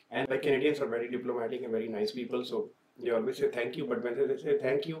 And like Canadians are very diplomatic and very nice people, so they always say thank you, but when they say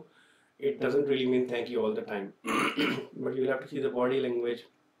thank you, it doesn't really mean thank you all the time. But you'll have to see the body language,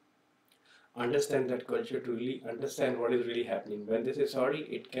 understand that culture to really understand what is really happening. When they say sorry,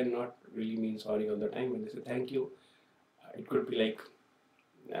 it cannot really mean sorry all the time. When they say thank you, it could be like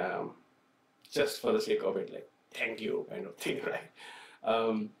just for the sake of it, like thank you kind of thing, right?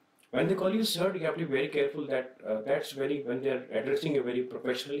 When they call you sir, you have to be very careful that that's very, when they're addressing you very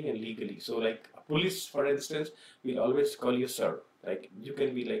professionally and legally. So like police, for instance, will always call you sir. Like you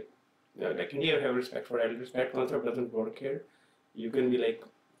can be like India have respect for elders. That concept doesn't work here. You can be like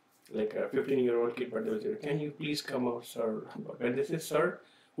a 15-year-old kid, but they will say, can you please come out, sir? But when they say sir,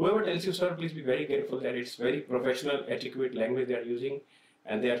 whoever tells you sir, please be very careful that it's very professional, adequate language they are using,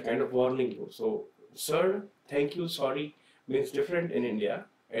 and they are kind of warning you. So sir, thank you, sorry means different in India.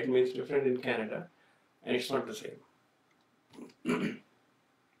 It means different in Canada, and it's not the same.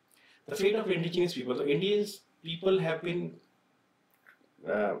 The fate of indigenous people. So Indigenous people have been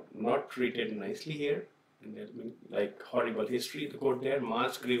not treated nicely here, and there's been like horrible history. The quote there,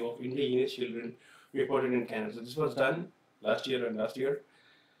 mass grave of indigenous children reported in Canada. So this was done last year.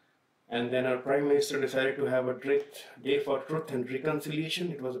 And then our Prime Minister decided to have a day for truth and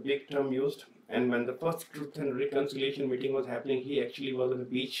reconciliation. It was a big term used. And when the first truth and reconciliation meeting was happening, he actually was on the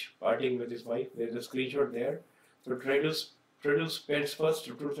beach partying with his wife. There's a screenshot there. So Trudeau spent first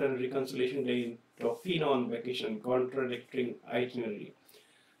truth and reconciliation day in Tofino on vacation, contradicting itinerary.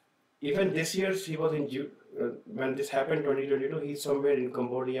 Even this year, he was in when this happened, 2022, he's somewhere in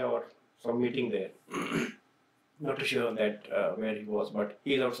Cambodia or some meeting there. Not too sure that where he was, but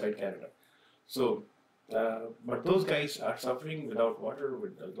he's outside Canada. So, but those guys are suffering without water,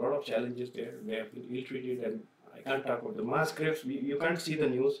 with a lot of challenges there. They have been ill-treated, and I can't talk about the mass graves. You can't see the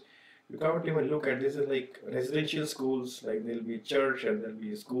news. You can't even look at this as like residential schools. Like there'll be church and there'll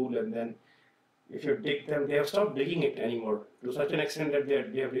be a school, and then if you dig them, they have stopped digging it anymore to such an extent that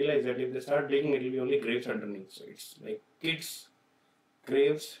they have realized that if they start digging, it will be only graves underneath. So it's like kids'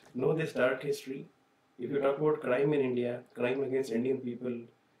 graves know this dark history. If you talk about crime in India, crime against Indian people,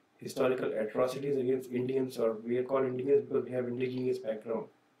 historical atrocities against Indians, or we are called Indians because we have indigenous background.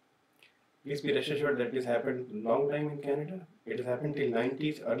 Please be rest assured that this happened long time in Canada. It has happened till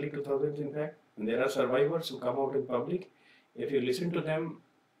 90s, early 2000s in fact. And there are survivors who come out in public. If you listen to them,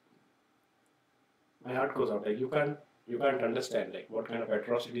 my heart goes out. Like you can't understand like what kind of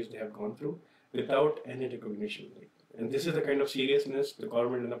atrocities they have gone through without any recognition. Like And this is the kind of seriousness the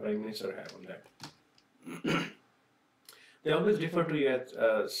government and the Prime Minister have on that. They always refer to you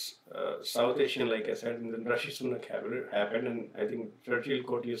as South Asian, like I said, and then Rishi Sunak happened, and I think Churchill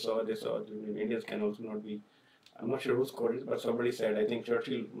quote you saw this, or Indians can also not be, I'm not sure whose quote is, but somebody said, I think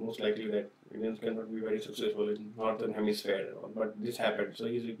Churchill most likely that Indians cannot be very successful in Northern Hemisphere, but this happened, so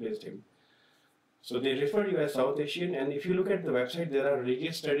he's replaced him. So they refer you as South Asian, and if you look at the website, there are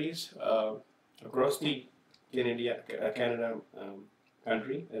religious studies across the Canada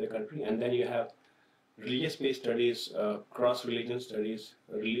country, as a country, and then you have religious-based studies, cross-religion studies,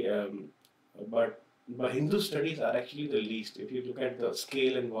 but Hindu studies are actually the least. If you look at the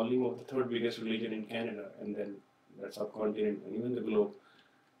scale and volume of the third biggest religion in Canada, and then that subcontinent, and even the globe,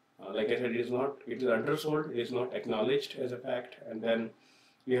 like I said, it is undersold, it is not acknowledged as a fact, and then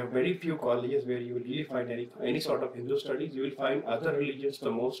you have very few colleges where you will really find any sort of Hindu studies. You will find other religions the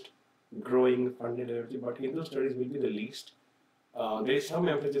most growing, funded, everything, but Hindu studies will be the least. There is some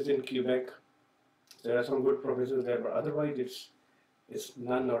emphasis in Quebec. There are some good professors there, but otherwise it's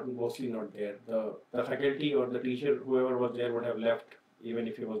mostly not there. The faculty or the teacher, whoever was there, would have left even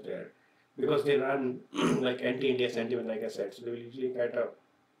if he was there, because they run like anti-India sentiment, like I said. So they will usually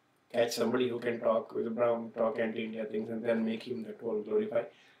catch somebody who can talk with a brown, talk anti-India things, and then make him that whole glorify,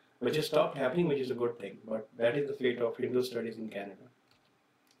 which has stopped happening, which is a good thing. But that is the fate of Hindu studies in Canada.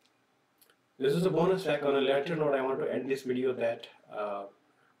 This is a bonus fact. On a lighter note, I want to end this video that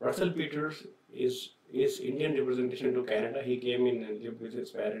Russell Peters is Indian representation to Canada. He came in and lived with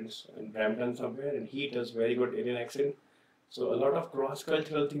his parents in Brampton somewhere, and he does very good Indian accent. So a lot of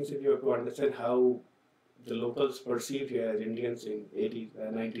cross-cultural things, if you have to understand how the locals perceived you as Indians in 80s,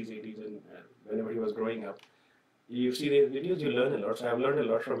 90s, 80s, and whenever he was growing up. You see the videos, you learn a lot. So I've learned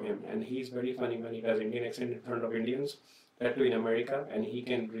a lot from him, and he's very funny when he does Indian accent in front of Indians, that too in America, and he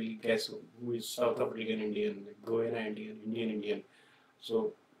can really guess who is South African Indian, like Goan Indian, Indian.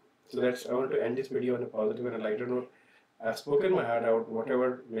 So that's, I want to end this video on a positive and a lighter note. I've spoken my heart out,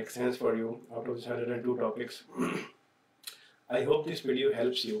 whatever makes sense for you out of these 102 topics. I hope this video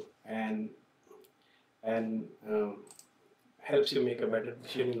helps you and helps you make a better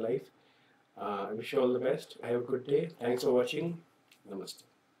decision in life. I wish you all the best. Have a good day. Thanks for watching. Namaste.